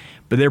tenure,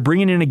 but they're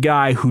bringing in a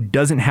guy who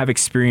doesn't have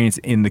experience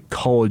in the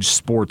college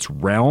sports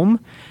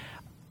realm.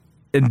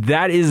 And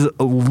that is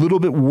a little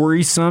bit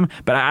worrisome,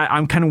 but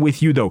I'm kind of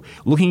with you, though.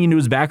 Looking into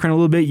his background a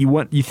little bit,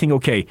 you think,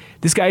 okay,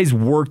 this guy's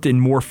worked in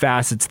more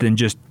facets than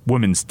just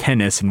women's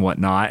tennis and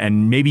whatnot,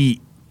 and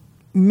maybe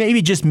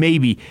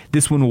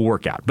this one will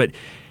work out. But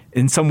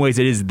in some ways,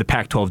 it is the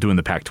Pac-12 doing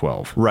the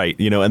Pac-12. Right,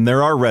 and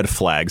there are red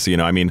flags.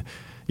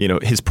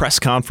 His press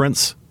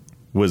conference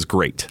was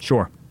great.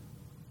 Sure.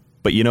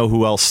 But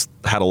who else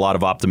had a lot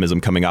of optimism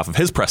coming off of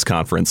his press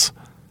conference?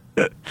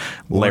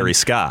 Larry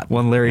Scott.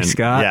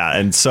 Scott. Yeah,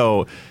 and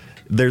so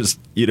there's,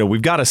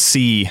 we've got to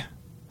see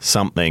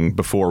something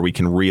before we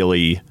can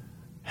really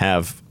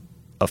have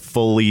a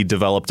fully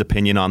developed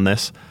opinion on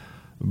this.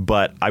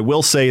 But I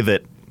will say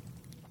that,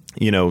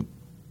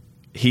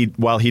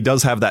 while he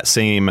does have that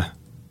same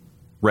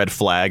red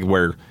flag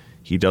where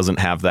he doesn't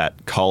have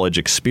that college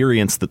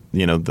experience that,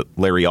 that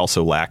Larry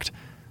also lacked,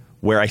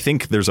 where I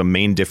think there's a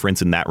main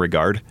difference in that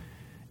regard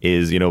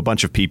is, a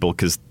bunch of people,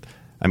 because,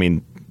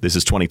 this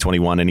is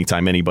 2021.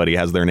 Anytime anybody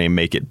has their name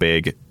make it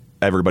big,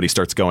 everybody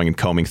starts going and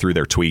combing through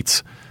their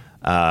tweets.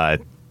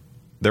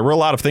 There were a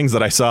lot of things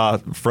that I saw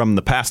from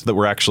the past that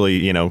were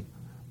actually,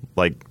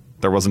 like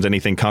there wasn't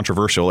anything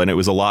controversial, and it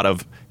was a lot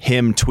of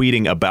him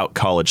tweeting about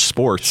college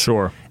sports.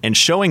 Sure. And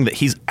showing that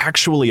he's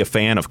actually a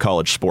fan of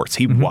college sports.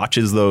 He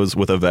watches those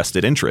with a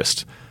vested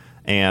interest.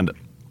 And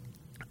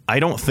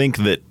I don't think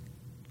that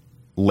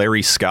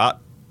Larry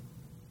Scott,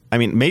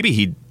 maybe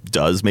he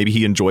does. Maybe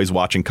he enjoys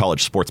watching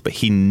college sports, but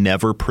he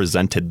never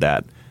presented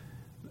that,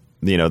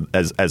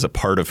 as a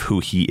part of who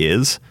he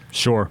is.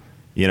 Sure.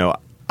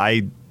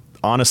 I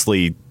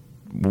honestly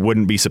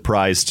wouldn't be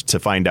surprised to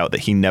find out that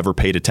he never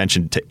paid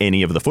attention to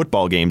any of the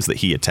football games that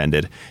he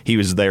attended. He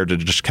was there to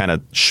just kind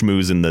of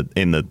schmooze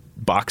in the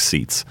box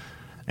seats.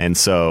 And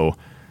so,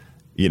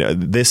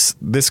 this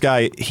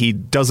guy, he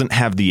doesn't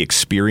have the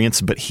experience,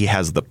 but he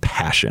has the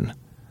passion.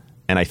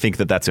 And I think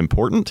that that's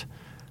important.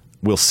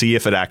 We'll see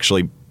if it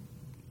actually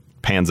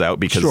pans out,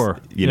 because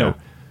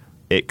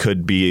it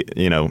could be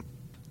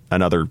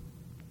another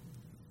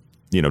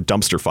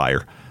dumpster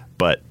fire,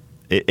 but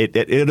it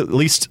at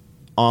least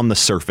on the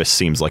surface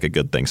seems like a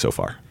good thing so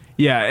far.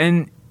 Yeah,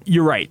 and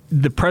you're right.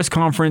 The press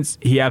conference,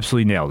 he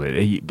absolutely nailed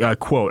it.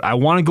 Quote, "I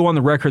want to go on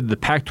the record that the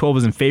Pac-12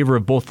 is in favor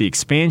of both the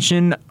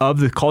expansion of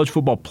the college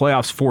football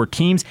playoffs for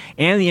teams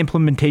and the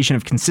implementation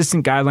of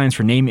consistent guidelines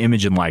for name,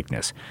 image, and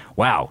likeness."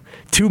 Wow.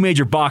 2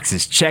 major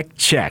boxes. Check,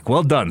 check.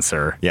 Well done,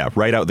 sir. Yeah,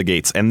 right out the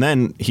gates. And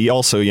then he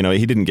also,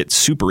 he didn't get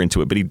super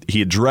into it, but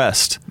he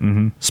addressed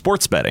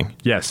sports betting.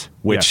 Yes.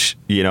 Which,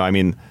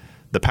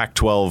 the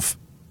Pac-12,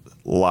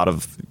 a lot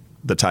of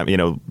the time,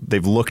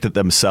 they've looked at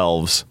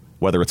themselves,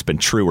 whether it's been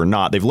true or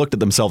not, they've looked at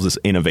themselves as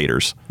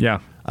innovators. Yeah.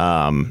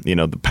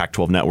 The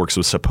Pac-12 networks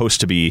was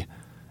supposed to be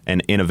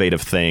an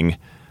innovative thing.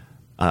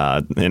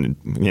 And,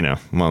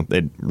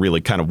 it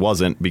really kind of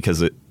wasn't,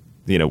 because it,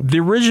 the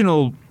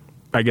original,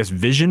 I guess,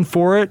 vision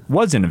for it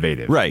was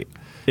innovative. Right.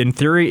 In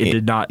theory, it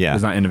was not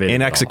innovative.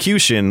 In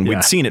execution,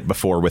 we'd seen it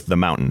before with the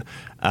Mountain.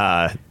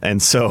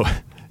 And so,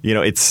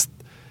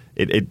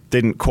 it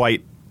didn't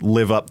quite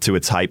live up to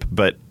its hype,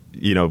 but,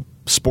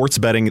 sports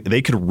betting,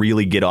 they could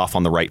really get off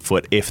on the right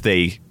foot if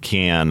they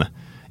can,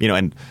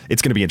 and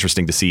it's going to be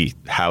interesting to see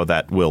how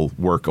that will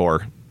work,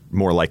 or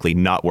more likely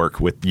not work,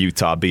 with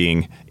Utah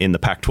being in the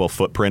Pac-12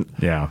 footprint.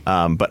 Yeah.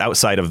 But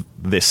outside of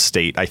this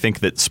state, I think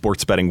that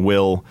sports betting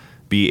will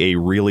be a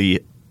really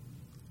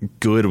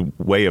good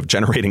way of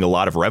generating a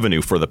lot of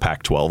revenue for the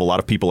Pac-12. A lot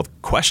of people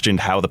have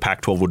questioned how the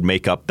Pac-12 would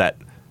make up that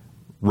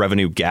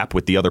revenue gap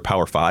with the other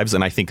Power Fives,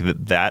 and I think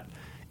that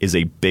is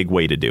a big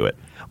way to do it.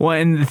 Well,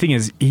 and the thing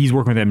is, he's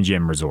working with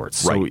MGM Resorts,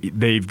 so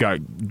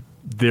right.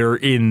 they're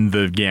in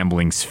the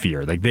gambling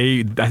sphere. Like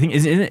I think,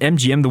 isn't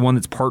MGM the one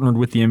that's partnered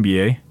with the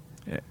NBA?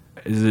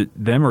 Is it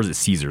them or is it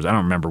Caesars? I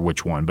don't remember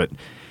which one, but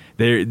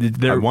they're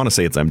I want to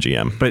say it's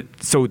MGM. But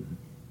so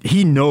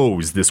he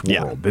knows this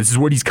world. Yeah. This is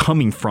what he's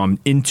coming from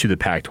into the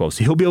Pac-12.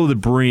 So he'll be able to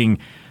bring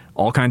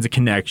all kinds of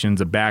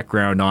connections, a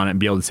background on it, and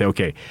be able to say,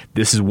 okay,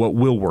 this is what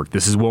will work,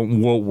 this is what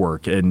won't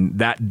work. And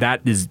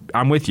that is,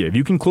 I'm with you. If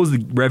you can close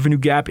the revenue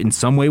gap in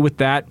some way with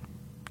that,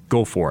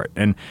 go for it.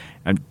 And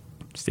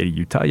state of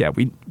Utah, yeah,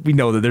 we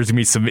know that there's going to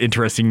be some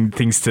interesting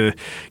things to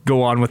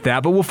go on with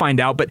that, but we'll find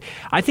out. But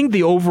I think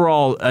the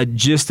overall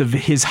gist of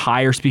his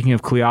hire, speaking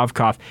of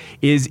Kliavkoff,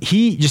 is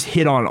he just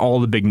hit on all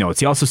the big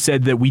notes. He also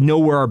said that we know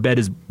where our bread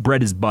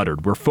is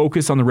buttered. We're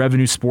focused on the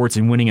revenue sports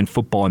and winning in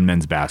football and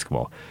men's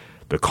basketball.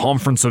 The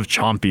Conference of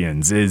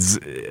Champions is,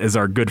 as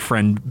our good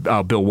friend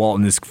Bill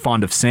Walton is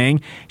fond of saying.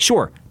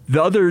 Sure,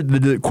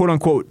 the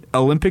quote-unquote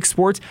Olympic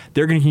sports,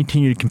 they're going to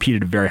continue to compete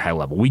at a very high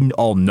level. We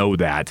all know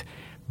that.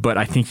 But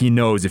I think he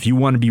knows if you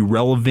want to be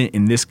relevant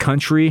in this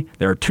country,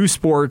 there are 2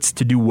 sports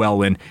to do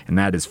well in, and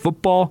that is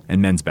football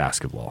and men's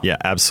basketball. Yeah,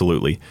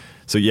 absolutely.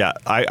 So, yeah,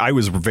 I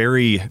was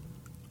very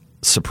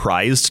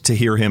surprised to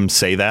hear him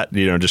say that,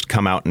 just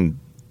come out and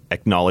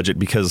acknowledge it,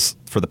 because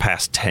for the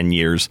past 10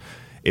 years,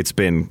 it's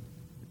been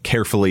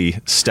carefully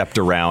stepped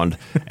around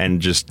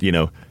and just,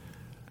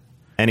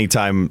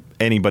 anytime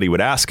anybody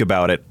would ask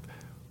about it,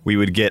 we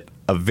would get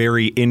a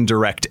very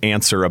indirect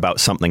answer about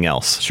something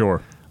else.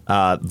 Sure.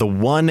 The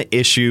one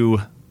issue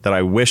that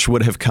I wish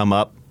would have come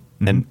up,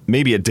 and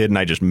maybe it did and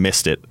I just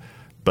missed it,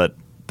 but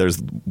there's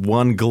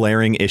one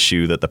glaring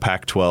issue that the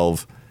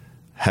Pac-12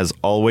 has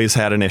always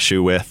had an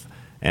issue with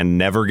and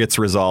never gets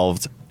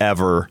resolved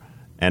ever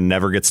and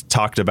never gets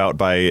talked about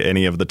by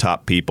any of the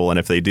top people. And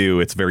if they do,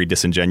 it's very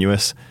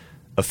disingenuous.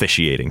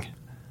 Officiating.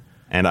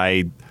 And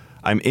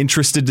I'm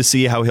interested to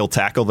see how he'll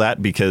tackle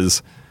that,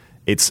 because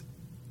it's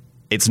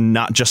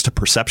not just a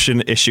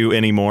perception issue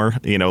anymore.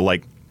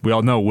 Like we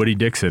all know Woody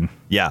Dixon.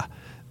 Yeah.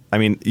 I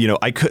mean,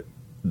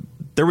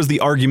 there was the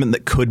argument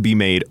that could be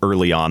made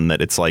early on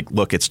that it's like,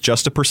 look, it's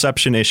just a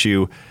perception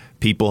issue.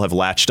 People have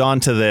latched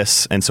onto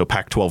this. And so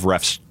Pac-12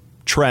 refs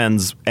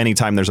trends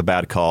anytime there's a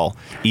bad call,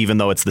 even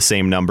though it's the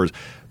same numbers.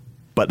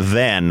 But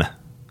then,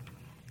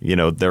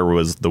 there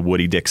was the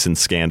Woody Dixon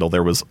scandal.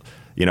 There was,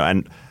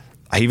 and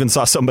I even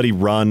saw somebody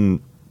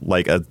run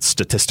like a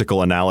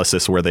statistical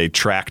analysis where they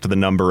tracked the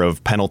number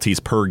of penalties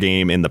per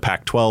game in the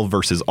Pac-12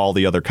 versus all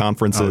the other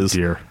conferences. Oh,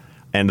 dear.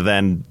 And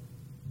then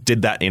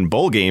did that in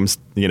bowl games,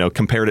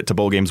 compared it to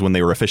bowl games when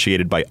they were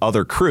officiated by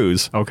other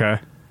crews. Okay.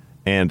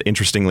 And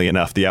interestingly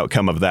enough, the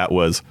outcome of that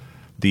was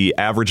the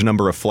average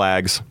number of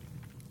flags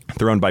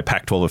thrown by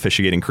Pac-12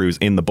 officiating crews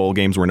in the bowl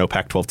games where no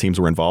Pac-12 teams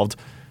were involved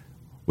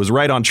was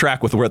right on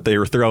track with what they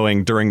were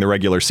throwing during the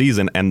regular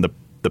season. And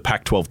the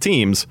Pac-12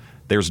 teams,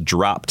 theirs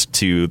dropped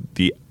to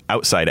the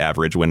outside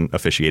average when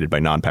officiated by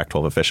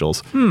non-Pac-12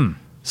 officials.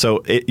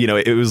 So,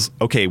 it was,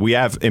 okay, we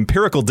have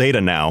empirical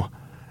data now,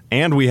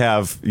 and we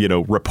have,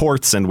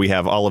 reports, and we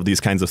have all of these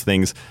kinds of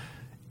things.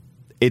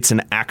 It's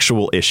an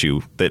actual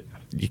issue that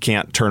you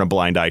can't turn a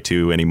blind eye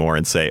to anymore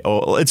and say,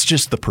 oh, it's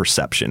just the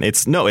perception.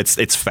 It's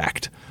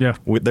fact. Yeah.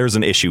 There's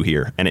an issue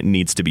here, and it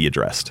needs to be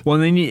addressed.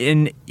 Well,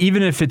 and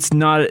even if it's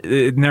not,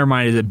 never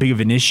mind, is a big of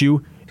an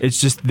issue, it's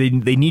just they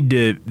need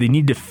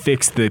to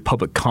fix the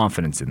public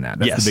confidence in that.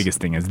 That's the biggest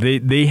thing. Is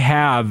they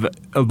have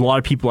a lot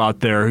of people out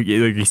there, like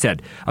you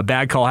said, a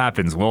bad call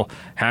happens. Well,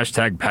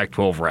 hashtag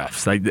Pac-12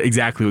 refs. Like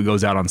exactly what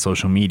goes out on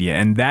social media,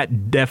 and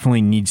that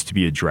definitely needs to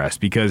be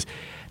addressed, because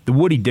the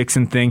Woody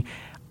Dixon thing,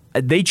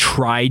 they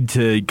tried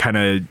to kind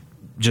of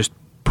just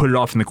put it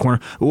off in the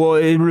corner.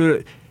 Well,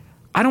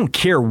 I don't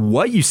care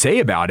what you say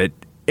about it.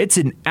 It's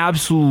an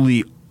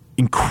absolutely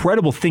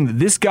incredible thing that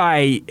this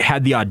guy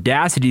had the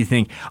audacity to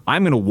think,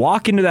 I'm going to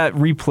walk into that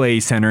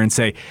replay center and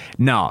say,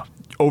 no,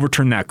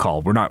 overturn that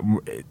call. We're not.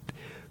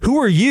 Who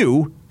are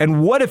you?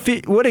 And what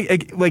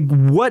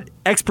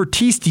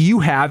expertise do you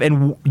have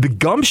and the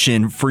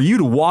gumption for you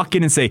to walk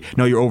in and say,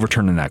 no, you're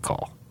overturning that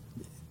call?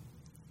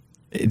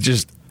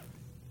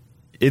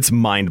 It's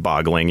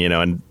mind-boggling,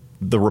 and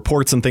the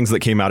reports and things that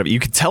came out of it, you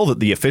could tell that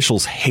the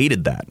officials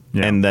hated that,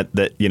 and that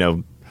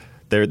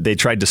they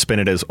tried to spin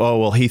it as, oh,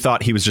 well, he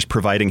thought he was just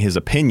providing his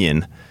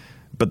opinion,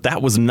 but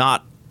that was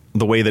not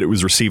the way that it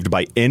was received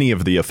by any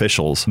of the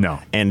officials. No.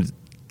 And,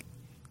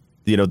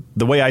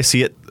 the way I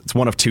see it, it's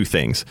one of two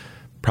things.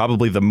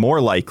 Probably the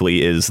more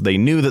likely is they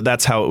knew that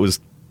that's how it was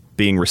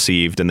being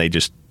received, and they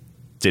just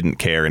didn't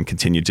care and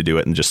continued to do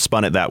it and just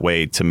spun it that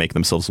way to make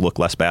themselves look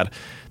less bad.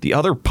 The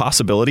other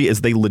possibility is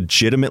they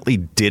legitimately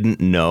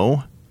didn't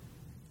know,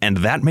 and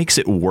that makes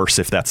it worse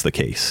if that's the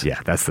case.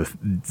 Yeah, that's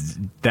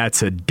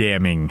a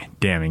damning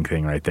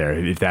thing right there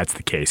if that's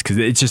the case, because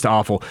it's just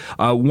awful.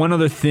 One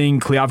other thing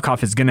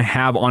Kliavkoff is going to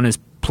have on his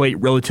plate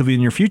relatively in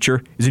the near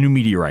future is a new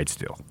media rights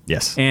deal.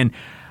 Yes. And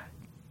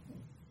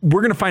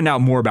we're going to find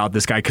out more about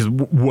this guy because,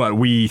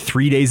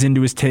 3 days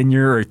into his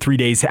tenure or 3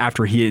 days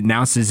after he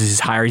announces his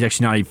hire, he's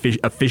actually not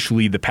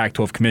officially the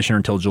Pac-12 commissioner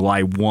until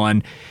July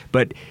 1,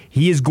 but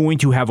he is going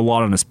to have a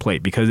lot on his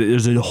plate because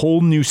there's a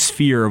whole new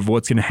sphere of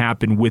what's going to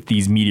happen with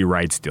these media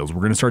rights deals. We're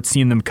going to start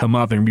seeing them come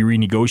up and be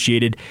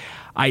renegotiated.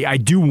 I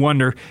do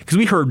wonder, because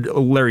we heard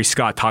Larry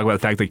Scott talk about the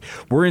fact like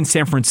we're in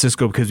San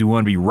Francisco because we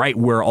want to be right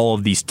where all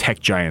of these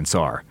tech giants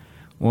are.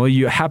 Well,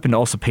 you happen to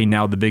also pay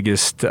now the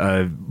biggest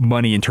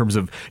money in terms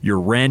of your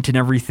rent and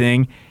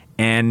everything.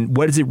 And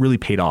what is it really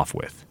paid off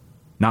with?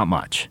 Not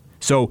much.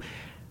 So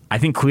I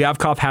think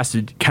Kliavkoff has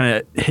to kind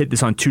of hit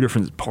this on two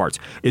different parts.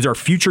 Is our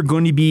future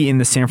going to be in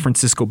the San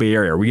Francisco Bay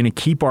Area? Are we going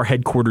to keep our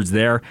headquarters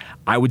there?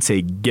 I would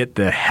say get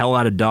the hell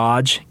out of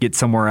Dodge, get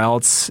somewhere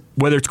else.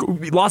 Whether it's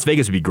Las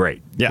Vegas would be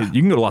great. Yeah.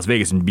 You can go to Las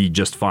Vegas and be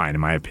just fine,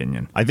 in my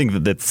opinion. I think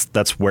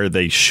that's where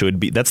they should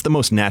be. That's the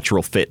most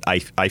natural fit,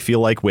 I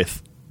feel like,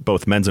 with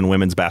both men's and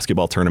women's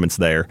basketball tournaments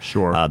there.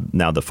 Sure.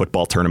 Now the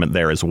football tournament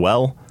there as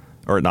well.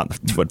 Or not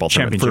the football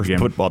tournament,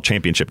 football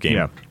championship game.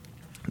 Yeah.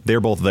 They're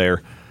both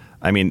there.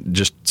 I mean,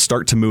 just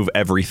start to move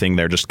everything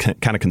there. Just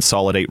kind of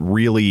consolidate,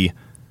 really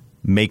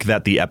make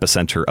that the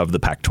epicenter of the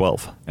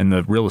Pac-12. And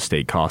the real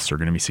estate costs are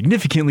going to be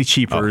significantly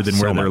cheaper than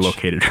where they're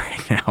located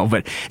right now.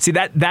 But see,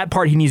 that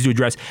part he needs to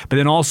address. But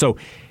then also,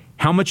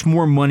 how much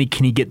more money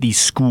can he get these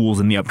schools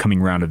in the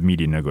upcoming round of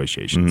media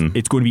negotiations?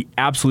 It's going to be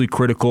absolutely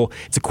critical.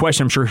 It's a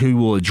question I'm sure he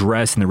will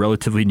address in the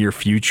relatively near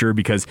future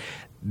because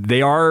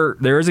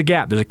there is a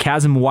gap. There's a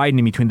chasm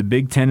widening between the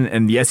Big Ten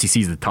and the SEC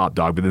is the top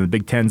dog, but then the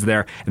Big Ten's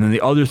there, and then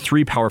the other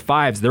 3 Power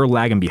 5s, they're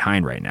lagging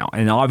behind right now.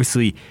 And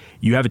obviously,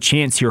 you have a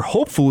chance here,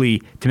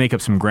 hopefully, to make up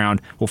some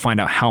ground. We'll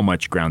find out how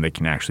much ground they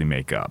can actually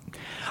make up.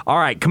 All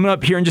right, coming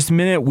up here in just a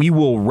minute, we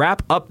will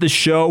wrap up the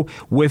show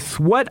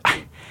with what...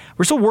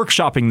 We're still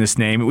workshopping this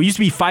name. It used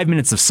to be 5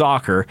 Minutes of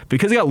Soccer.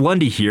 Because we got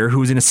Lundy here,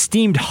 who's an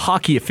esteemed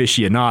hockey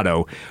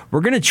aficionado, we're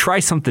going to try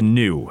something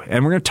new.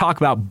 And we're going to talk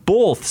about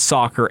both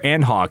soccer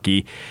and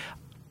hockey.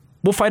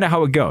 We'll find out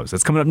how it goes.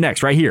 That's coming up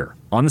next, right here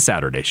on The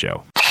Saturday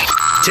Show.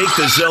 Take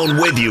the Zone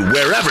with you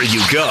wherever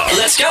you go.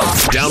 Let's go.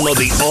 Download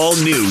the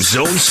all-new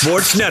Zone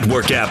Sports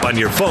Network app on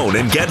your phone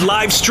and get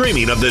live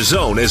streaming of The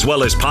Zone as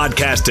well as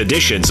podcast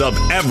editions of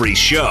every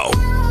show.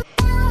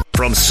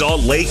 From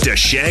Salt Lake to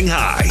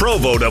Shanghai,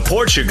 Provo to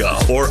Portugal,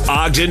 or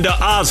Ogden to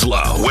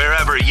Oslo,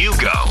 wherever you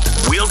go,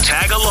 we'll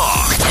tag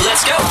along.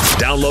 Let's go.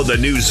 Download the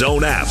new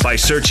Zone app by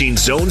searching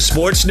Zone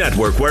Sports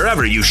Network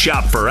wherever you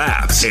shop for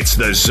apps. It's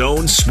the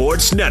Zone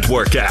Sports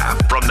Network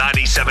app from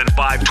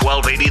 97.5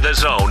 1280 The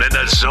Zone and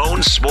the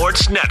Zone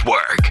Sports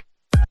Network.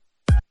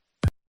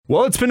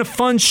 Well, it's been a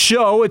fun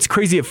show. It's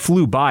crazy it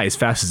flew by as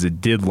fast as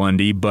it did,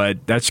 Lundy, but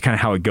that's kind of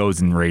how it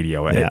goes in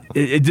radio. Yeah.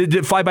 Did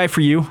it fly by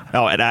for you?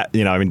 Oh,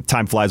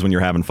 time flies when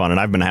you're having fun, and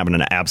I've been having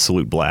an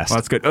absolute blast. Well,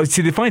 that's good. Oh,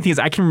 see, the funny thing is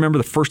I can remember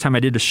the first time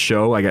I did a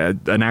show, like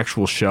an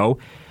actual show.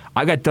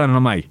 I got done, and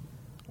I'm like,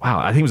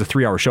 wow, I think it was a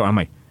 3-hour show. I'm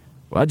like,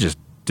 well, I just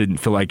didn't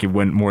feel like it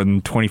went more than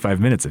 25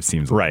 minutes, it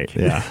seems like. Right,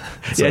 yeah.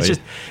 So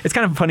it's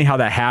kind of funny how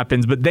that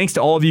happens, but thanks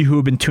to all of you who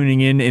have been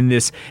tuning in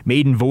this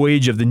maiden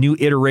voyage of the new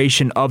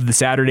iteration of the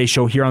Saturday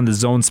Show here on the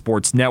Zone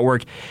Sports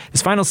Network.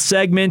 This final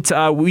segment,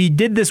 we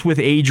did this with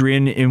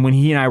Adrian, and when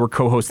he and I were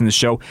co-hosting the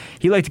show,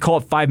 he liked to call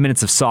it 5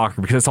 Minutes of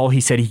Soccer because that's all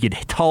he said he could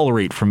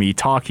tolerate from me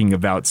talking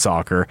about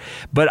soccer.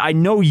 But I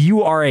know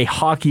you are a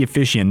hockey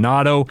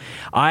aficionado.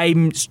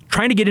 I'm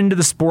trying to get into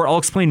the sport. I'll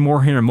explain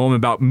more here in a moment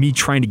about me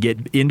trying to get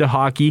into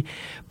hockey.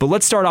 But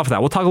let's start off with that.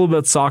 We'll talk a little bit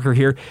about soccer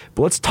here,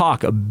 but let's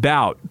talk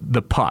about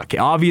the puck.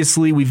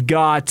 Obviously, we've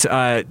got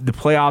the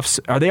playoffs.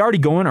 Are they already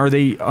going? Or are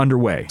they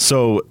underway?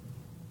 So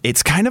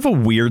it's kind of a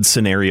weird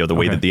scenario, the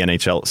way that the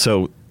NHL...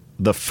 So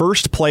the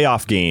first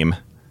playoff game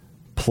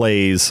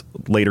plays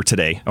later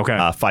today,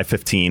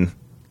 5:15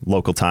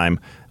 local time,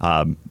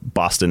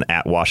 Boston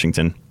at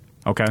Washington.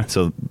 Okay.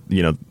 So,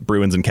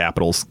 Bruins and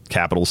Capitals,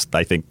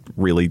 I think,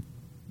 really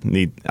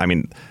need...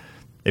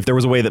 If there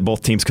was a way that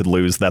both teams could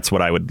lose, that's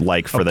what I would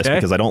like for this,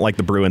 because I don't like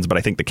the Bruins, but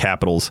I think the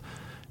Capitals,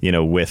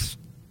 with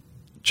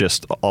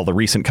just all the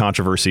recent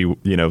controversy,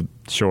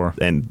 sure,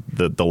 and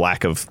the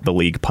lack of the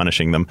league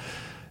punishing them.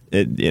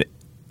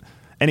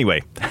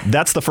 Anyway,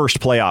 that's the first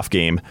playoff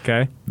game.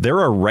 Okay.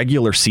 There are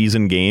regular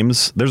season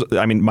games.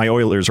 My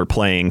Oilers are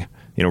playing,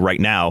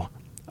 right now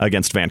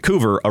against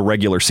Vancouver, a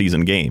regular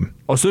season game.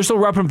 Oh, so they're still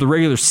wrapping up the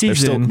regular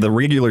season. The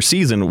regular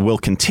season will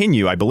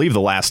continue. I believe the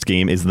last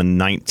game is the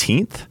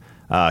 19th.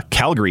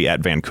 Calgary at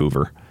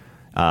Vancouver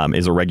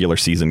is a regular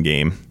season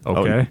game.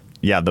 Okay.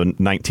 The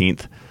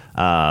 19th.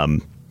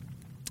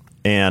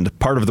 And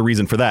part of the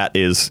reason for that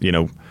is,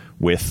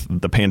 with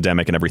the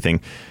pandemic and everything,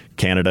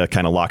 Canada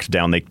kind of locked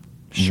down. They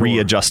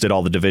readjusted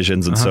all the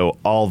divisions, and so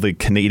all the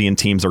Canadian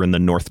teams are in the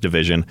North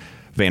Division.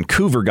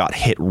 Vancouver got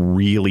hit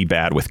really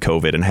bad with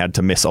COVID and had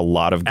to miss a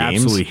lot of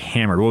games. Absolutely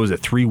hammered. What was it,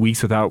 3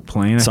 weeks without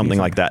playing? Something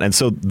like that. And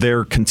so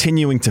they're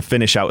continuing to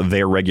finish out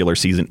their regular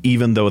season,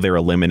 even though they're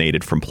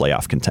eliminated from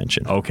playoff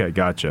contention. Okay,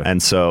 gotcha.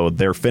 And so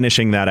they're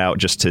finishing that out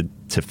just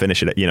to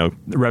finish it,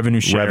 revenue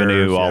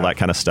share, all that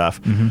kind of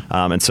stuff.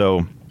 Mm-hmm. And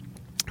so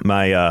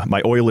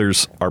my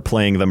Oilers are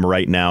playing them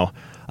right now.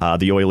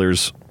 The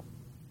Oilers'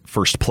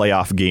 first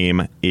playoff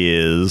game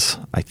is,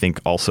 I think,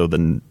 also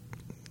the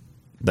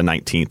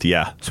 19th,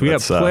 yeah. So we have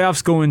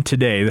playoffs going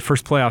today, the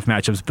first playoff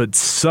matchups, but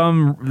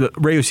the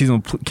regular season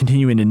will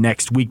continue into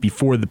next week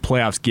before the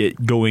playoffs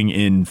get going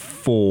in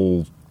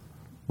full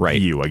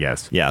view, I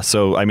guess. Yeah,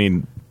 so,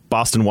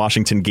 Boston,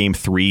 Washington, Game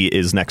 3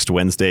 is next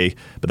Wednesday,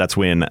 but that's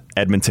when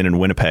Edmonton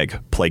and Winnipeg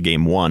play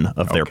Game 1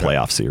 of their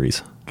playoff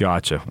series.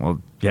 Gotcha.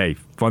 Well, hey,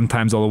 fun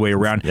times all the way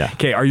around. Yeah.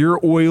 Okay, are your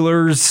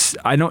Oilers,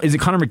 is it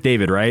Connor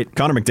McDavid, right?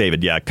 Connor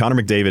McDavid, yeah. Connor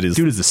McDavid is...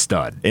 Dude is a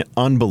stud. An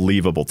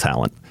unbelievable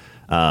talent.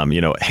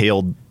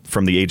 Hailed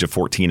from the age of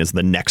 14 as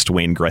the next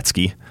Wayne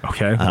Gretzky.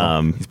 Okay.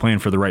 Well, he's playing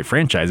for the right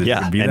franchise. It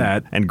could be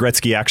that. And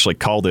Gretzky actually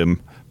called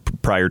him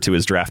prior to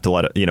his draft to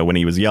let it, when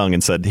he was young,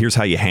 and said, here's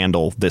how you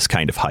handle this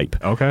kind of hype.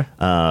 Okay.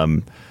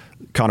 Connor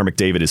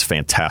McDavid is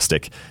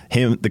fantastic.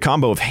 The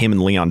combo of him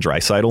and Leon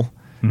Draisaitl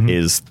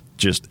is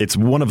it's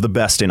one of the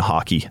best in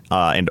hockey.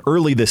 And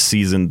early this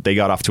season, they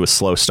got off to a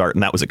slow start,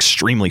 and that was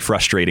extremely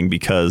frustrating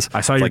because... I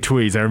saw your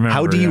tweets, I remember.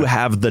 How do you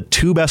have the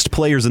two best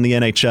players in the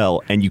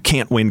NHL and you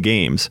can't win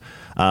games?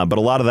 But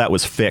a lot of that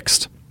was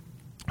fixed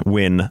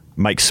when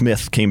Mike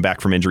Smith came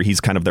back from injury.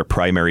 He's kind of their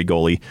primary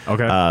goalie.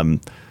 Okay.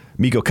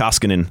 Mikko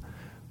Koskinen,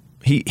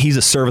 he's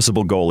a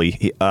serviceable goalie.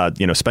 He,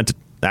 spent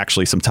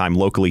actually some time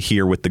locally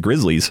here with the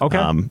Grizzlies. Okay,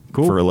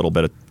 cool. For a little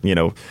bit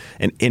of,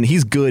 and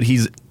he's good.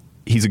 He's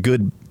a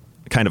good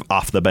kind of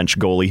off the bench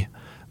goalie,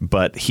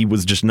 but he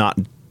was just not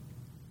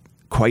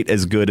quite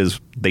as good as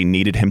they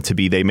needed him to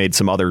be. They made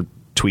some other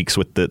tweaks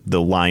with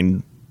the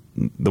line,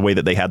 the way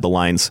that they had the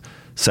lines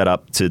set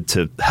up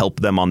to help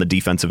them on the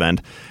defensive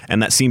end,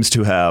 and that seems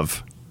to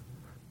have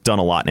done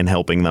a lot in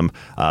helping them.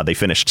 They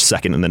finished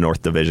second in the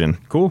North Division.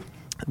 Cool.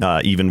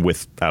 Even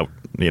without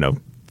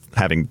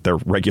having their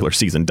regular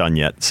season done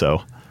yet.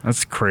 So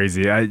that's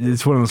crazy.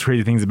 It's one of those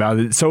crazy things about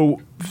it.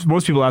 So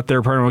most people out there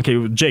are probably,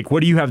 okay, Jake,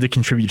 what do you have to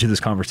contribute to this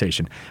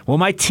conversation? Well,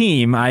 my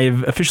team, I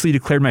have officially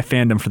declared my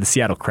fandom for the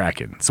Seattle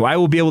Kraken. So I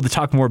will be able to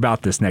talk more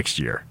about this next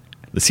year.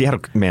 The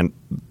Seattle, man,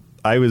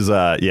 I was,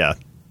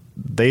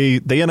 They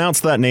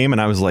announced that name,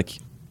 and I was like,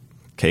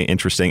 okay,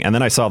 interesting. And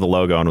then I saw the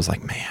logo and was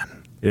like,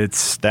 man,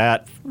 it's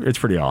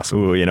pretty awesome.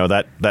 Ooh,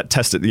 that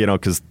tested,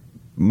 because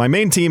my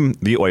main team,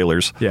 the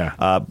Oilers.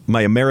 Yeah.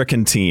 My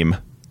American team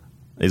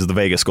is the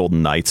Vegas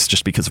Golden Knights,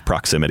 just because of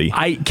proximity.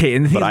 I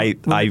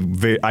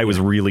was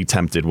really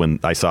tempted when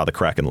I saw the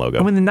Kraken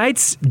logo. When the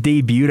Knights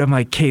debuted, I'm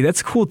like, okay,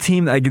 that's a cool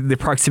team. The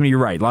proximity, you're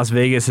right. Las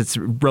Vegas, it's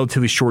a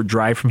relatively short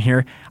drive from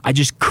here. I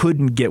just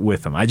couldn't get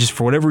with them. I just,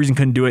 for whatever reason,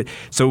 couldn't do it.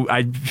 So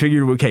I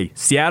figured, okay,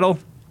 Seattle,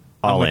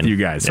 I'm with you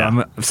guys.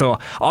 Yeah. So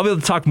I'll be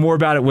able to talk more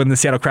about it when the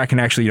Seattle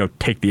Kraken actually,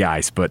 take the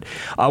ice. But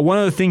one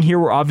other thing here,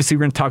 we're going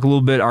to talk a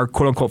little bit, our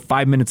quote-unquote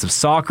 5 minutes of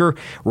soccer.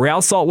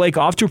 Real Salt Lake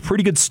off to a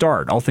pretty good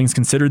start, all things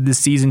considered this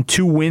season.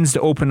 2 wins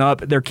to open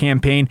up their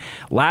campaign.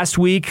 Last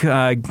week,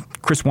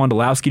 Chris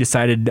Wondolowski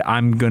decided,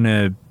 I'm going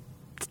to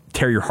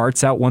tear your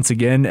hearts out once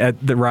again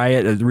at the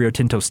Riot at the Rio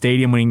Tinto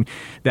Stadium, winning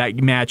that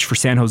match for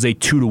San Jose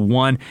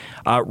 2-1.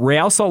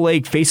 Real Salt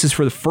Lake faces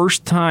for the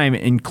first time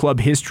in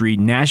club history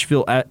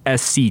Nashville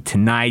SC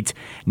tonight.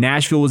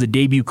 Nashville was a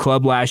debut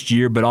club last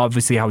year, but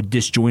obviously how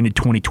disjointed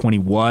 2020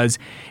 was,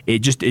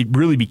 it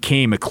really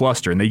became a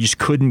cluster, and they just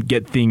couldn't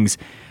get things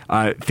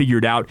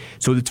figured out.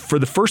 So for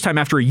the first time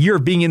after a year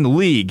of being in the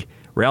league,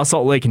 Real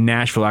Salt Lake and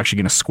Nashville are actually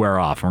going to square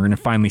off, and we're going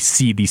to finally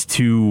see these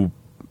two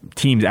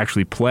teams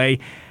actually play.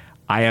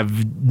 I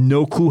have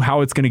no clue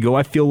how it's going to go,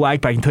 I feel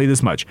like, but I can tell you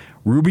this much.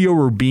 Rubio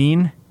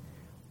Rubin,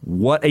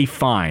 what a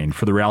find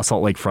for the Real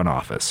Salt Lake front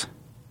office.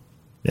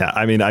 Yeah,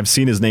 I mean, I've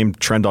seen his name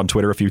trend on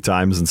Twitter a few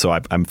times, and so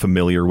I'm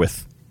familiar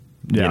with,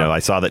 I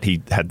saw that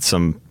he had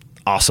some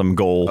awesome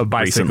goal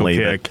recently.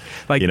 Kick.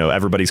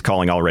 Everybody's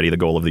calling already the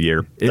goal of the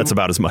year. That's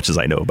about as much as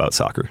I know about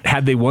soccer.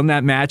 Had they won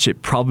that match,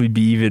 it'd probably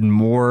be even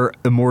more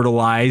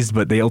immortalized,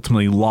 but they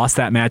ultimately lost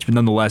that match. But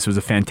nonetheless, it was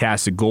a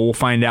fantastic goal. We'll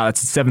find out.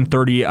 It's at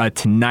 7:30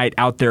 tonight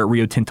out there at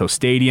Rio Tinto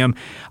Stadium.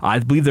 I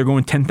believe they're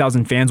going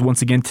 10,000 fans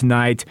once again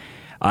tonight.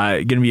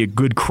 Going to be a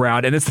good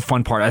crowd, and that's the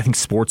fun part. I think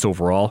sports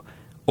overall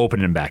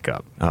opening back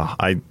up.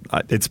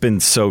 It's been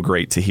so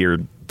great to hear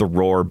the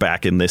roar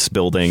back in this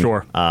building.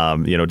 Sure.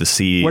 To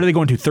see. What are they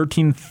going to?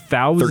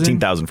 13,000?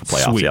 13,000 for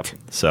playoffs. Sweet. Yep.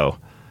 So,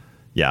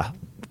 yeah.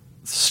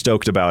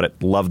 Stoked about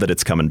it. Love that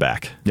it's coming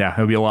back. Yeah,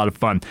 it'll be a lot of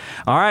fun.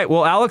 All right.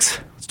 Well, Alex,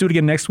 let's do it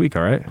again next week,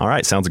 all right? All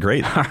right. Sounds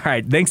great. All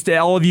right. Thanks to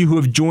all of you who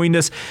have joined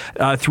us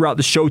throughout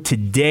the show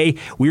today.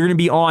 We're going to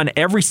be on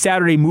every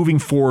Saturday moving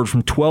forward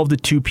from 12 to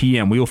 2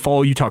 p.m. We will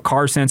follow Utah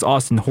Car Sense,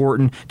 Austin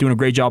Horton, doing a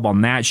great job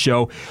on that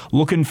show.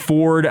 Looking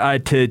forward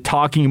to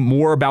talking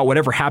more about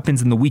whatever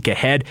happens in the week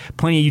ahead.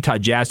 Plenty of Utah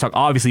Jazz talk.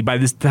 Obviously, by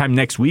this time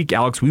next week,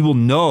 Alex, we will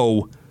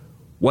know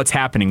what's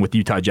happening with the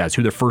Utah Jazz,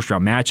 who their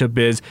first-round matchup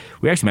is.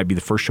 We actually might be the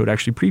first show to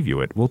actually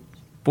preview it.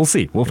 We'll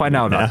see. We'll find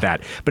out about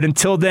that. But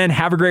until then,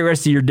 have a great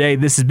rest of your day.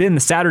 This has been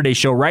the Saturday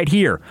Show right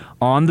here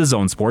on the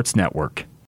Zone Sports Network.